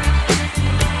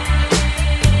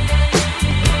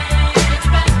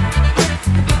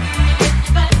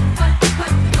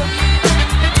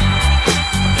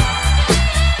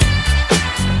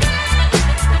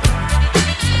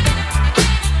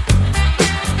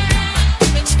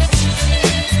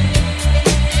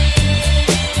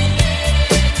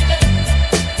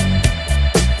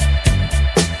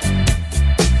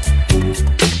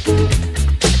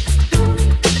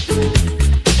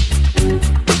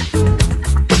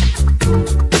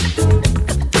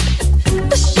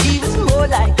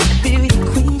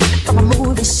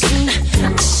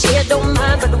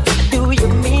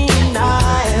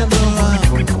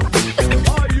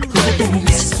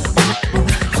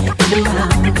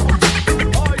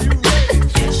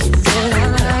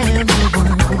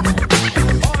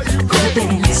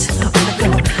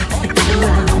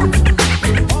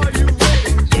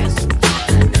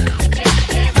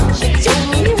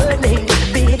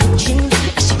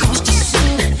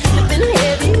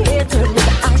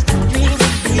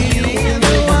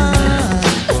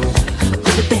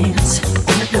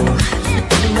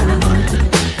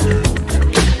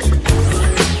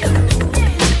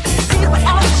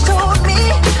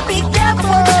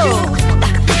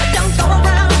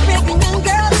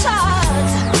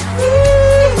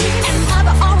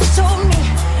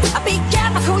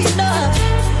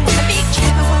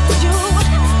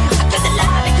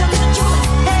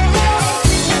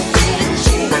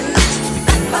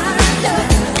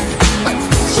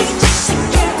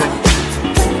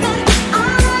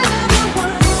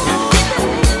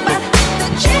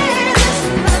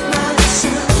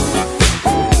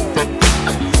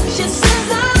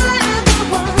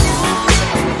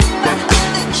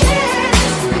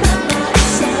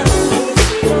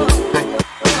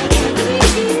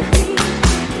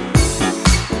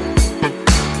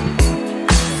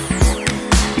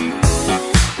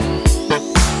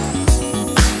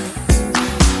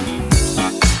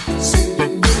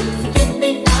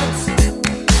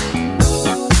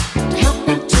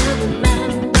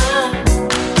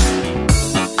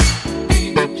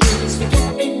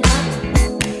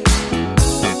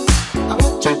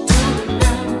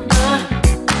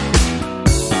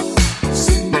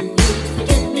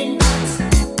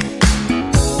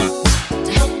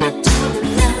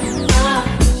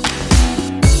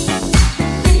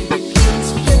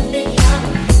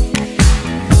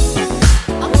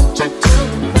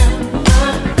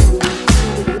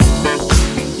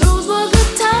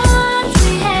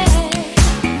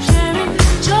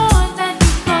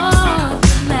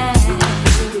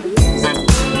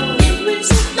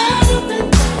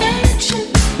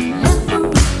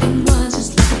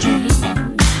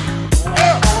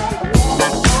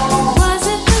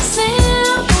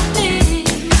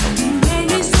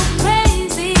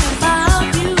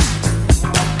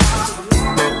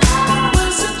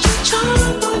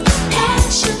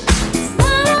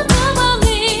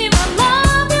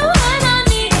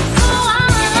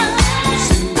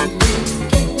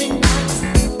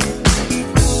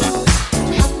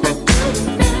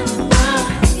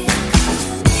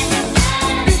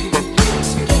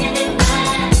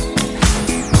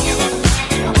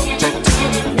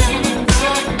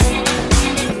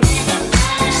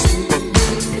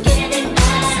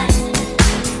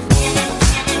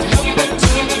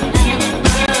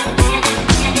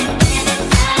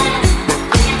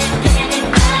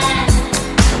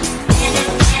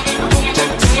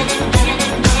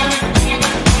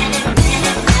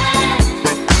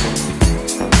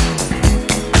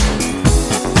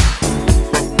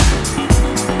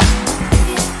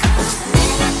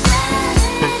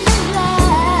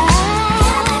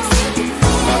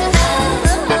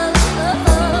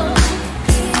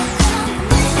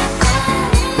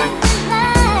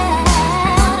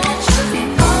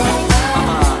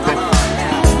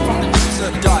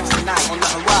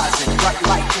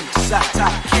 light in the side,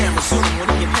 top camera zoom, when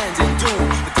it get pens and doom.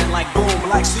 But then like boom,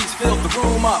 like seats fill the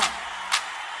room up.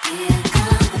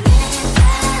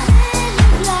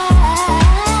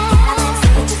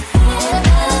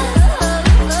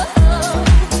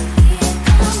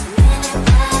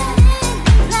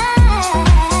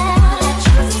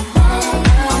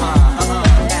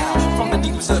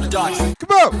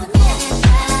 Come on!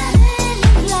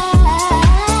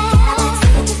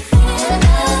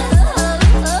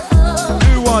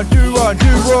 Do one.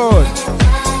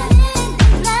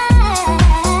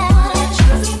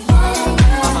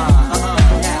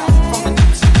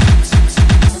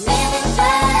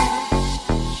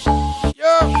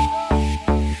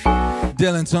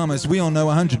 Dylan Thomas, we all know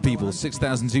 100 people,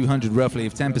 6,200 roughly.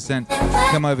 If 10%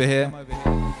 come over here,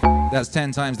 that's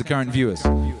 10 times the current viewers.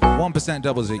 1%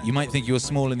 doubles it. You might think you're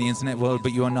small in the internet world,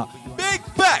 but you are not. Big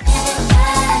facts!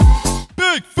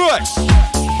 Big facts!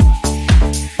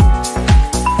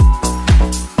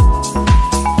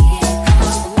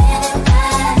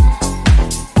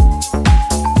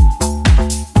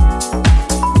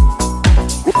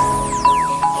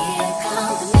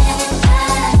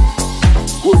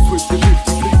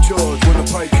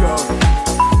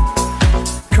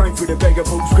 The beggar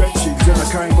pulled scratches and I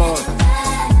came on.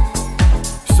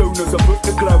 Soon as I put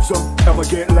the gloves on, I'ma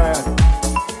get loud.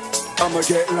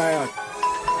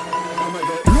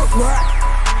 Look right,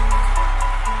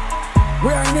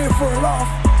 we ain't here for a laugh.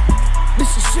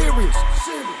 This is serious.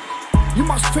 You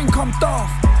must think I'm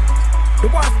daft. The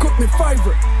wife cooked me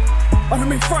favourite, and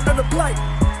I'm in front of the plate.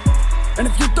 And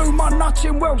if you do my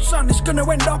nutting well, son, it's gonna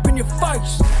end up in your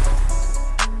face.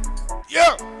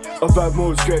 Yeah. I've had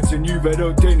more scraps than you've had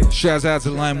on dinner. Shouts out to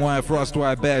LimeWire,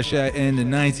 Frostwire, Bear Share in the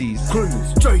 90s.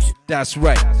 Jason. That's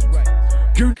right.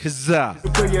 Kazaa.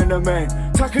 Being a man,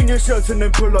 tucking your shirts and then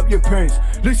pull up your pants.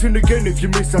 Listen again if you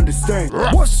misunderstand.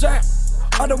 What's that?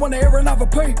 I don't wanna hear another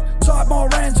peep. Tight my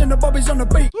hands and the bobby's on the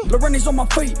beat. Lorene's on my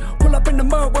feet. Pull up in the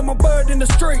mud with my bird in the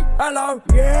street. Hello?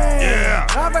 Yeah.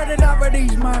 I've had enough of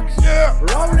these mugs. Yeah.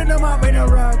 Rolling them up in a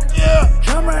rug. Yeah.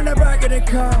 Come round the back of the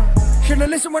car. Should've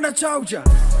listened when I told ya.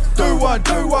 Do one.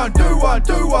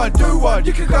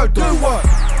 You can go do one.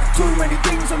 Too many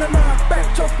things on the line.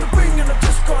 Backed off the ring and I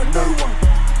just got a new one.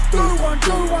 Do one.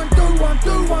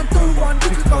 You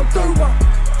can go do one.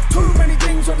 Too many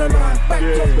things on the line.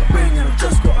 Backed off the ring and I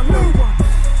just got a new one.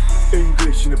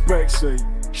 English in the backseat.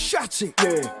 Shut it.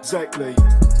 Yeah, exactly.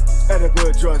 Had a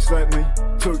bird try to slap me.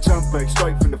 Took jump back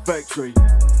straight from the factory.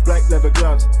 Black leather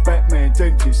gloves, Batman,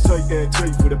 dentist, take their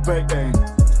teeth with a backhand.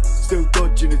 Still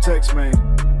dodging the text man.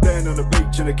 Down on the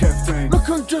beach in a cafeteria. Look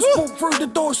who just walked through the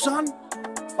door, son.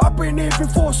 I've been here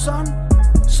before, son.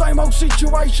 Same old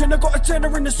situation. I got a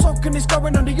tenner in the sock and it's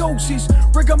going on the horses.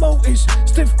 Rigor mortis,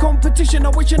 stiff competition.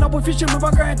 I'm wishing I was fishing with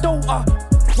my granddaughter.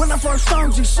 When I throw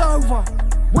stones, it's over.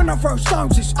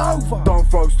 Don't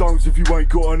throw stones if you ain't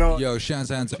got an art. Yo,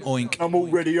 shouts out to Oink. I'm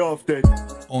already off dead.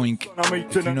 Oink.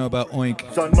 If you know about Oink,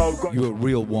 you a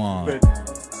real one.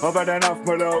 I've had enough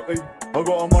melody. I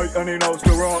got a mate and he knows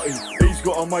karate. He's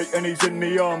got a mate and he's in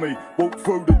the army. Walk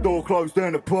through the door, close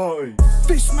down the party.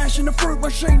 Fish smashing the fruit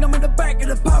machine. I'm in the back of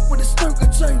the pub with a snooker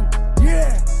team.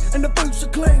 Yeah, and the boots are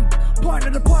clean. Pint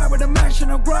of the pie with a mash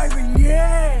and a gravy.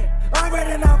 Yeah, I've had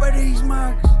enough of these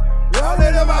mugs.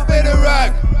 Rolling them up in the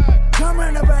rug. Come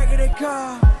round the back of the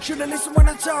car. Should've listened when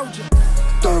I told you.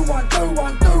 Do one.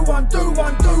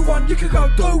 You can go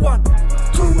do one.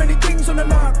 Too many things on the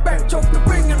line. Backed off the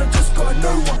ring and I just got a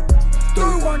new one.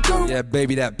 Do one. Yeah,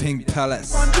 baby, that Pink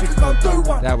Palace. You can go do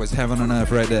one. That was heaven on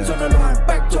earth right there. On the line.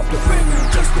 Backed off the ring and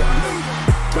I just got a new one.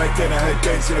 Back then I had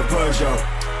dance in a Peugeot.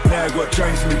 Now I got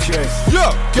chains in my chest.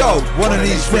 Yo, one on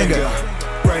each finger.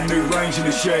 Brand new range in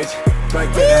the shed.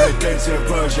 Back then I had dance in a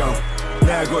Peugeot.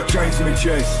 Now I got chains in my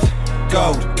chest.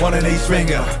 Gold, one on each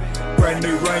finger. Brand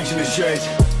new range in the shed.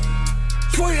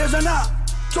 Sweet as a nut.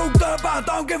 Talk dirt but I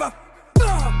don't give a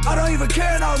I don't even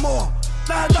care no more.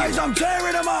 Nowadays I'm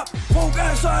tearing them up. Walk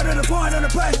outside of the pint and the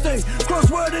pasty.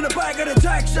 Crossword in the back of the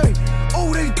taxi.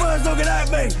 All these birds looking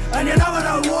at me, and you never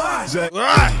know why.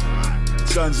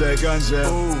 Sun's out, guns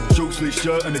out. Short sleeve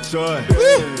shirt and a tie.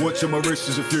 Watching my wrist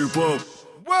is a few bob.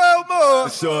 Well more.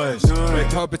 Size.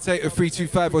 Hot Potato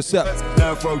 325, what's up?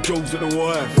 Now throw jewels at the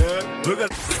wife. Look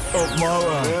at off my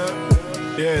wife.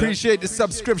 Yeah. Appreciate the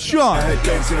subscription. I had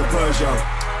dance in a Peugeot.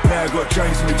 Now I got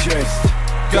chains in my chest.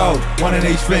 Gold, one in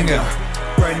each finger.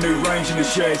 Brand new range in the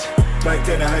shed. Back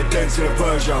then I had dance in a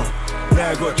Peugeot.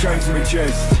 Now I got chains in my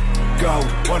chest. Gold,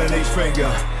 one in each finger.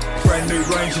 Brand new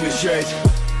range in the shed.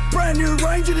 Brand new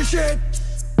range in the shed.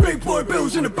 Big boy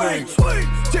bills in the bank.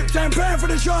 Tip £10 for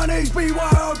the Chinese.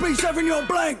 BYOB 7 your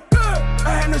blank.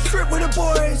 Out in the strip with the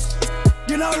boys.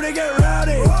 you know they get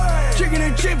rowdy. Chicken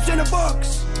and chips in a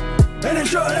box, and a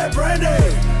shot of that brandy.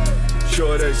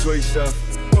 Shot of that sweet stuff,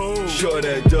 shot of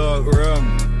that dark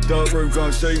rum. Dark room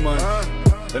can't see, man.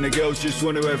 And the girls just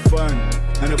want to have fun,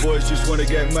 and the boys just want to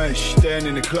get mashed. Stand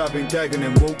in the club in Dagenham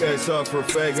and walk outside for a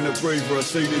fag and a breather. I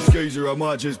see this geezer, I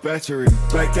might just batter him.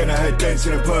 Back then I had dents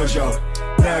in a Peugeot,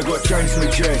 now I got chains in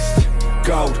my chest.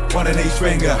 Gold, one in each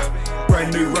finger,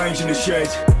 brand new range in the shed.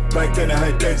 Back then I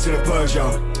had dents in a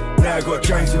Peugeot, now I got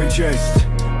chains in my chest.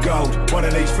 Gold, one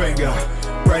in each finger,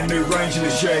 brand new range in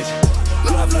the shed.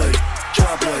 Lovely,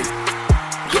 jubbly,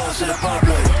 glass in the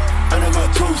public. And I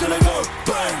got tools and I go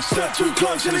bang, step too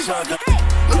close and it's ugly.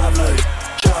 Lovely,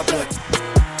 jubbly,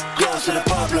 glass in the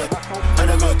public. And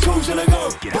I got tools and I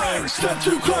go bang, step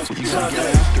too close, it's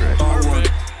ugly. R1,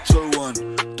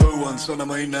 2-1, do one, son, I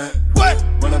mean that. What?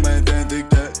 When a man down, dig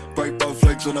that. Break both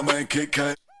legs on a man, Kit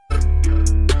Kat.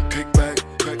 Kick back,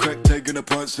 crack, taking a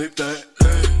punt, sip that.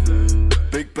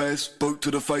 Big bass, boot to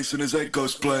the face and his head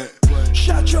goes splat.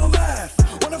 Shut your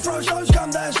mouth, when the throw shows come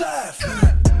down south.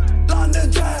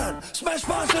 London town, smash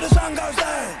bars till the sun goes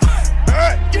down.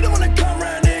 You don't wanna come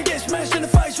round here and get smashed in the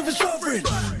face with a sovereign.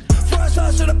 First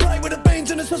ice to the plate with the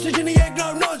beans and the sausage and the egg,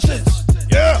 no nonsense.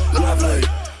 Yeah, lovely,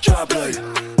 jubbly,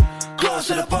 glass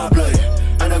in the public.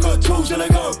 And I got tools and I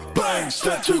go bang,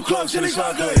 step too close and it's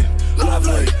ugly.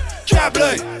 Lovely,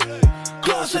 jubbly,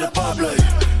 glass in the public.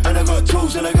 And I got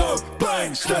tools and I go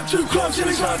bang, step too close and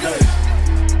it's ugly.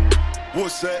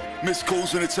 What's that? Missed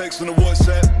calls and a text on the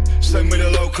WhatsApp. Send me the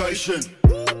location,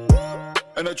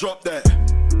 and I drop that.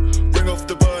 Ring off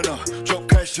the burner, drop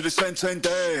cash to the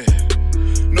Santander.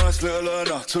 Nice little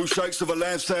earner, 2 shakes of a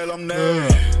lamb's tail, I'm there.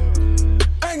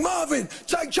 Hank Marvin,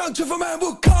 take chunks of a man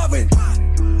wood carving.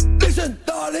 Listen,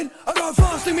 darling, I got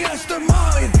fast in me Aston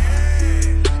Martin.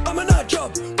 I'm a nut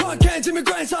job, put cans in my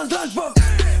grandson's lunchbox.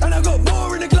 And I got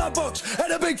more in the glove box,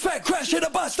 and a big fat crash at the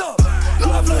bus stop.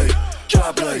 Lovely,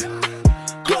 jubbly,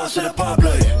 glass in the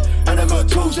public. And I got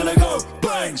tools and I go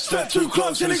bang, step too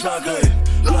close and it's ugly.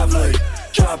 Lovely,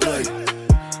 jubbly,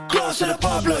 glass in the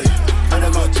public. And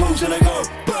I got tools and I go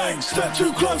bang, step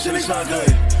too close and it's ugly.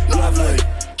 Lovely,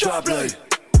 jubbly,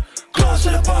 glass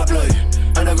in the public.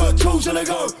 And I got tools and I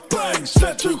go bang,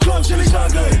 step too close and it's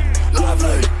ugly.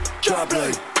 Lovely,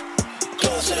 jubbly,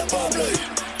 glass in the public.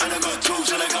 And I got tools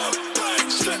and I go bang,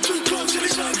 step too close and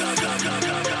it's ugly.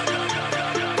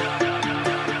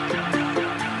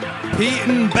 Pete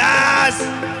and Baz.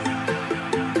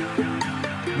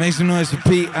 Make some noise for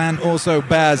Pete and also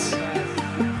Baz.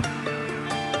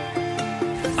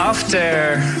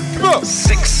 After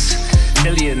 6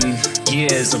 million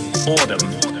years of boredom,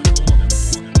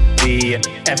 the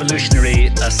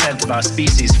evolutionary ascent of our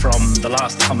species from the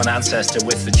last common ancestor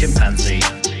with the chimpanzee,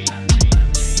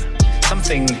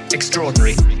 something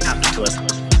extraordinary happened to us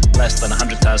less than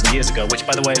 100,000 years ago, which,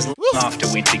 by the way, is long after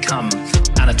we'd become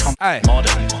anatomically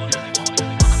modern.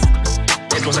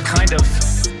 It was a kind of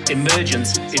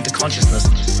emergence into consciousness.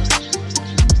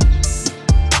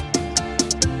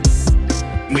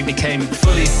 We became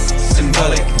fully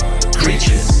symbolic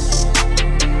creatures.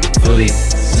 Fully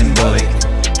symbolic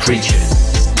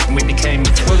creatures. And we became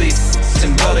fully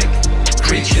symbolic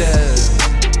creatures.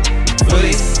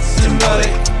 Fully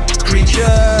symbolic creatures.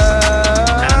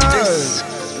 And this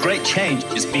great change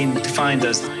has been defined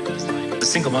as the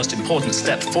single most important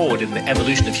step forward in the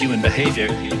evolution of human behavior,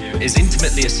 is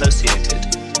intimately associated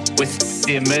with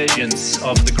the emergence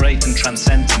of the great and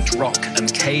transcendent rock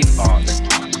and cave art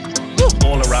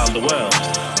all around the world.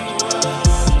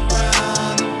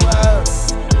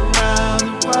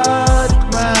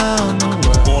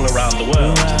 All around the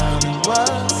world.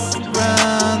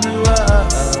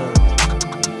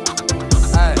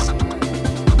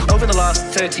 Over the last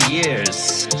 30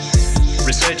 years,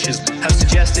 researchers have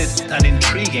suggested an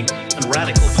intriguing and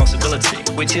radical possibility,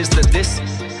 which is that this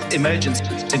emergence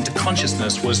into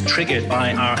consciousness was triggered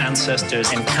by our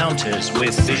ancestors' encounters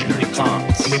with visionary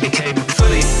plants. We became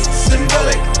fully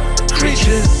symbolic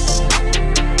creatures.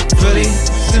 Fully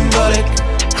symbolic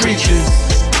creatures.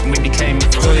 We became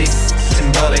fully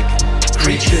symbolic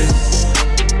creatures.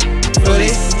 Fully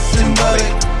symbolic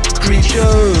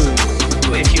creatures.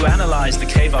 If you analyze the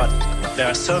cave art, there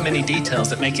are so many details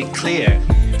that make it clear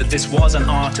that this was an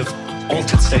art of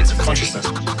altered states of consciousness,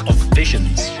 of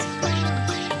visions.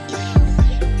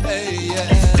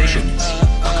 Visions.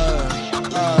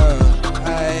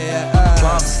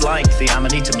 Plants like the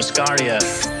Amanita muscaria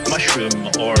mushroom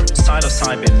or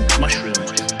psilocybin mushroom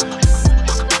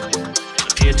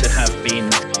appear to have been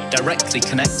directly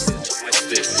connected with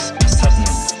this sudden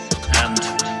and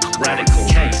radical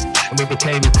change. And we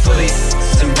became fully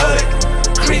symbolic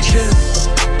creatures.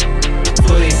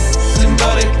 Fully symbolic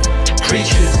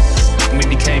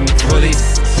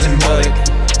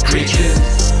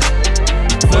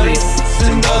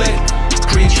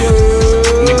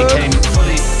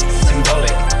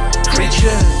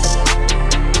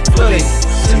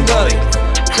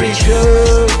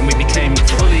creatures. And we became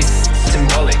fully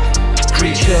symbolic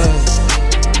creatures.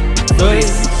 Fully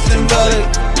symbolic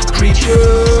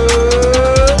creatures.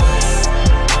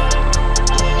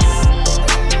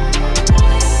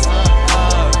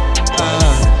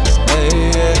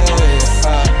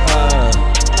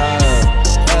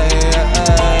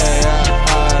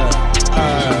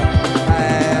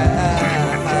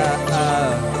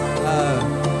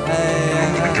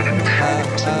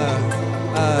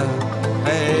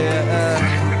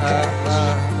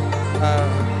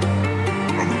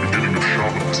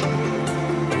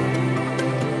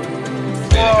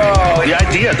 The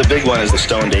idea, the big one, is the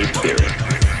stoned ape theory.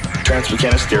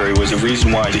 Trans-McKenna's theory was the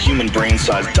reason why the human brain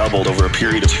size doubled over a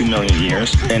period of 2 million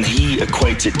years, and he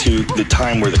equates it to the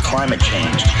time where the climate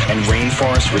changed and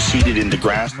rainforests receded into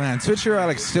grass. Man, Twitcher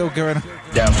Alex still going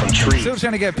down from trees. Still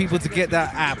trying to get people to get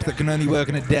that app that can only work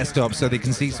on a desktop so they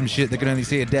can see some shit they can only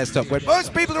see a desktop when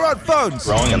most people are on phones.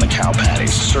 Growing on the cow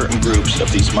paddies, certain groups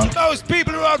of these monkeys. Most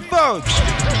people are on phones.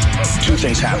 Two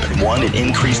things happened. One, it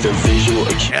increased their visual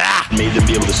acuity, made them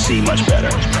be able to see much better.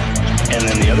 And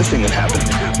then the other thing that happened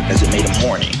is it made them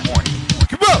horny.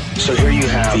 Come on! So here you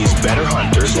have these better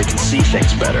hunters. They can see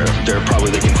things better. They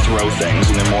can throw things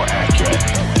and they're more accurate.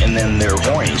 And then they're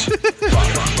horny.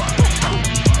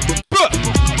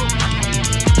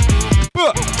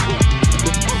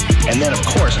 And then, of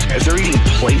course, if they're eating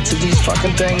plates of these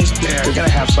fucking things, they're gonna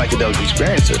have psychedelic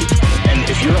experiences. And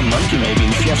if you're a monkey, maybe,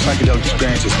 and if you have psychedelic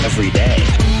experiences every day,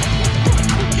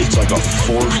 it's like a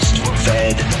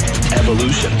force-fed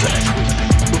evolution thing.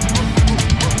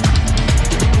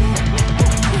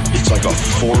 It's like a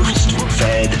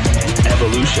force-fed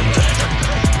evolution thing.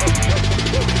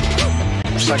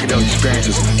 Psychedelic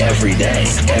experiences every day,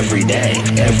 every day,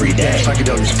 every day.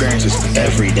 Psychedelic experiences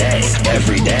every day,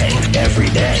 every day, every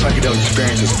day. Psychedelic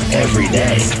experiences every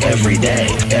day, every day,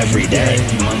 every day.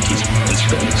 Monkeys in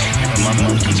space.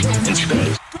 Monkeys in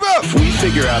space. If we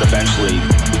figure out eventually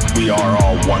we are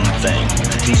all one thing,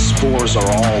 these spores are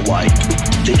all like,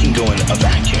 they can go in a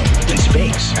vacuum in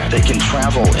space. They can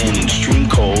travel in extreme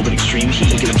cold and extreme heat.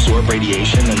 They can absorb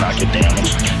radiation and not get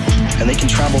damaged. And they can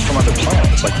travel from other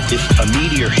planets. Like if a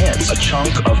meteor hits, a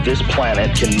chunk of this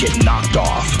planet can get knocked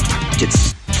off,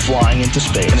 gets flying into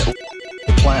space,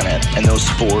 the planet, and those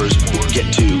spores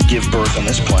get to give birth on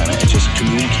this planet and just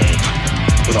communicate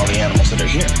with all the animals that are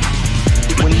here.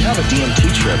 When you have a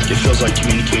DMT trip, it feels like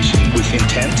communication with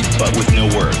intent, but with no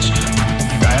words.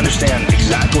 I understand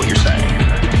exactly what you're saying,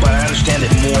 but I understand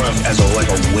it more as like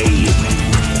a wave.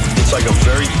 It's like a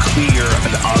very clear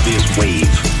and obvious wave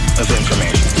of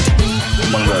information.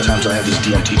 One of the times I had this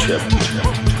DMT trip,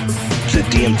 the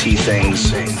DMT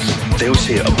things, they always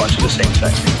say a bunch of the same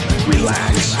things.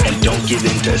 Relax and don't give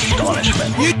in to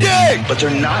astonishment. You dig! But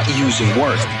they're not using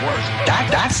words.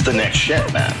 That's the next shit,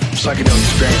 man. Psychedelic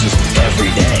experiences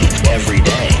every day, every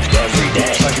day, every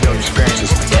day. Psychedelic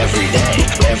experiences every day,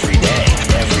 every day,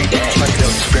 every day.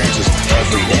 Psychedelic experiences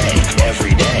every day,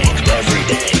 every day, every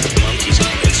day. Monkeys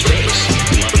in space.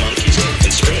 Monkeys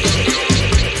in space.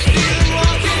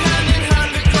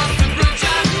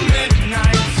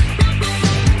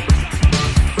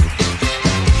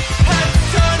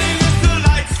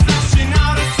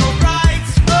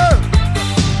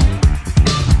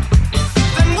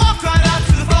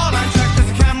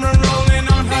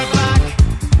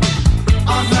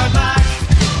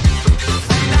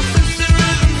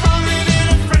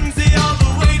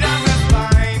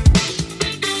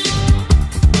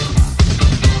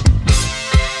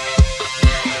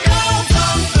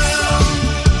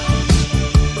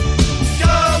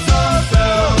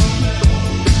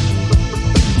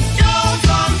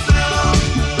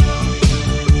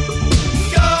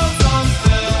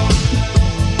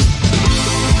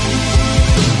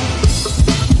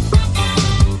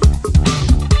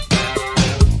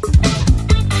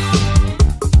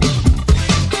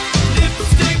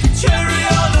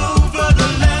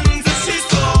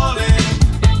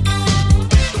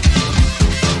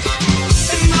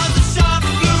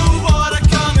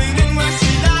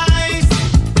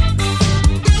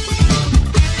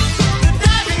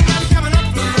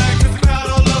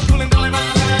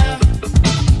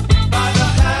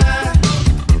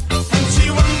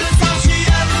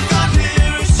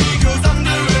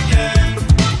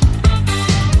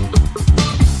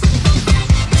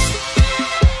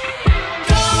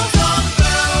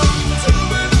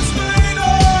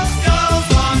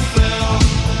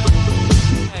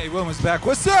 Back.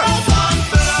 What's up?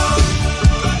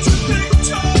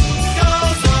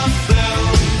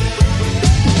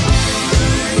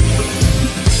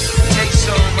 Take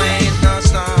so rain, don't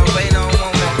stop, wait on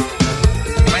one more.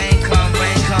 Rain come,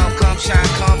 come shine,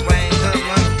 come rain, good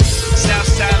month.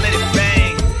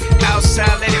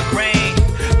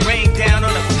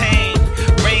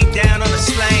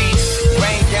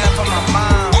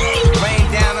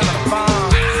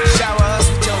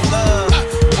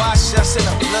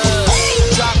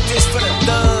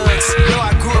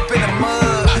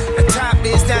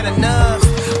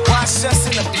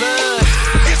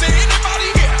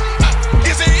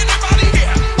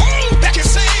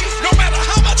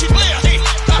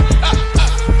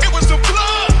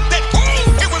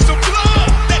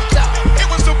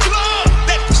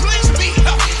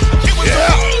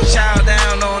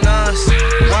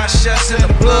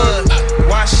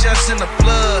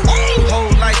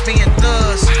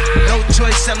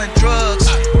 choice selling drugs.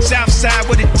 Southside,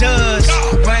 what it does.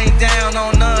 Rain down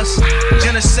on us.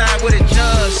 Genocide, what it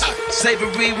does.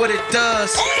 Slavery, what it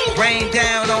does. Rain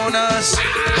down on us.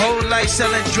 Whole life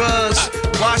selling drugs.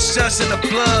 Wash us in the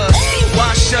blood.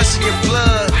 Wash us in your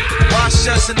blood. Wash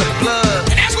us in the blood.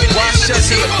 Wash us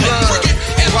in the blood.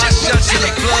 Wash us in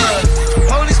the blood.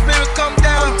 Holy Spirit, come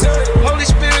down. Holy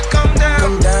Spirit, come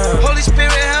down. Holy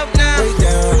Spirit, help now.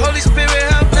 Holy Spirit,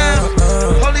 help now.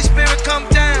 Holy Spirit, come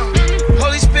down.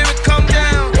 Holy Spirit, come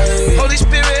down. Holy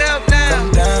Spirit, help now.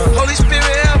 Holy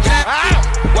Spirit, help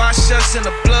now. Wash us in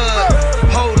the blood.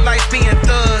 Whole life being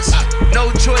thugs.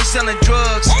 No choice selling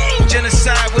drugs.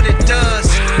 Genocide, what it does.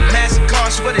 Mass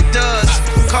cost, what it does.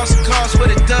 Cost,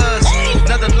 what it does.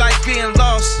 Another life being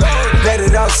lost. Let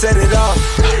it out, set it off.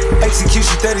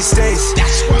 Execution 30 states.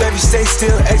 30 states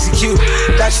still execute.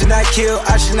 That should not kill,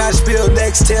 I should not spill.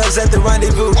 Next tails at the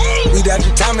rendezvous. We dodge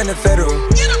your time in the federal.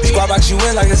 Squad box you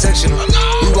in like a sectional.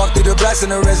 We walk through the blast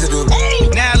and the residue.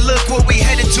 Now look what we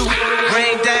headed to.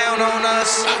 Rain down on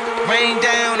us. Rain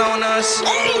down on us.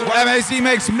 MAC,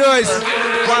 make some noise.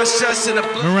 Wash us in the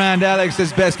blood. Miranda Alex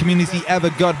says best community ever.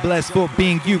 God bless for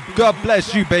being you. God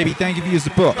bless you, baby. Thank you for your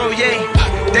support. Oh yeah.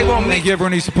 They want me. Thank you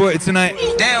everyone who supported tonight.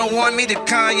 They don't want me to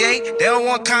Kanye. They don't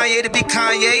want Kanye to be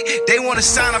Kanye. They want to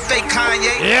sign a fake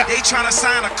Kanye. Yeah. They trying to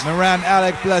sign a Miranda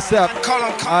Alex, bless up. Call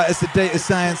on. It's the Data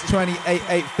Science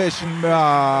 28 Fashion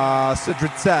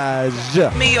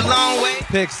Sudratage. Me a long way.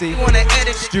 Pixie. They want to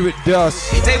edit. Stuart Doss.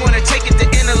 They want to take it to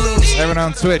interludes. Everyone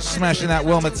on Twitch smashing that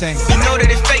Wilma thing. You know that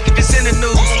it's fake if it's in the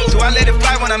news. So I let it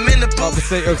fly when I'm in the booth.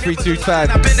 Potato 325.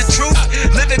 I've been the truth.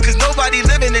 Living cause nobody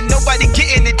living and nobody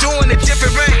getting it. Doing a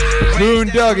different way.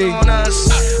 Boondoggy.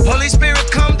 Holy Spirit,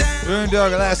 come down.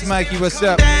 Boondoggy, last Mikey, what's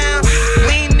up?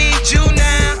 We need you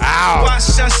now. Ow.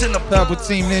 Wash us in the Purple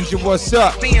Team Ninja, what's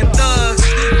up? Being thugs,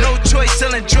 no choice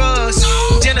selling drugs.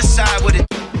 Genocide with it.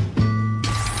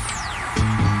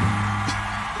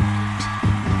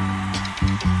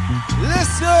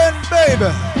 Listen,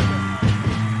 baby.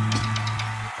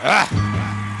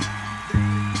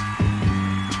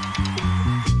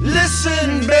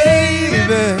 Listen,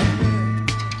 baby.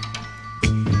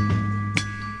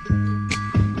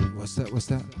 What's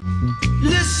that?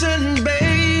 Listen,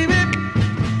 baby.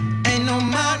 Ain't no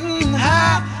mountain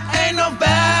high, ain't no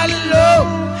valley low.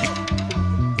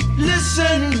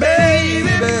 Listen, baby.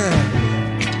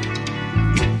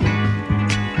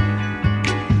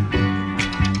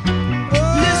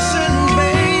 Listen,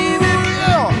 baby.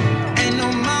 Ain't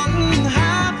no mountain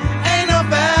high, ain't no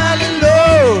valley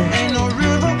low. Ain't no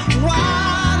river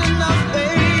wide enough,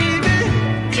 baby.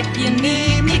 If you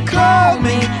need me, call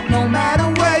me. No matter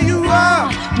where you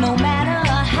are, no matter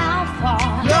how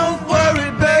far. Don't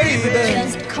worry, baby.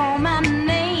 Just call my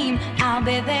name. I'll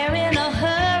be there in a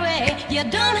hurry. You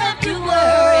don't have to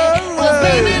worry. 'Cause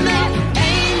baby, there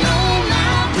ain't no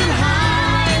mountain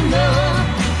high enough.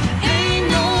 Ain't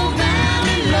no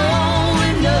valley low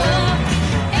enough.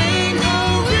 Ain't no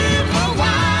river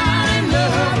wide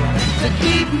enough to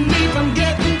keep me from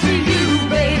getting to you,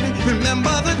 baby.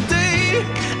 Remember the day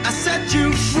I set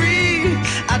you free.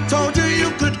 I told you you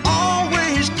could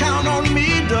always count on me,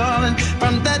 darling.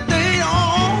 From that day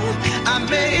on, I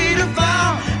made a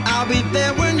vow. I'll be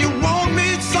there when you want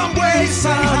me some way,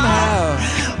 somehow.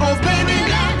 Oh, baby,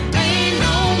 there ain't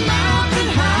no mountain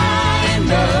high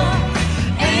enough.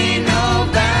 Ain't no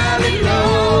valley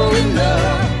low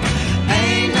enough.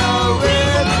 Ain't no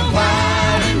river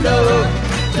wide enough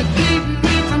to keep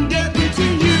me from getting to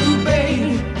you,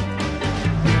 baby.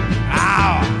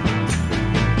 Ow!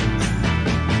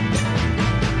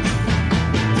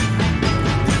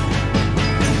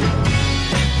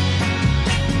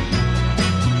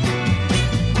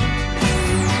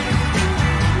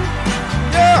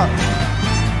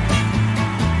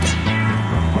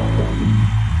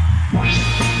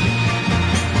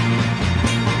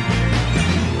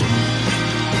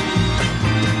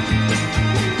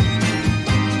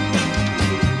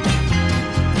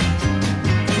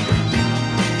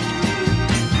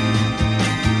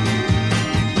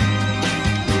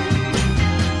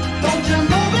 don't you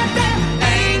know that there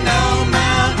ain't no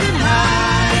mountain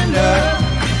high enough?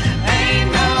 Ain't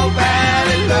no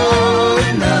valley low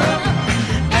enough.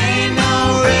 Ain't no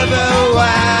river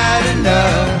wide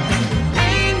enough.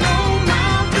 Ain't no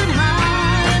mountain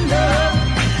high enough.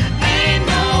 Ain't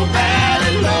no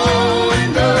valley low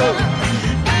enough.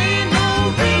 Ain't no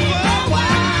river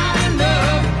wide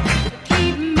enough to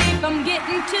keep me from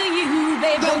getting to you,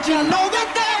 baby. Don't you know that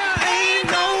there ain't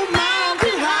no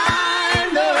mountain high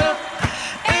enough?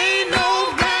 Ain't no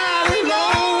valley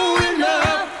low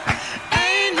enough.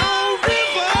 Ain't no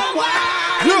river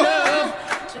wide enough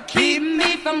to keep me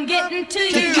from from getting to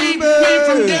To you. keep me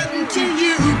from me. getting to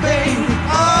you, baby.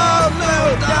 Oh,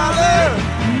 no, darling.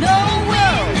 No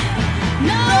wind,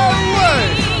 no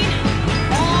rain.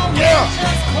 All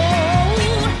winter's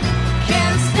cold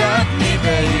can't stop me,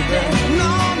 baby.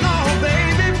 No, no,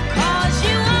 baby. 'Cause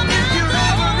you are my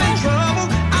love.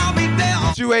 Trouble, I'll be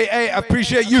there. 288, I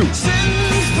appreciate you.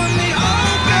 Sins for me,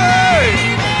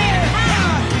 okay.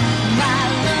 My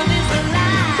love is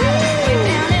alive, way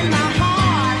down in my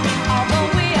heart. Although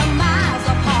we are miles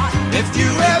apart. If you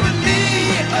ever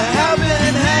need a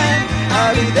helping hand,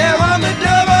 I'll be there on the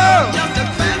double. Just as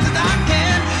fast as I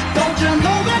can. Don't you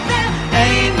know that there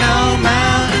ain't no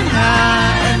mountain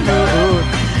high and low,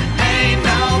 ain't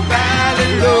no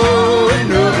valley low and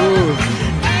low,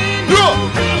 ain't no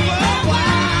river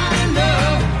wide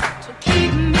enough to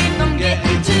keep me from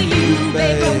getting to you,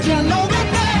 baby. Don't you know that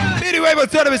there Anyway,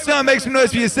 what's out of his son? Make some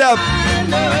noise for yourself. ain't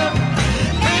no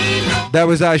That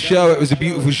was our show. It was a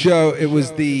beautiful show. It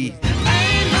was the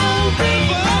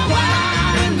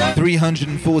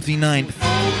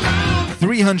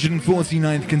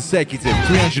 349th consecutive,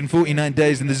 349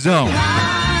 days in the zone.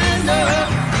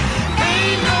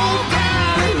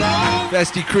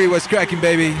 Bestie Cree, what's cracking,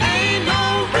 baby?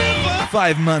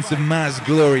 5 months of mass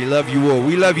glory. Love you all.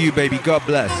 We love you, baby. God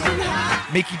bless.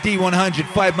 Mickey D100,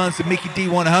 5 months of Mickey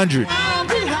D100.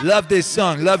 Love this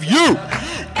song. Love you.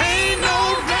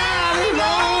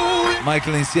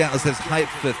 Michael in Seattle says hype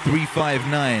for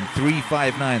 359.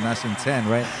 359, that's in 10,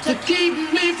 right? to keep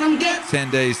me from getting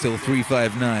 10 days till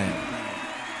 359.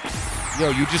 Yo,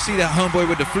 you just see that homeboy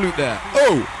with the flute there.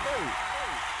 Oh!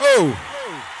 Oh!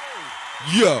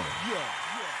 Yo!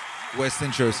 West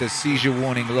Intro says seizure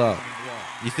warning low.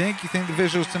 You think? You think the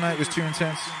visuals tonight was too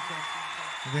intense?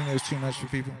 You think that was too much for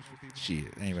people?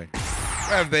 Shit. Anyway.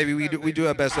 Whatever, baby. We do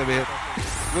our best over here.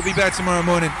 We'll be back tomorrow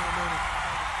morning.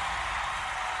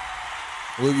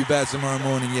 We'll be back tomorrow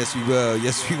morning. Yes, we will.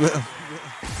 Yes, we will.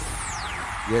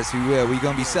 Yes, we will. We're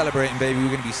going to be celebrating, baby. We're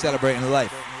going to be celebrating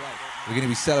life. We're going to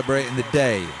be celebrating the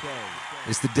day.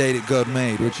 It's the day that God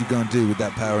made. What you going to do with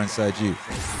that power inside you?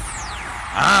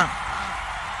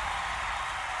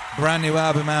 Brand new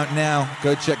album out now.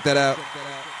 Go check that out.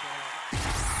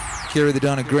 Kira the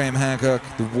Don and Graham Hancock,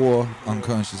 The War on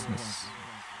Consciousness.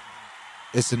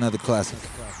 It's another classic.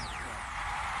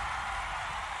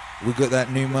 We got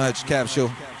that new merch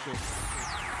capsule.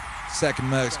 Second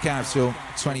merch capsule,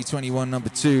 2021 number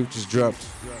 2, just dropped.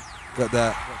 Got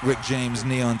that Rick James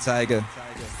Neon Tiger,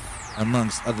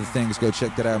 amongst other things. Go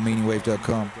check that out,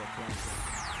 meaningwave.com.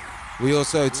 We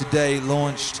also today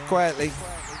launched quietly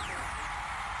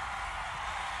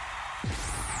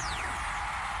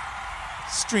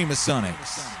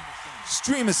Streamersonics.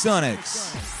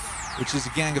 Streamersonics, which is a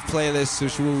gang of playlists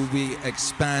which will be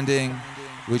expanding,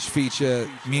 which feature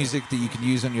music that you can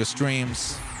use on your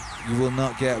streams. We will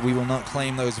not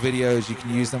claim those videos. You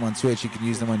can use them on Twitch, you can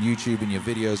use them on YouTube in your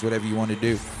videos, whatever you want to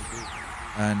do.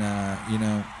 And,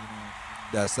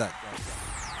 that's that.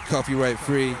 Copyright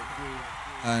free.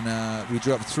 And we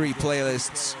dropped 3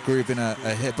 playlists, grouping a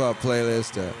hip-hop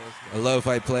playlist, a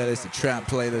lo-fi playlist, a trap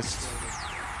playlist.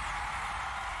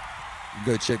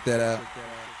 Go check that out.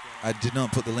 I did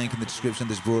not put the link in the description of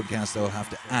this broadcast, so I'll have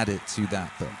to add it to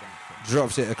that, but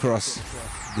drops it across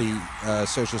the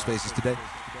social spaces today.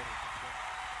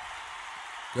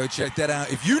 Go check that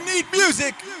out. If you need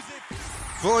music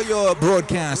for your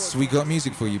broadcasts, we got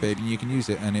music for you, baby. You can use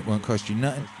it, and it won't cost you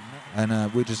nothing.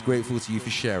 And we're just grateful to you for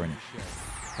sharing it.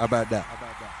 How about that?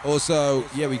 Also,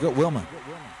 yeah, we got Wilma.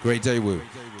 Great day, woo.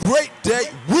 Great day,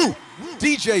 woo.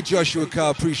 DJ Joshua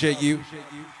Carl, appreciate you.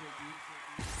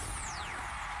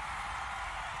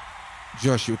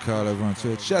 Joshua Carl over on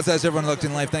Twitch. Shouts out to everyone locked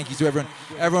in live. Thank you to everyone.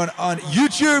 Everyone on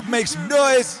YouTube, make some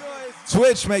noise.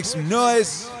 Twitch, make some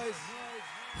noise.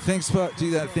 Think Spot,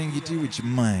 do that thing you do with your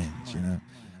mind, you know.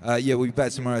 Yeah, we'll be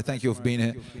back tomorrow. Thank you all for being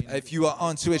here. If you are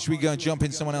on Twitch, we're going to jump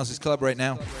in someone else's club right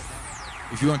now.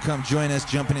 If you want to come join us,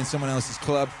 jumping in someone else's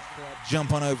club,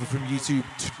 jump on over from YouTube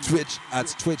to Twitch at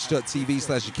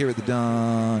twitch.tv/Akira the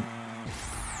Don.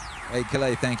 Hey,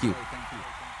 Calais, thank you.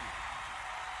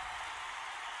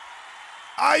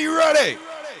 Are you ready?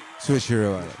 Twitch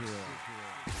Hero Alex.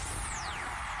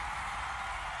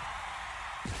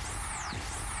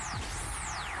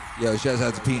 Yo, shouts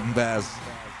out to Pete and Baz.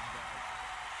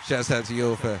 Shouts out to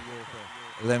you for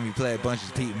letting me play a bunch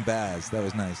of Pete and Baz. That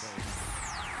was nice.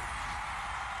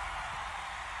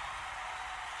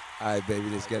 All right, baby,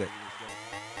 let's get it.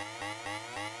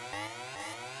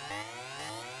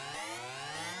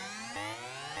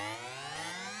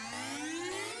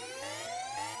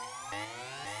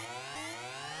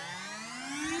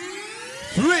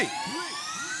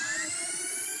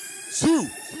 2,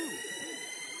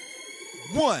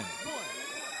 1.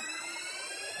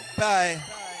 Bye.